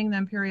screening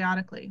them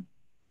periodically.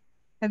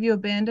 Have you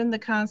abandoned the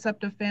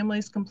concept of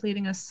families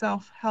completing a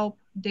self-help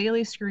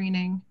daily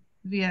screening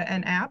via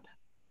an app?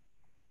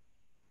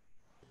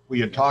 We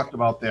had talked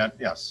about that.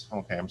 Yes.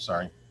 Okay. I'm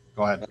sorry.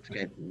 Go ahead.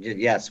 Okay.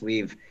 Yes,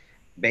 we've,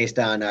 based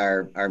on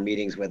our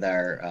meetings with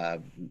our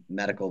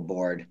medical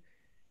board,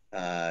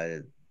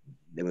 it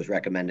was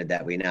recommended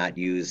that we not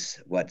use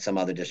what some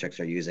other districts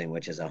are using,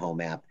 which is a home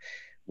app.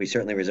 We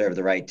certainly reserve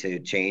the right to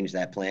change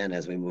that plan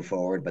as we move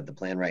forward, but the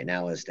plan right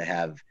now is to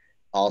have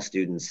all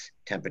students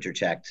temperature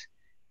checked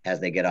as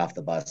they get off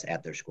the bus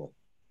at their school,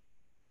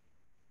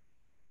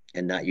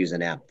 and not use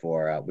an app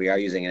for, we are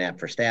using an app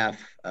for staff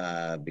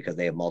because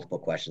they have multiple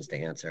questions to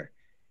answer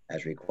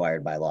as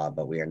required by law,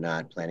 but we are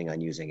not planning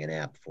on using an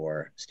app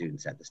for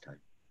students at this time.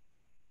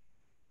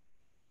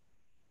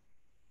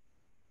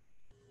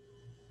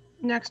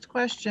 Next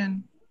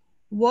question.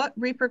 What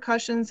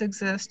repercussions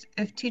exist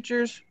if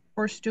teachers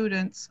or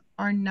students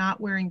are not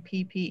wearing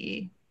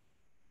PPE?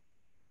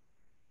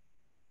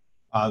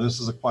 This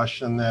is a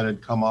question that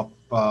had come up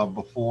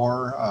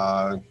before,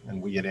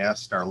 and we had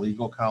asked our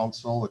legal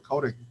counsel. The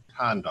code of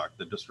conduct,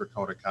 the district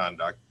code of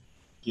conduct,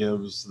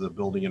 gives the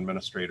building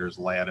administrators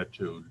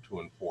latitude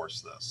to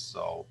enforce this.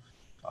 So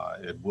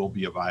it will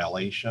be a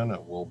violation.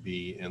 It will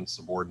be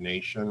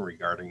insubordination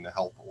regarding the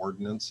health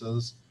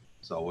ordinances.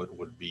 So it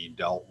would be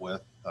dealt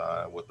with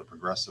the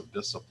progressive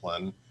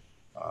discipline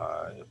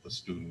if the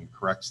student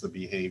corrects the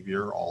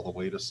behavior, all the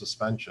way to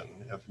suspension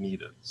if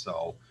needed.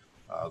 So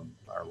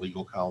our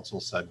legal counsel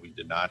said we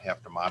did not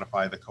have to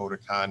modify the code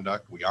of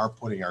conduct. We are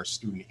putting our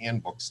student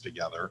handbooks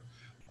together,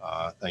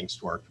 thanks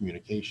to our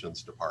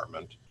communications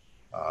department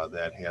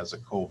that has a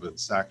COVID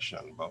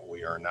section, but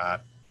we are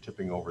not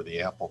tipping over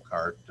the apple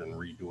cart and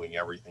redoing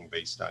everything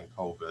based on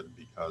COVID,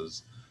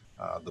 because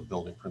the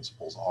building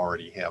principals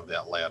already have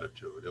that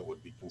latitude. It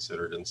would be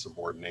considered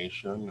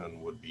insubordination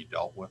and would be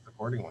dealt with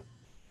accordingly.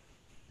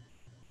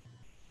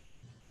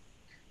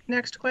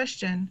 Next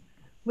question.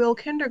 Will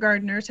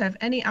kindergartners have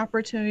any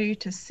opportunity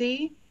to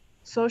see,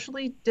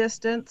 socially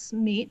distance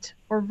meet,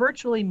 or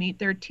virtually meet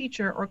their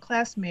teacher or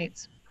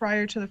classmates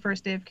prior to the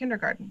first day of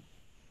kindergarten?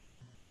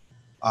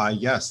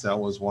 Yes, that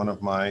was one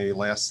of my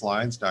last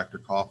slides. Dr.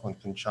 Coughlin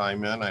can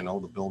chime in. I know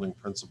the building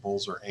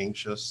principals are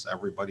anxious.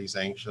 Everybody's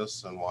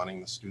anxious and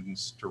wanting the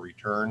students to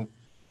return.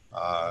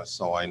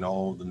 So I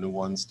know the new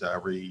ones to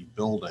every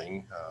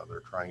building,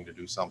 they're trying to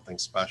do something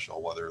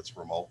special, whether it's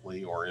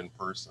remotely or in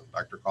person.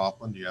 Dr.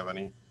 Coughlin, do you have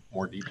any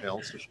more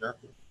details to share?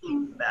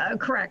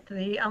 Correct.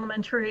 The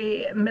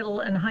elementary, middle,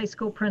 and high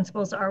school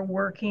principals are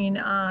working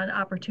on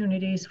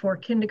opportunities for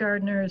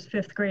kindergartners,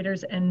 fifth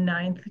graders, and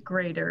ninth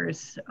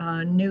graders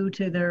new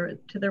to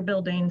their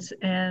buildings,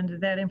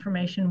 and that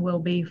information will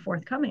be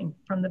forthcoming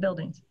from the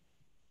buildings.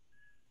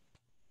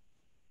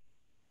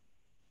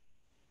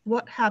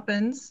 What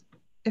happens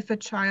if a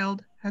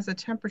child has a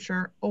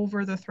temperature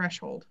over the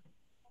threshold?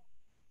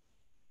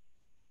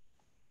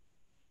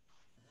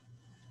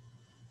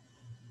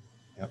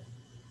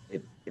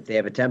 If they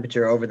have a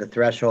temperature over the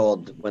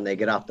threshold when they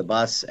get off the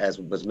bus, as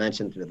was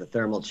mentioned through the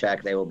thermal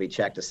check, they will be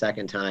checked a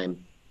second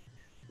time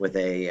with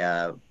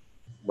a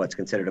what's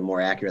considered a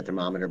more accurate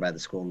thermometer by the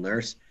school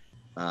nurse.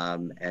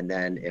 And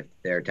then if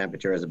their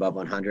temperature is above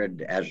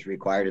 100, as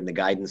required in the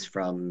guidance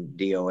from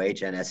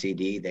DOH and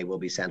SED, they will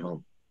be sent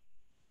home.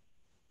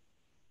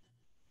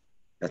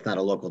 That's not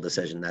a local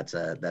decision.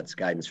 That's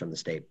guidance from the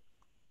state.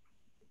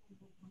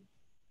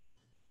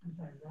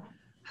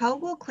 How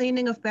will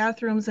cleaning of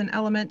bathrooms in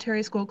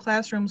elementary school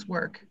classrooms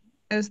work,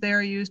 as they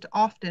are used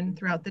often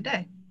throughout the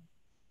day?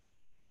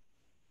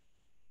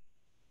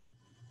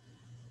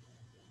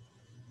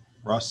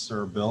 Russ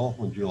or Bill,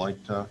 would you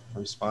like to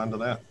respond to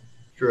that?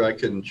 Sure, I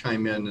can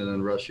chime in, and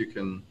then Russ, you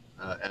can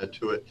add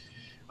to it.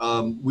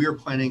 We are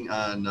planning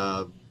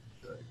on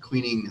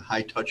cleaning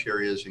high-touch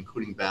areas,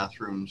 including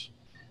bathrooms,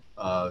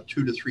 2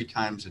 to 3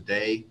 times a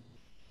day,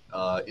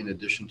 in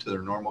addition to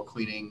their normal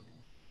cleaning.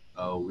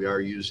 We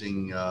are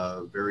using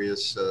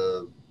various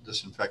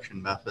disinfection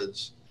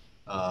methods,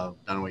 not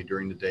only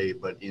during the day,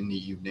 but in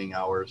the evening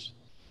hours.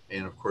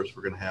 And of course,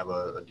 we're going to have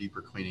a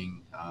deeper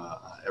cleaning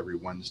every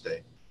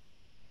Wednesday.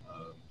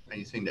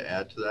 Anything to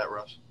add to that,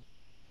 Russ?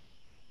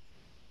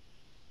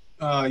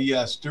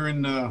 Yes,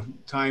 during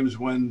times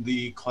when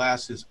the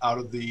class is out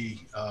of the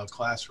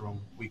classroom,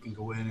 we can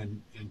go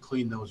in and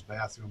clean those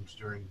bathrooms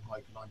during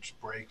like lunch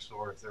breaks,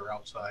 or if they're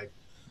outside.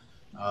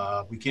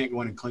 We can't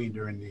go in and clean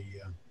during the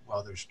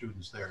while there's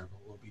students there, but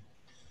we'll be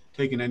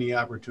taking any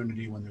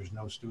opportunity when there's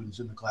no students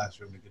in the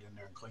classroom to get in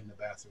there and clean the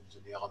bathrooms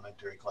in the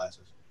elementary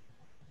classes.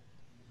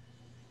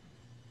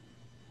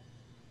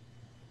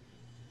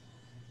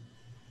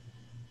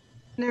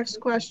 Next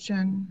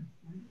question.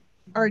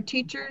 Are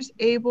teachers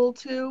able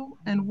to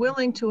and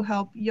willing to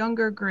help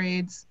younger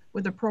grades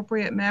with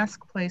appropriate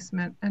mask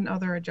placement and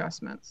other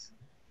adjustments?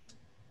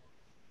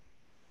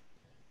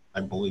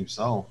 I believe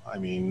so. I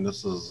mean,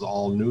 this is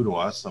all new to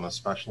us, and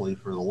especially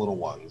for the little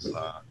ones.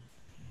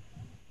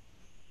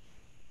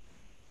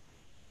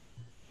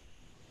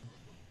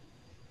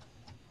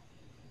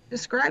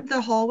 Describe the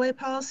hallway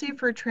policy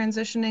for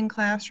transitioning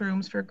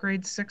classrooms for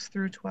grades 6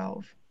 through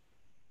 12.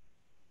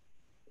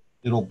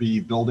 It'll be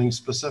building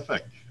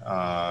specific.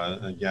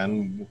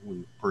 Again,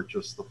 we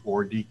purchased the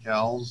floor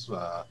decals,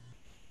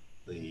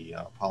 the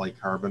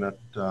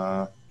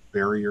polycarbonate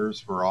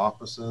barriers for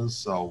offices.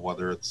 So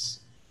whether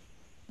it's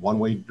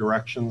one-way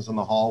directions in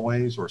the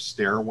hallways or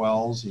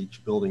stairwells,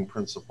 each building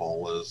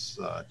principal is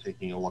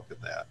taking a look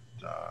at that.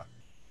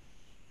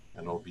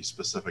 And it'll be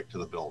specific to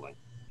the building.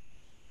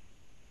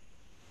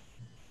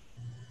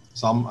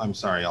 I'm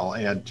sorry, I'll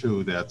add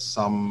too that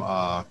some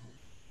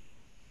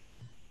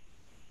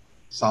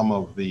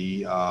of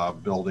the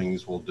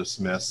buildings will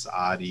dismiss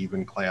odd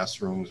even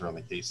classrooms, or in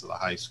the case of the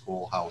high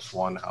school, house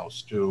 1,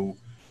 house 2,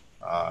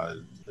 at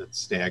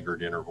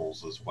staggered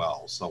intervals as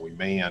well. So we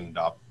may end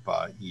up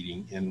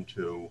eating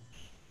into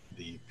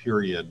the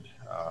period,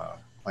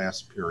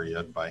 class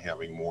period, by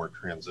having more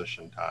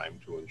transition time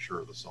to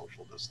ensure the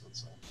social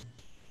distancing.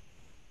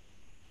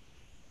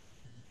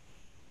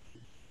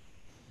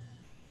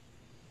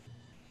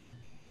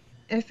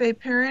 If a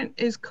parent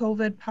is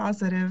COVID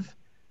positive,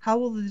 how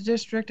will the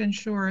district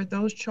ensure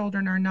those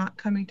children are not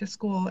coming to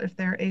school if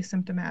they're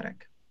asymptomatic?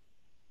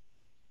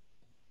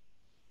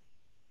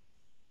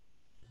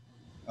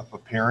 If a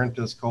parent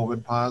is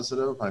COVID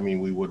positive, I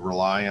mean, we would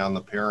rely on the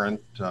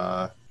parent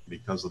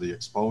because of the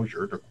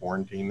exposure to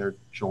quarantine their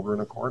children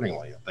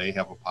accordingly. If they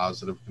have a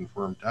positive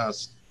confirmed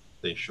test,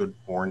 they should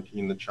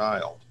quarantine the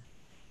child.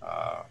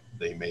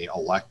 They may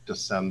elect to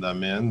send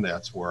them in.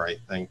 That's where I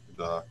think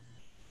the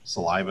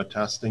saliva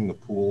testing, the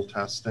pool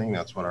testing,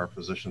 that's what our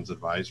Physicians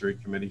Advisory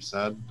Committee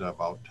said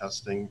about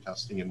testing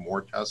and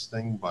more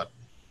testing, but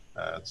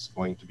it's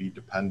going to be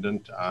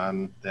dependent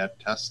on that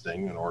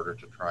testing in order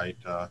to try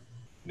to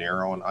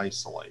narrow and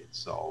isolate.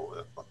 So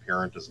if a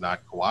parent is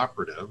not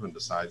cooperative and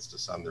decides to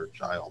send their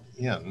child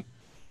in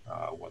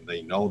when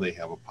they know they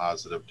have a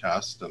positive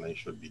test and they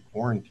should be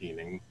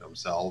quarantining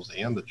themselves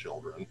and the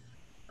children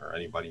or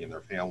anybody in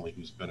their family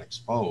who's been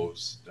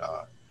exposed,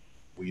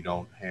 we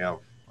don't have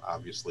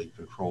obviously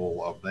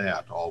control of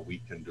that. All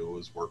we can do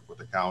is work with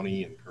the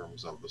county in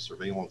terms of the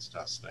surveillance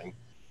testing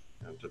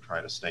and to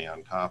try to stay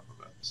on top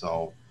of it.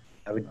 So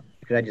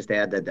could I just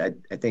add that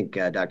I think,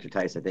 Dr.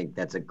 Tice, I think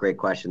that's a great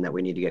question that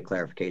we need to get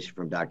clarification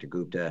from Dr.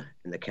 Gupta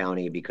in the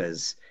county,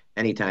 because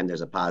anytime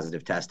there's a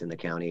positive test in the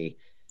county,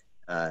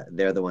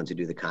 they're the ones who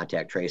do the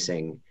contact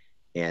tracing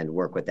and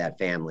work with that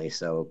family.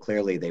 So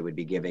clearly they would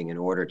be giving an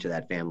order to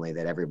that family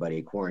that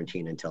everybody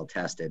quarantine until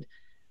tested.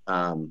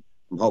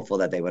 I'm hopeful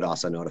that they would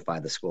also notify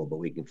the school, but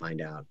we can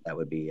find out. That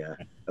would be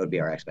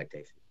our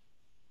expectation.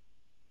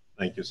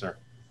 Thank you, sir.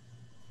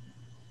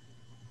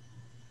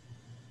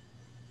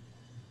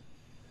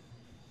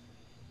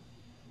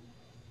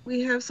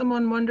 We have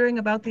someone wondering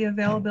about the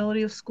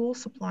availability of school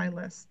supply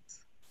lists.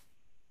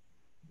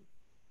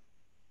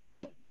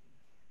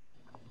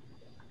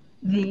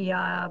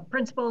 The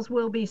principals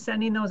will be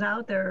sending those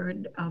out. They're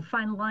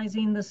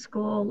finalizing the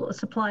school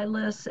supply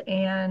lists,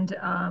 and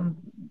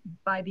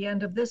by the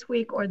end of this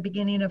week or the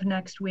beginning of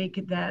next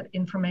week, that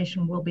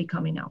information will be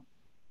coming out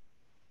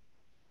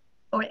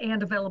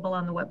and available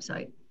on the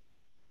website.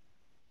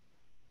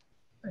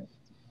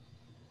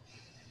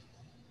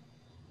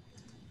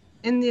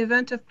 In the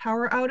event of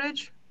power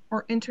outage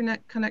or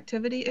internet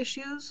connectivity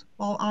issues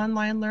while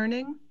online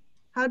learning,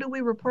 how do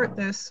we report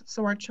this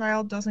so our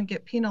child doesn't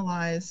get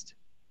penalized?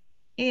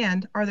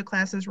 And are the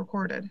classes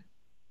recorded?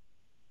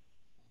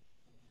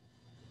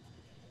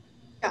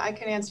 Yeah, I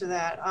can answer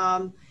that.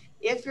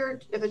 If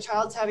a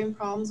child's having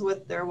problems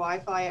with their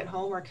Wi-Fi at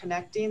home or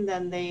connecting,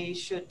 then they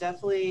should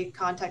definitely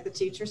contact the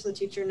teacher so the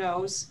teacher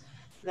knows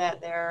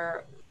that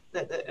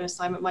an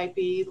assignment might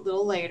be a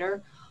little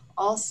later.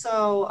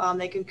 Also,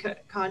 they can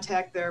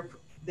contact their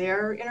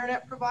their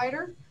internet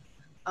provider.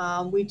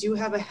 We do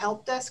have a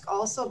help desk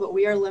also, but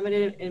we are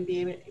limited in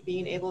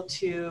being able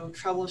to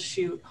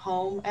troubleshoot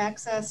home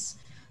access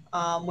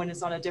when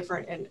it's on a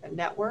different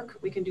network.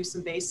 We can do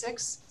some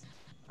basics,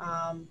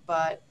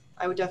 but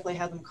I would definitely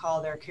have them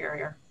call their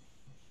carrier.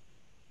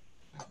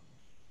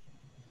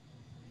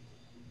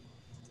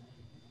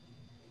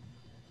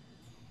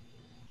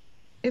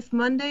 If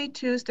Monday,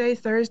 Tuesday,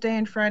 Thursday,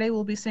 and Friday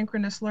will be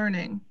synchronous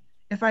learning,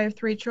 if I have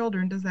 3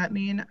 children, does that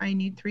mean I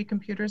need 3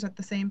 computers at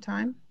the same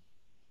time?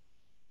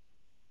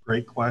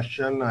 Great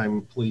question.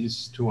 I'm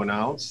pleased to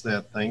announce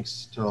that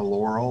thanks to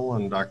Laurel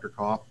and Dr.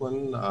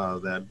 Coughlin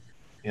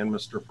and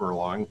Mr.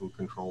 Furlong, who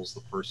controls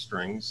the purse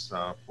strings,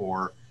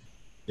 for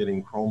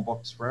getting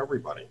Chromebooks for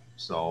everybody.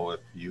 So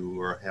if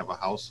you have a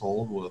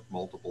household with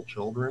multiple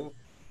children,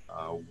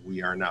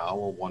 we are now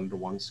a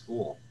one-to-one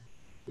school.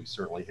 We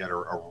certainly had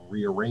to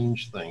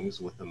rearrange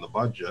things within the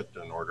budget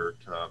in order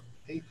to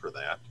pay for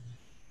that.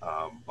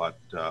 But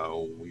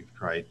we've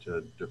tried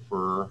to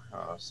defer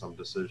some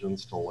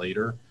decisions till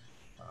later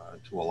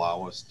to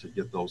allow us to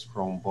get those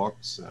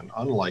Chromebooks. And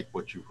unlike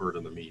what you've heard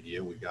in the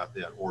media, we got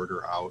that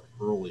order out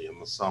early in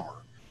the summer.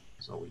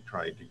 So we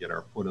tried to get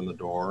our foot in the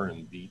door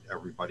and beat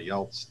everybody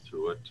else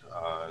to it.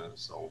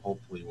 So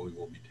hopefully we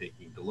will be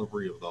taking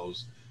delivery of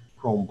those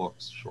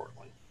Chromebooks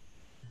shortly.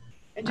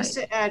 And just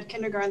to add,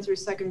 kindergarten through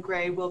 2nd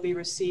grade will be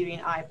receiving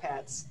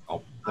iPads.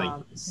 Oh,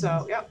 thank you.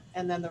 So, yep,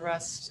 and then the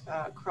rest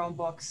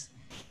Chromebooks.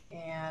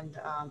 And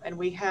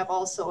we have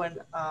also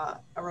a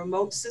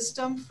remote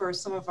system for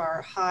some of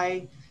our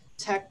high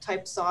tech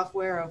type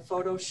software of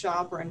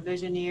Photoshop or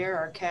Envisioneer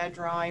or CAD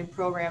drawing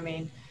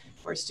programming,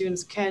 where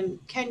students can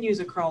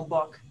use a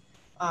Chromebook.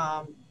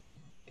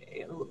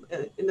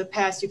 In the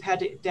past, you've had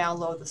to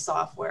download the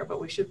software, but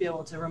we should be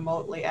able to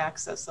remotely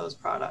access those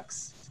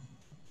products.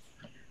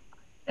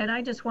 And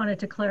I just wanted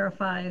to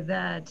clarify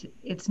that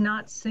it's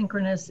not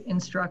synchronous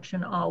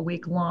instruction all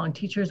week long.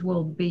 Teachers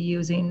will be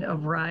using a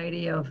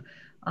variety of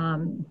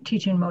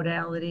teaching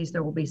modalities.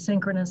 There will be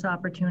synchronous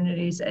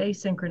opportunities,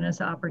 asynchronous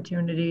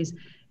opportunities,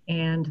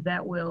 and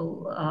that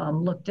will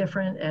look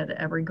different at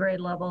every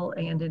grade level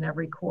and in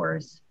every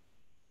course.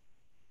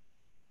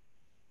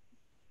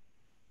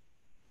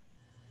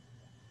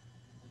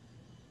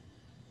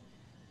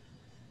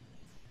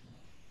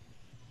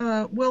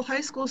 Will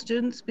high school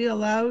students be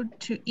allowed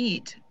to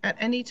eat at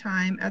any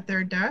time at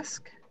their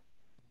desk?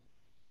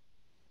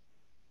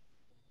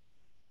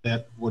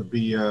 That would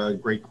be a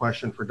great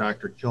question for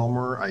Dr.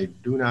 Kilmer. I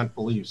do not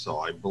believe so.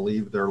 I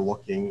believe they're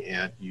looking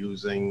at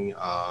using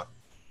a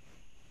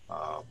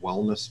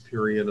wellness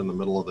period in the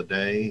middle of the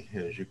day.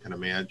 As you can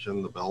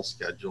imagine, the bell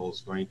schedule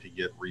is going to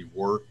get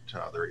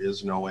reworked. There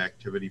is no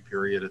activity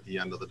period at the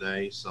end of the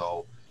day,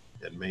 so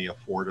it may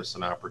afford us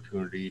an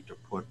opportunity to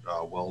put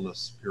a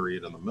wellness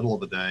period in the middle of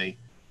the day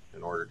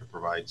in order to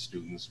provide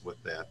students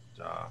with that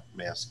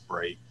mask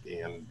break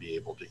and be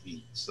able to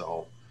eat.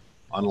 So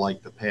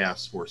unlike the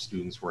past where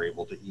students were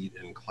able to eat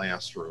in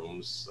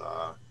classrooms,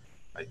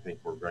 I think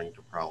we're going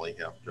to probably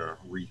have to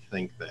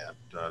rethink that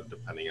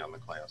depending on the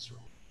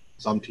classroom.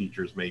 Some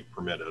teachers may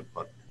permit it,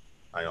 but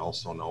I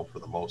also know for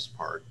the most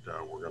part,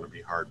 we're going to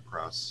be hard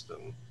pressed.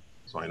 And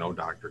so I know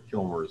Dr.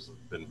 Kilmer has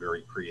been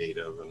very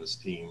creative and his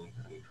team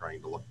in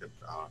trying to look at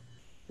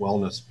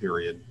wellness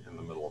period in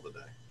the middle of the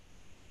day.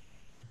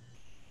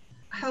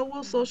 How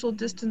will social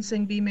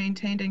distancing be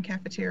maintained in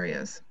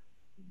cafeterias?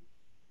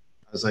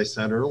 As I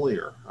said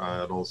earlier,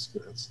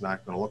 it's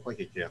not going to look like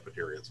a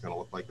cafeteria. It's going to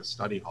look like a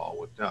study hall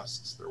with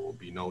desks. There will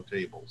be no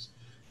tables.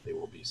 They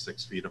will be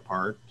 6 feet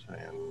apart,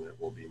 and it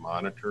will be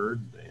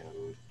monitored,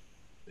 and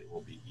they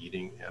will be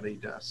eating at a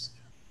desk.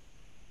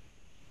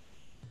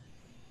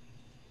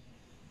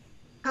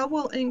 How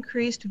will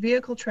increased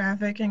vehicle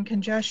traffic and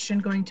congestion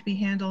going to be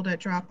handled at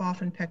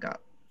drop-off and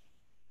pickup?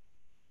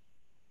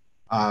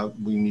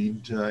 We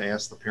need to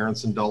ask the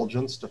parents'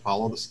 indulgence to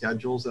follow the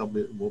schedules that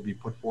will be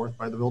put forth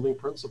by the building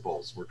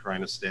principals. We're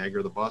trying to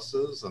stagger the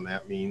buses, and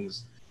that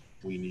means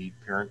we need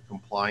parent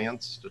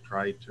compliance to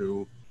try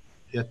to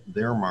hit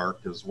their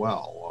mark as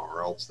well,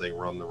 or else they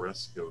run the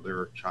risk of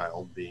their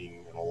child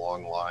being in a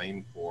long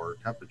line for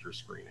temperature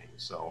screening.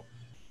 So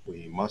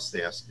we must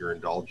ask your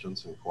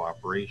indulgence and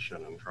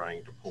cooperation in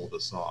trying to pull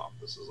this off.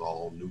 This is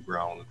all new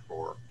ground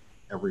for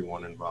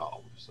everyone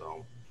involved.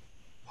 So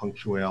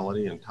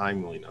punctuality and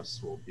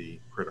timeliness will be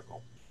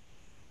critical.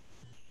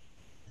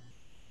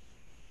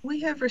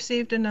 We have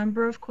received a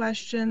number of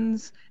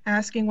questions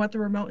asking what the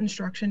remote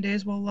instruction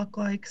days will look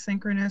like,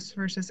 synchronous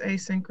versus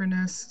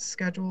asynchronous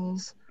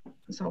schedules,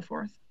 and so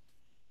forth.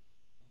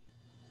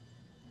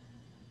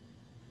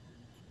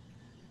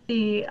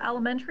 The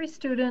elementary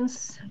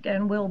students,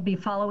 again, will be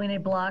following a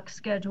block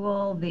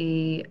schedule.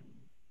 The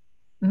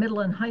middle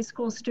and high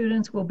school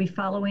students will be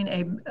following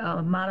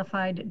a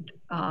modified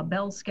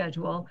bell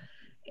schedule,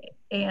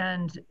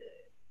 and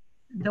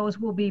those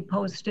will be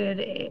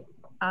posted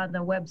on the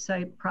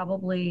website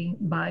probably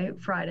by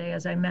Friday,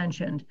 as I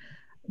mentioned.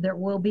 There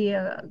will be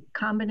a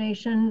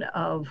combination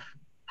of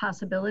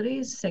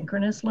possibilities,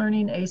 synchronous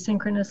learning,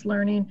 asynchronous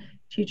learning,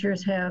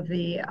 Teachers have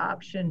the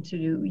option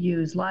to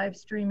use live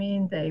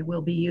streaming. They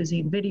will be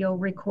using video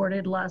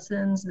recorded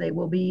lessons. They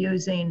will be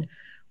using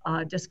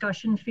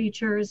discussion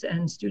features,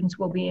 and students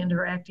will be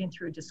interacting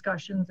through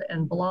discussions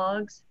and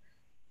blogs.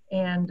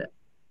 And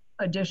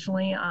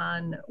additionally,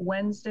 on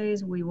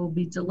Wednesdays, we will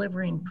be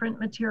delivering print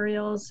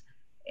materials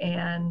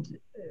and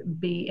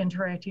be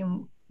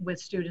interacting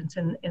with students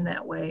in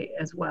that way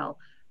as well.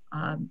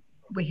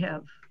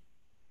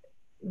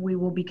 We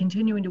will be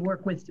continuing to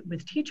work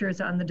with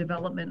teachers on the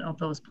development of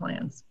those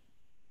plans.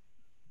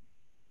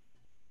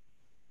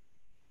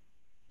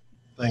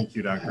 Thank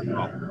you, Dr.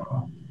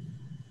 Bell.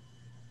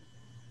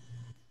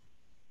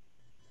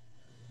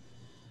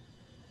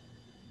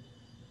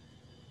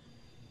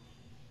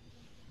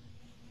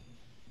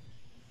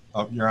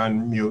 Oh, you're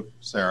on mute,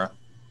 Sarah.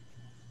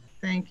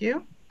 Thank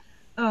you.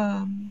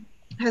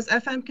 Has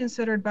FM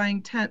considered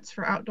buying tents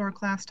for outdoor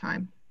class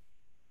time?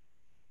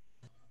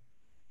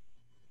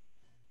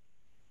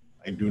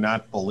 I do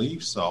not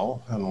believe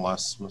so,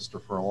 unless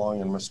Mr.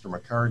 Furlong and Mr.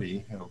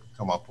 McCarty have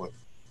come up with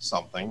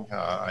something.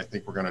 I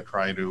think we're going to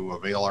try to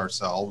avail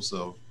ourselves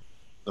of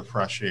the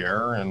fresh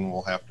air, and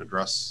we'll have to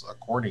dress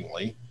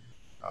accordingly.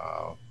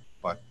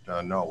 But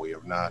no, we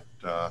have not.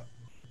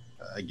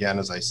 Again,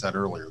 as I said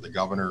earlier, the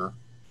governor,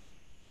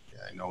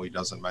 I know he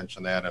doesn't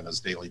mention that in his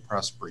daily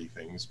press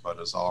briefings, but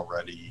is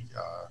already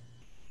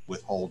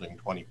withholding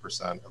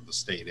 20% of the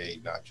state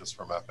aid, not just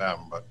from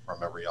FM, but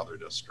from every other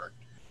district.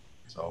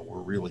 So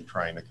we're really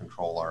trying to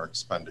control our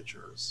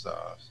expenditures.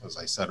 As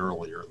I said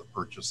earlier, the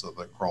purchase of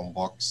the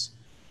Chromebooks,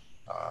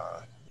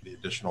 the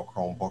additional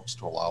Chromebooks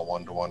to allow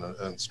one-to-one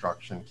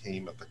instruction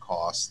came at the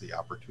cost, the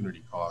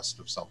opportunity cost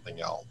of something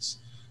else.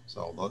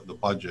 So the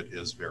budget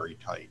is very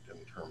tight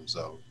in terms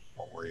of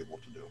what we're able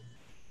to do.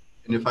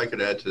 And if I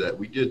could add to that,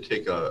 we did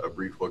take a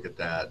brief look at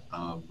that.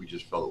 We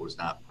just felt it was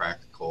not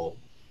practical,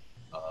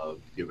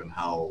 given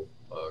how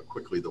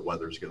quickly the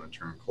weather is going to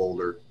turn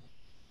colder.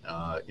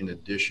 In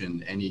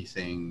addition,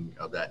 anything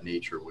of that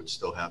nature would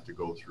still have to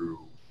go through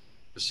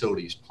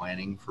facilities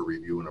planning for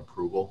review and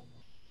approval.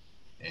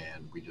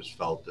 And we just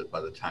felt that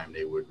by the time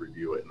they would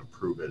review it and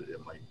approve it,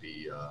 it might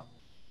be,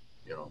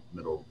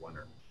 middle of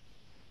winter.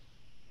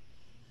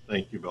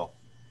 Thank you, Bill.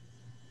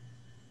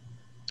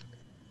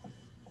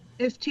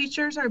 If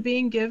teachers are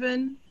being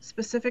given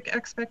specific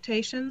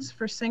expectations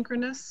for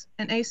synchronous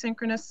and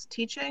asynchronous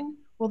teaching,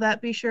 will that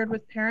be shared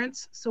with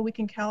parents so we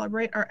can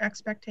calibrate our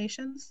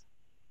expectations?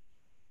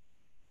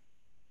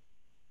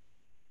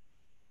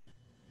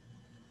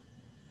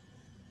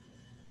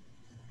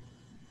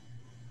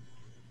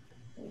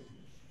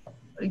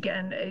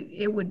 Again,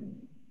 it would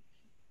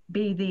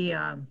be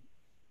the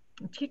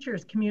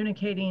teachers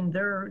communicating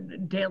their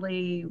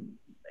daily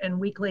and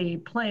weekly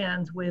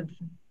plans with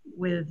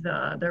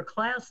their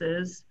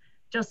classes,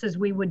 just as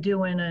we would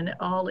do in an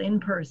all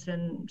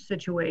in-person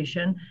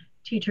situation.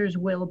 Teachers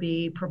will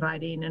be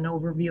providing an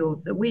overview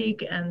of the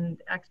week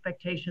and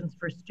expectations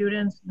for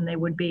students, and they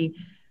would be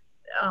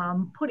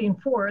putting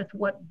forth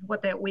what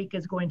that week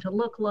is going to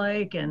look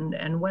like,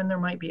 and when there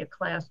might be a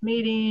class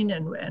meeting,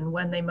 and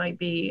when they might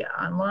be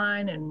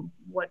online, and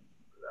what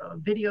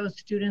videos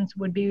students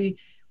would be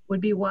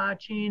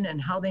watching,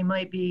 and how they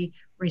might be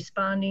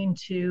responding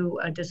to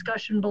a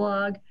discussion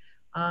blog.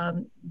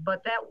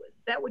 But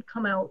that would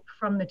come out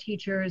from the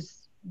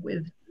teachers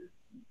with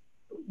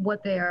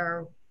what they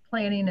are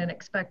planning and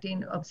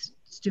expecting of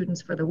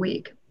students for the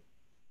week.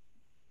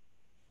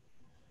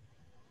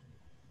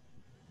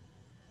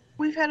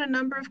 We've had a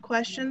number of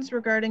questions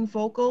regarding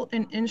vocal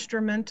and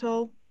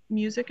instrumental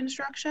music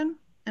instruction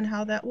and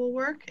how that will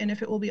work and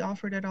if it will be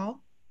offered at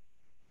all.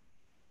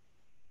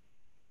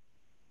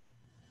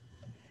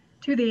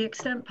 To the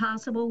extent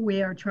possible,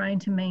 we are trying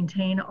to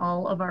maintain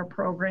all of our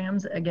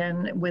programs,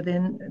 again,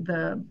 within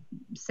the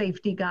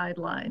safety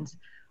guidelines.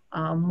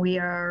 We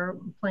are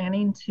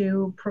planning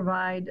to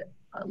provide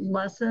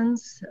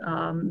lessons.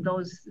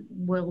 Those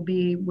will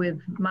be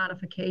with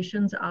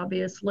modifications,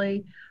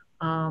 obviously.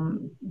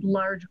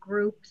 Large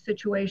group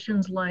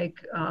situations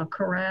like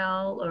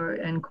chorale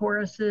and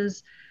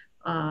choruses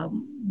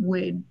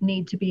would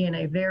need to be in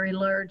a very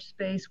large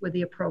space with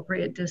the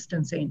appropriate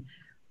distancing.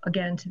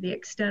 Again, to the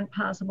extent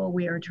possible,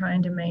 we are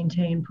trying to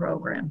maintain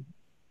program.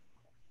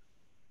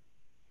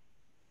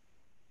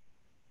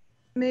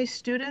 May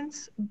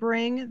students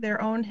bring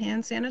their own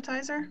hand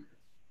sanitizer?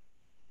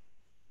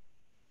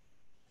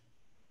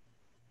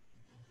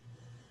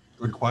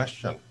 Good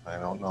question. I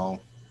don't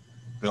know.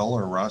 Bill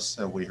or Russ,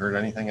 have we heard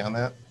anything on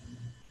that?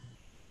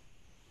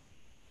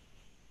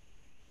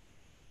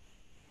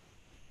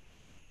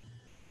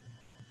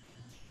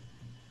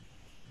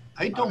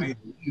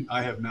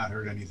 I have not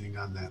heard anything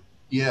on that.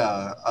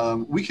 Yeah,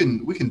 we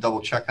can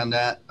double check on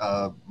that.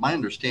 My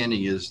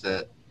understanding is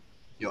that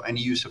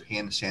any use of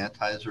hand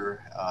sanitizer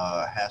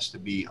has to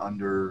be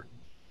under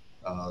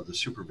the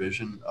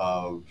supervision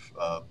of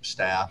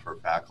staff or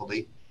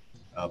faculty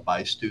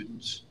by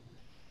students.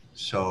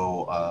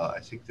 So I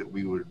think that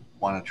we would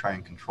want to try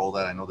and control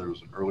that. I know there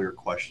was an earlier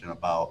question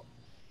about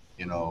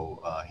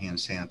hand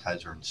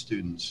sanitizer and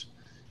students.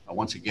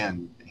 Once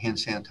again, hand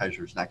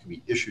sanitizer is not going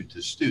to be issued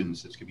to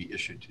students. It's going to be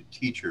issued to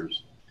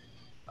teachers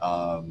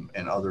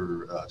and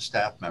other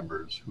staff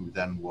members who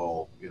then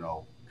will,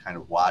 kind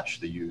of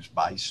watch the use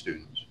by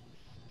students.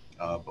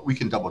 But we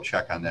can double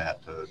check on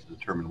that to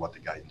determine what the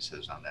guidance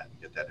is on that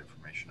and get that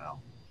information out.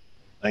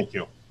 Thank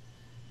you.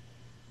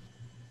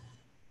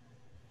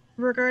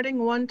 Regarding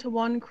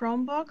one-to-one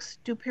Chromebooks,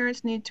 do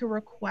parents need to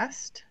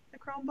request the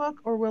Chromebook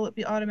or will it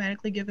be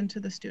automatically given to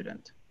the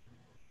student?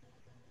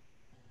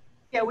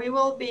 Yeah, we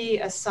will be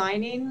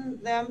assigning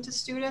them to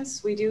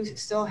students. We do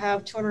still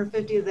have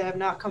 250 that have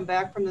not come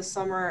back from the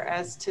summer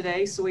as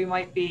today, so we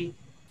might be,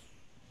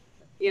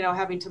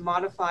 having to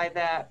modify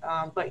that.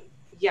 But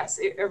yes,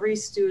 every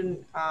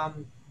student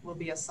will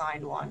be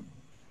assigned one.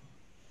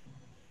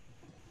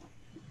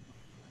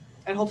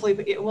 And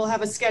hopefully we'll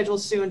have a schedule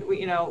soon.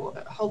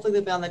 Hopefully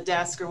they'll be on the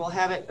desk or we'll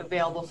have it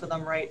available for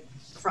them right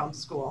from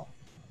school.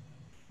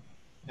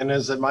 And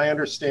is it my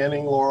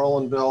understanding, Laurel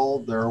and Bill,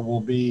 there will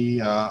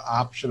be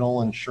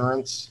optional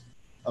insurance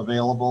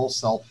available,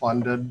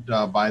 self-funded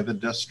by the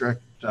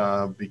district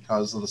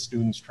because of the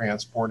students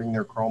transporting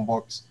their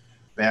Chromebooks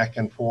back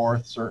and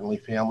forth? Certainly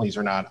families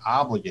are not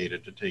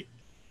obligated to take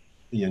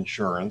the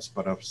insurance,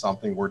 but if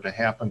something were to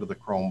happen to the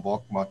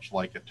Chromebook, much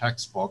like a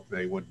textbook,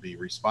 they would be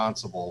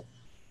responsible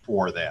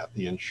for that.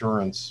 The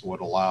insurance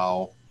would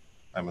allow,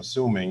 I'm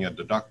assuming, a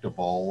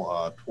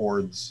deductible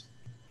towards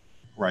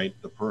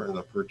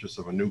the purchase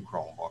of a new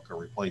Chromebook, a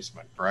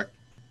replacement, correct?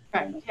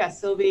 Correct.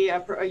 Yes, there'll be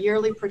a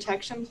yearly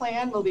protection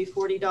plan. Will be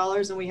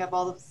 $40, and we have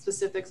all the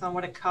specifics on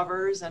what it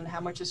covers and how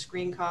much a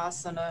screen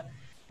costs and a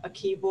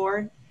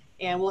keyboard.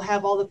 And we'll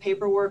have all the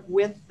paperwork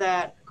with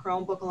that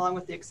Chromebook along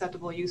with the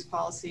acceptable use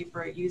policy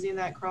for using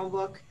that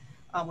Chromebook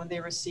when they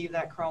receive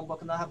that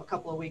Chromebook, and they'll have a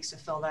couple of weeks to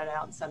fill that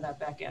out and send that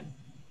back in.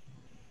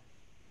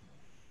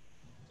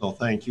 So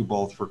thank you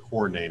both for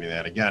coordinating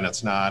that. Again,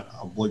 it's not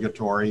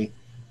obligatory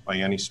by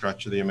any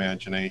stretch of the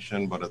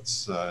imagination, but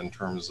it's in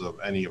terms of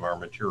any of our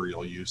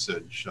material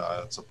usage.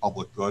 It's a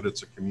public good,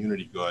 it's a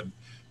community good,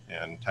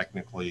 and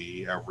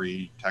technically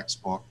every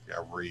textbook,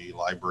 every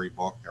library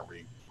book,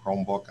 every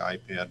Chromebook,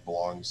 iPad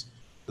belongs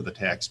to the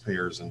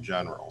taxpayers in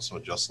general. So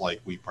just like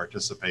we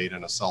participate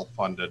in a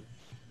self-funded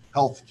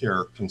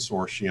healthcare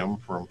consortium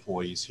for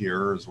employees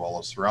here as well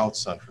as throughout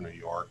Central New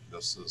York,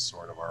 this is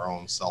sort of our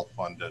own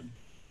self-funded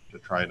to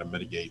try to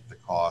mitigate the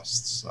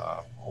costs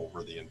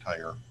over the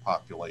entire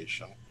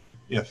population,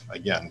 if,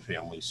 again,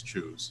 families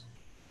choose.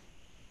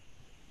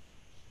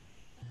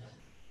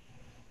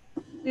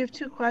 We have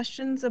two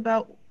questions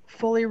about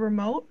fully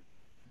remote.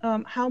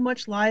 How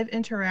much live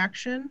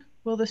interaction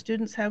will the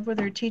students have with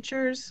their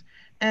teachers?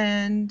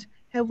 And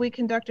have we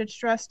conducted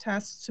stress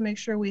tests to make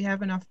sure we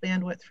have enough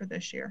bandwidth for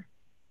this year?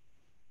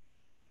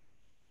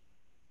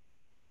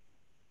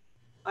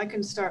 I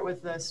can start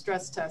with the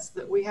stress test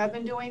that we have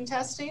been doing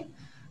testing.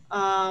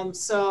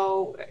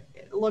 So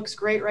it looks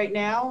great right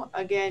now.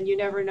 Again, you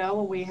never know.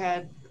 When we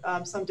had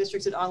some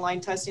districts did online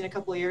testing a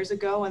couple of years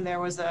ago, and there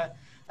was a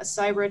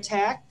cyber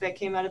attack that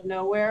came out of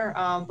nowhere.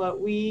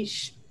 But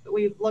we've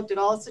looked at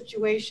all the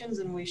situations,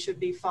 and we should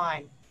be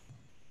fine.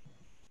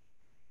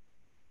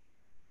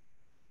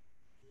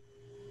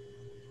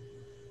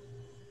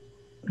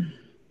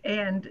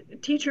 And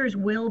teachers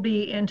will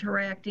be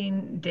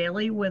interacting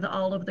daily with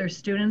all of their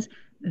students.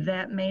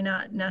 That may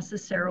not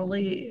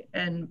necessarily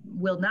and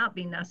will not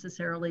be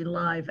necessarily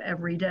live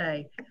every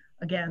day.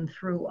 Again,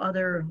 through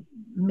other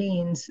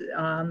means,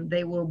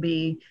 they will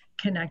be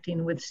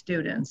connecting with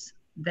students.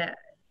 That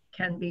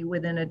can be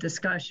within a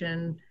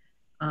discussion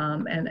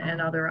and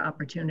other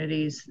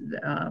opportunities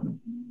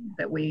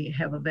that we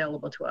have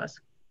available to us.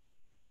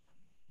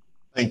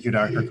 Thank you,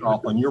 Dr.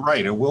 Coughlin. You're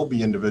right, it will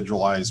be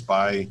individualized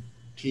by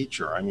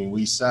teacher. I mean,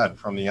 we said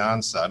from the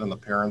onset, and the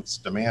parents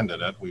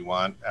demanded it, we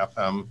want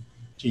FM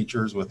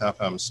teachers with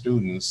FM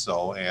students.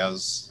 So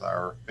as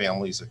our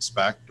families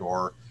expect,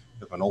 or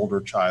if an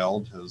older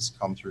child has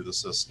come through the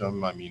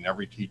system, I mean,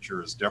 every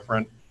teacher is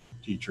different.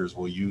 Teachers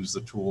will use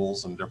the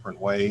tools in different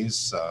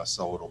ways.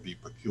 So it'll be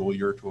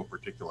peculiar to a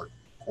particular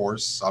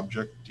course,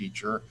 subject,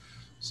 teacher.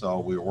 So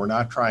we're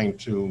not trying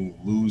to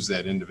lose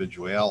that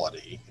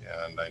individuality.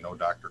 And I know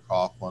Dr.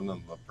 Coughlin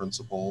and the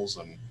principals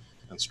and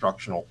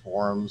instructional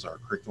forums, our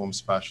curriculum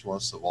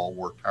specialists have all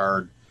worked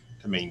hard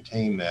to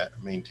maintain that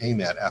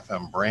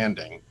FM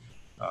branding.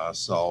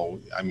 So,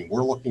 I mean,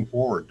 we're looking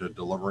forward to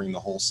delivering the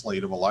whole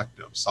slate of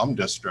electives. Some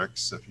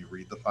districts, if you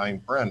read the fine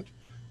print,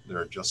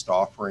 they're just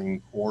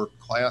offering core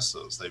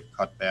classes. They've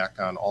cut back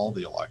on all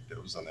the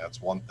electives, and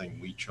that's one thing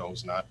we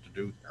chose not to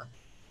do here.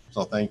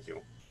 So thank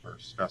you for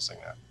stressing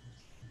that.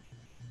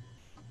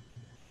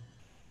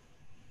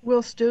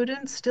 Will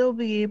students still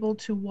be able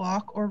to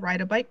walk or ride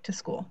a bike to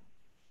school?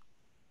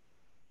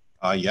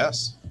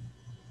 Yes,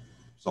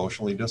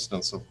 socially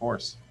distanced, of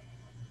course.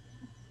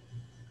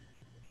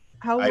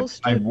 How will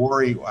I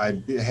worry,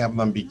 I'd have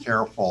them be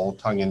careful,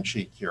 tongue in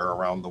cheek here,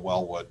 around the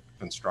Wellwood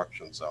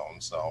construction zone.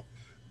 So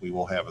we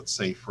will have it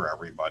safe for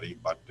everybody.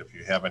 But if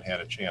you haven't had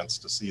a chance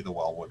to see the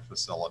Wellwood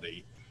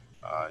facility,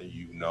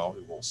 you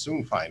will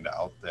soon find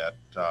out that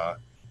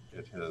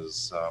it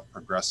has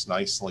progressed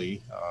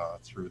nicely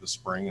through the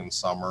spring and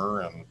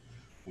summer, and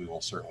we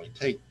will certainly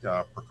take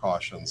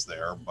precautions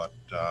there, but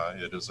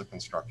it is a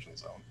construction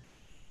zone.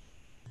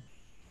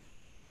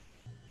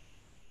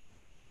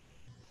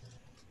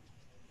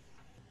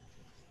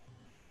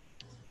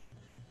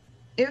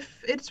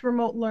 If it's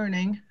remote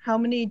learning, how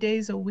many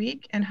days a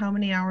week and how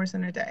many hours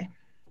in a day?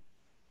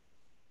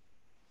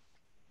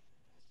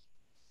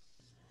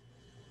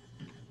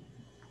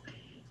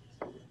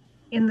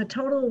 In the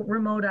total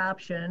remote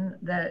option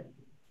that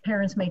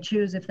parents may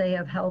choose if they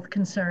have health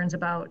concerns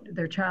about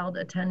their child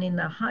attending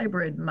the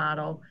hybrid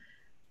model,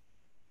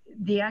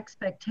 the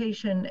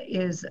expectation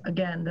is,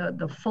 again,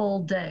 the full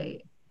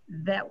day.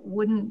 That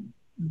wouldn't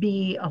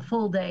be a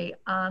full day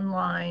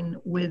online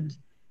with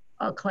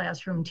a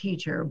classroom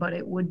teacher, but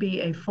it would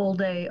be a full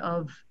day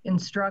of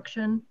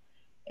instruction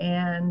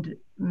and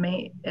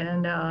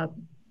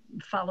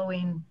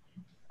following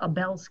a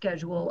bell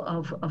schedule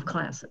of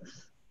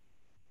classes.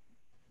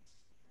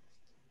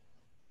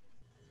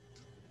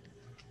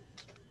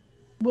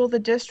 Will the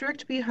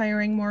district be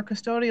hiring more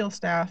custodial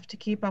staff to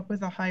keep up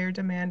with a higher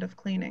demand of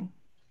cleaning?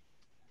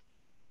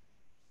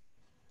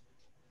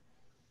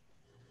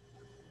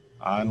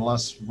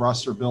 Unless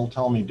Russ or Bill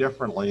tell me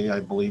differently, I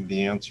believe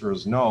the answer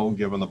is no,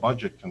 given the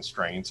budget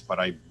constraints, but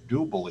I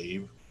do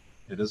believe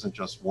it isn't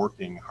just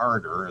working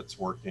harder, it's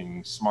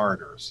working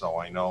smarter. So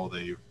I know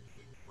they've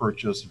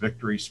purchased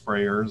victory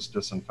sprayers,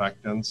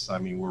 disinfectants. I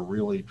mean, we're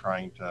really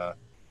trying to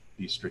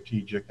be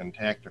strategic and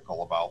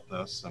tactical about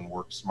this and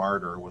work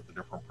smarter with the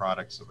different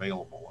products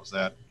available. Is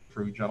that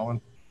true, gentlemen?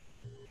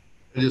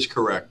 It is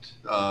correct.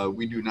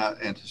 We do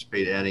not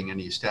anticipate adding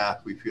any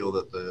staff. We feel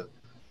that the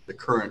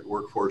current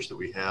workforce that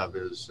we have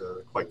is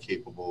quite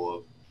capable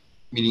of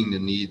meeting the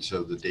needs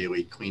of the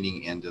daily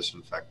cleaning and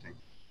disinfecting.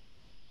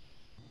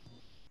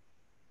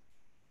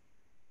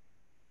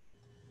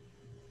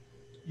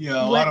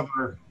 Yeah, a lot of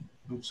our,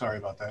 oops, sorry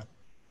about that.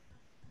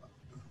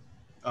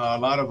 A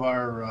lot of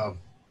our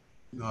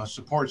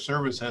support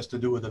service has to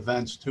do with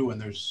events too, and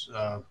there's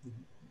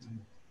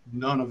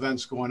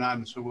non-events going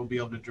on, so we'll be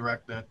able to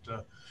direct that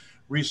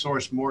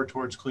resource more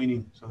towards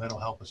cleaning, so that'll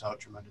help us out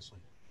tremendously.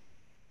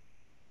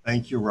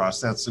 Thank you,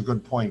 Russ. That's a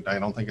good point. I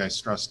don't think I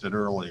stressed it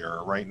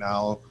earlier. Right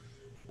now,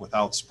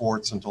 without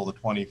sports until the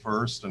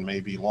 21st and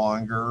maybe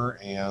longer,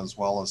 as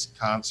well as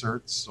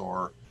concerts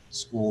or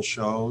school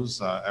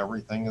shows,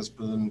 everything has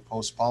been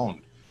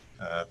postponed.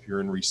 If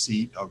you're in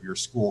receipt of your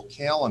school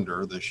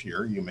calendar this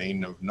year, you may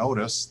have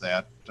noticed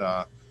that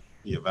the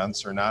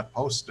events are not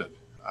posted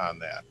on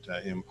that,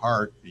 in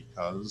part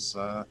because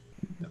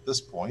at this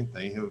point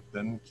they have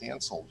been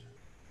canceled.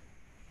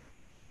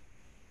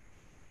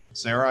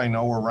 Sarah, I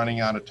know we're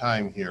running out of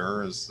time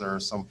here. Is there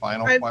some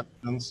final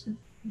questions?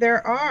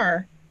 There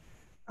are.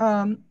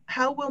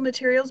 How will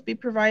materials be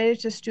provided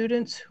to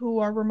students who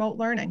are remote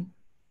learning?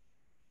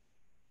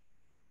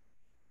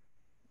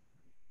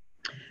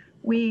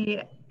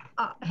 We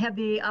have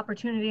the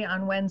opportunity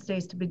on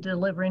Wednesdays to be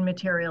delivering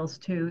materials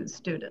to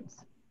students.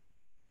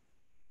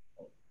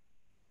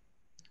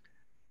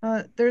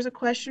 There's a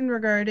question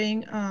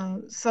regarding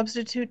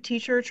substitute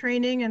teacher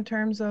training in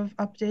terms of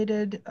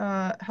updated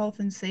health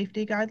and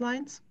safety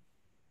guidelines.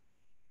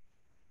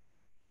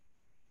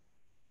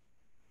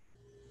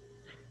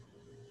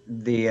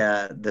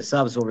 The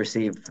subs will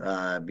receive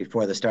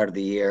before the start of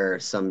the year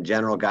some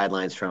general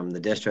guidelines from the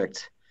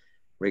district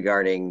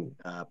regarding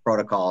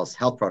protocols,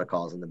 health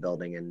protocols in the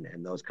building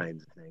and those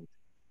kinds of things.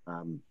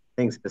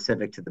 Things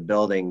specific to the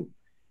building,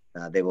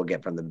 they will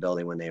get from the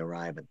building when they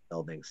arrive at the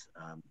buildings.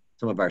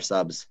 Some of our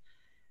subs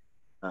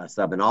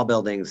sub in all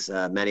buildings,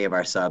 many of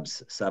our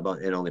subs sub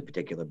in only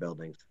particular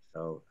buildings.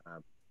 So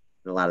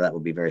a lot of that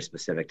will be very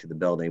specific to the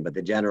building, but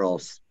the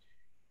general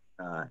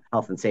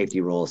health and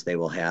safety rules they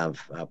will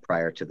have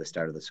prior to the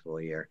start of the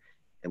school year.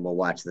 And we'll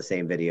watch the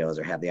same videos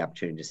or have the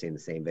opportunity to see the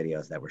same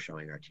videos that we're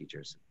showing our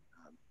teachers.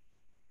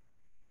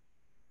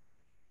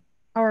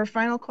 Our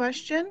final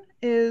question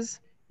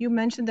is, you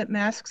mentioned that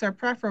masks are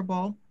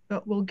preferable,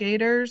 but will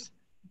gaiters,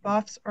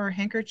 buffs, or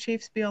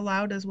handkerchiefs be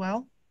allowed as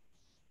well?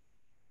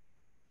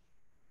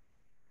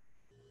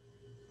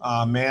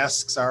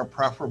 Masks are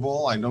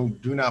preferable. I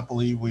do not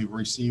believe we've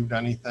received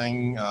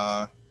anything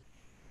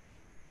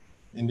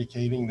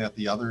indicating that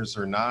the others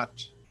are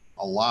not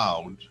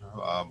allowed,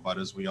 but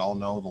as we all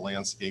know, the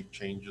landscape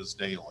changes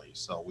daily.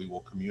 So we will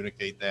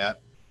communicate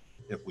that.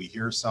 If we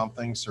hear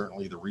something,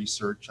 certainly the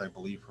research, I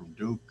believe from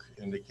Duke,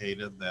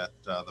 indicated that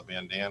the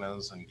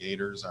bandanas and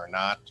gaiters are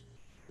not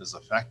as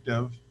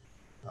effective.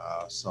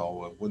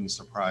 So it wouldn't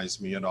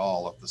surprise me at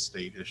all if the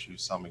state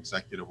issues some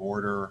executive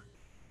order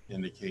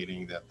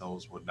indicating that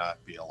those would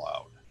not be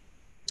allowed.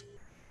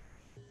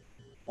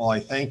 Well, I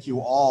thank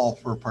you all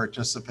for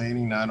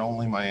participating, not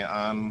only my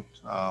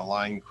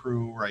online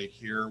crew right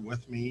here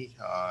with me.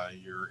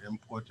 Your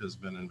input has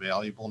been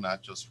invaluable,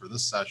 not just for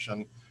this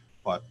session,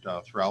 but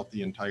throughout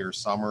the entire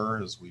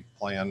summer as we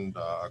planned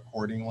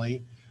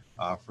accordingly.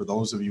 For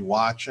those of you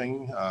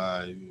watching,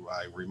 I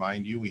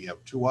remind you we have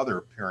 2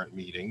 other parent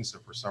meetings.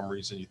 If for some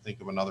reason you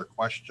think of another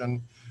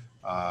question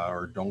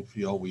or don't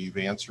feel we've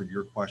answered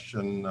your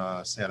question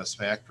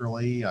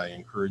satisfactorily, I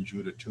encourage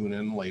you to tune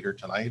in later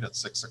tonight at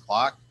 6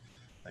 o'clock.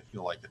 I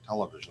feel like a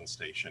television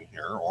station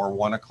here, or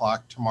 1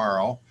 o'clock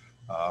tomorrow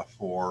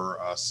for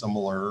a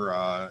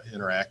similar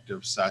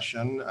interactive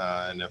session.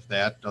 And if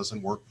that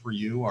doesn't work for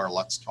you, our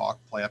Let's Talk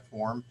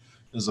platform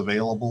is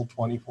available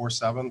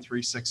 24/7,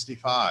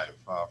 365.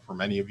 For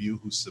many of you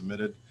who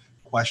submitted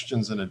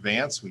questions in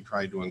advance, we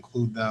tried to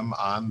include them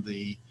on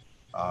the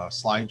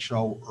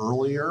slideshow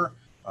earlier.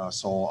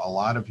 So a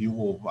lot of you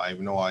will, I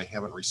know I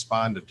haven't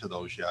responded to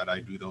those yet. I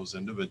do those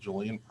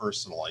individually and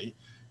personally.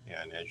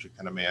 And as you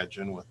can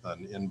imagine, with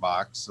an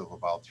inbox of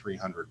about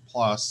 300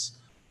 plus,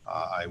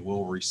 I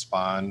will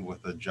respond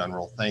with a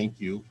general thank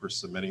you for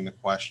submitting the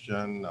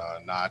question,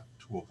 not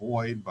to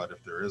avoid, but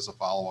if there is a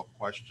follow-up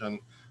question,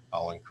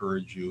 I'll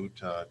encourage you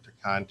to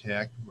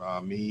contact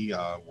me.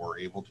 We're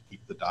able to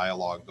keep the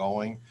dialogue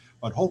going,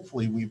 but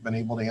hopefully we've been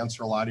able to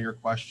answer a lot of your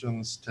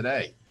questions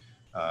today.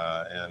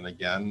 And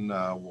again,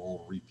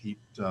 we'll repeat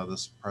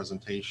this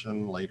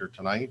presentation later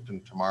tonight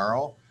and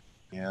tomorrow,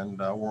 and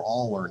we're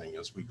all learning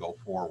as we go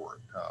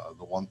forward.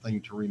 The one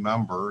thing to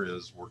remember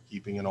is we're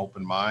keeping an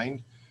open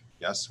mind.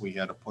 Yes, we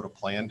had to put a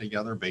plan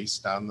together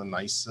based on the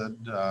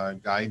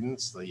NYSED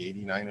guidance, the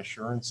 89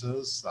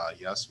 assurances.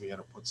 Yes, we had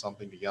to put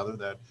something together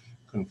that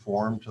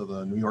conformed to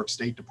the New York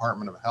State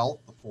Department of Health,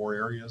 the 4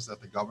 areas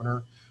that the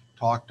governor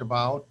talked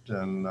about,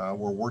 and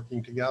we're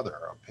working together.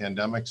 A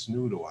pandemic's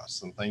new to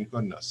us, and thank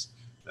goodness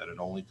that it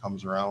only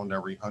comes around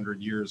every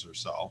 100 years or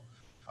so.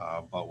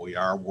 But we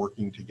are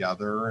working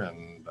together,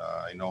 and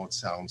I know it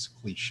sounds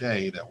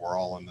cliche that we're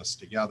all in this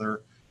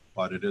together,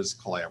 but it is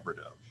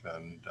collaborative.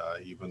 And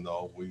even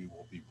though we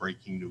will be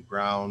breaking new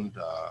ground,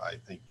 I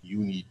think you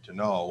need to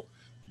know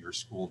your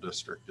school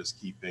district is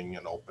keeping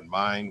an open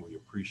mind. We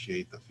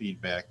appreciate the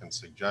feedback and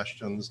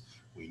suggestions.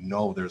 We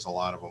know there's a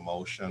lot of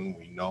emotion.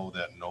 We know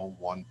that no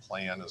one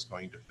plan is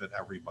going to fit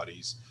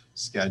everybody's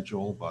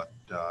schedule, but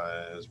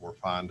as we're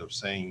fond of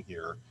saying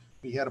here,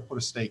 we had to put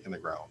a stake in the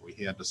ground. We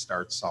had to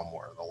start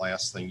somewhere. The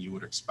last thing you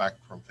would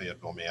expect from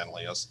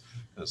Fayetteville-Manlius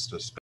is to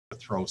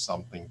throw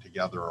something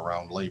together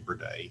around Labor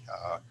Day.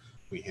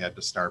 We had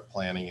to start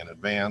planning in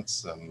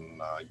advance.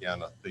 And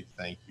again, a big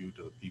thank you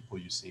to the people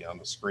you see on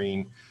the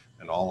screen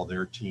and all of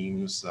their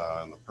teams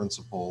and the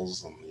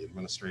principals and the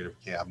administrative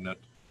cabinet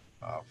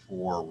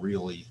for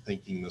really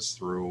thinking this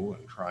through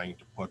and trying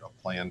to put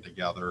a plan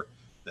together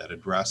that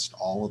addressed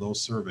all of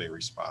those survey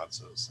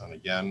responses. And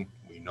again,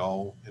 we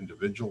know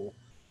individually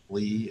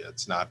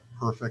it's not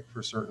perfect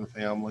for certain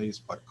families,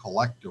 but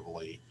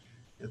collectively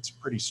it's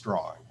pretty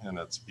strong, and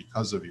it's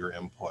because of your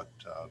input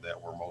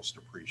that we're most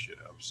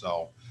appreciative.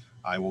 So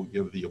I will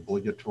give the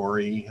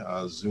obligatory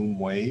Zoom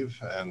wave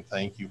and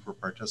thank you for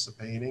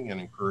participating, and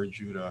encourage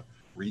you to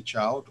reach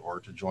out or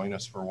to join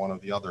us for one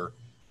of the other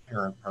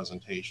parent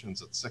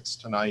presentations at 6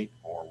 tonight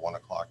or 1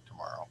 o'clock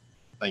tomorrow.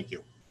 Thank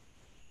you.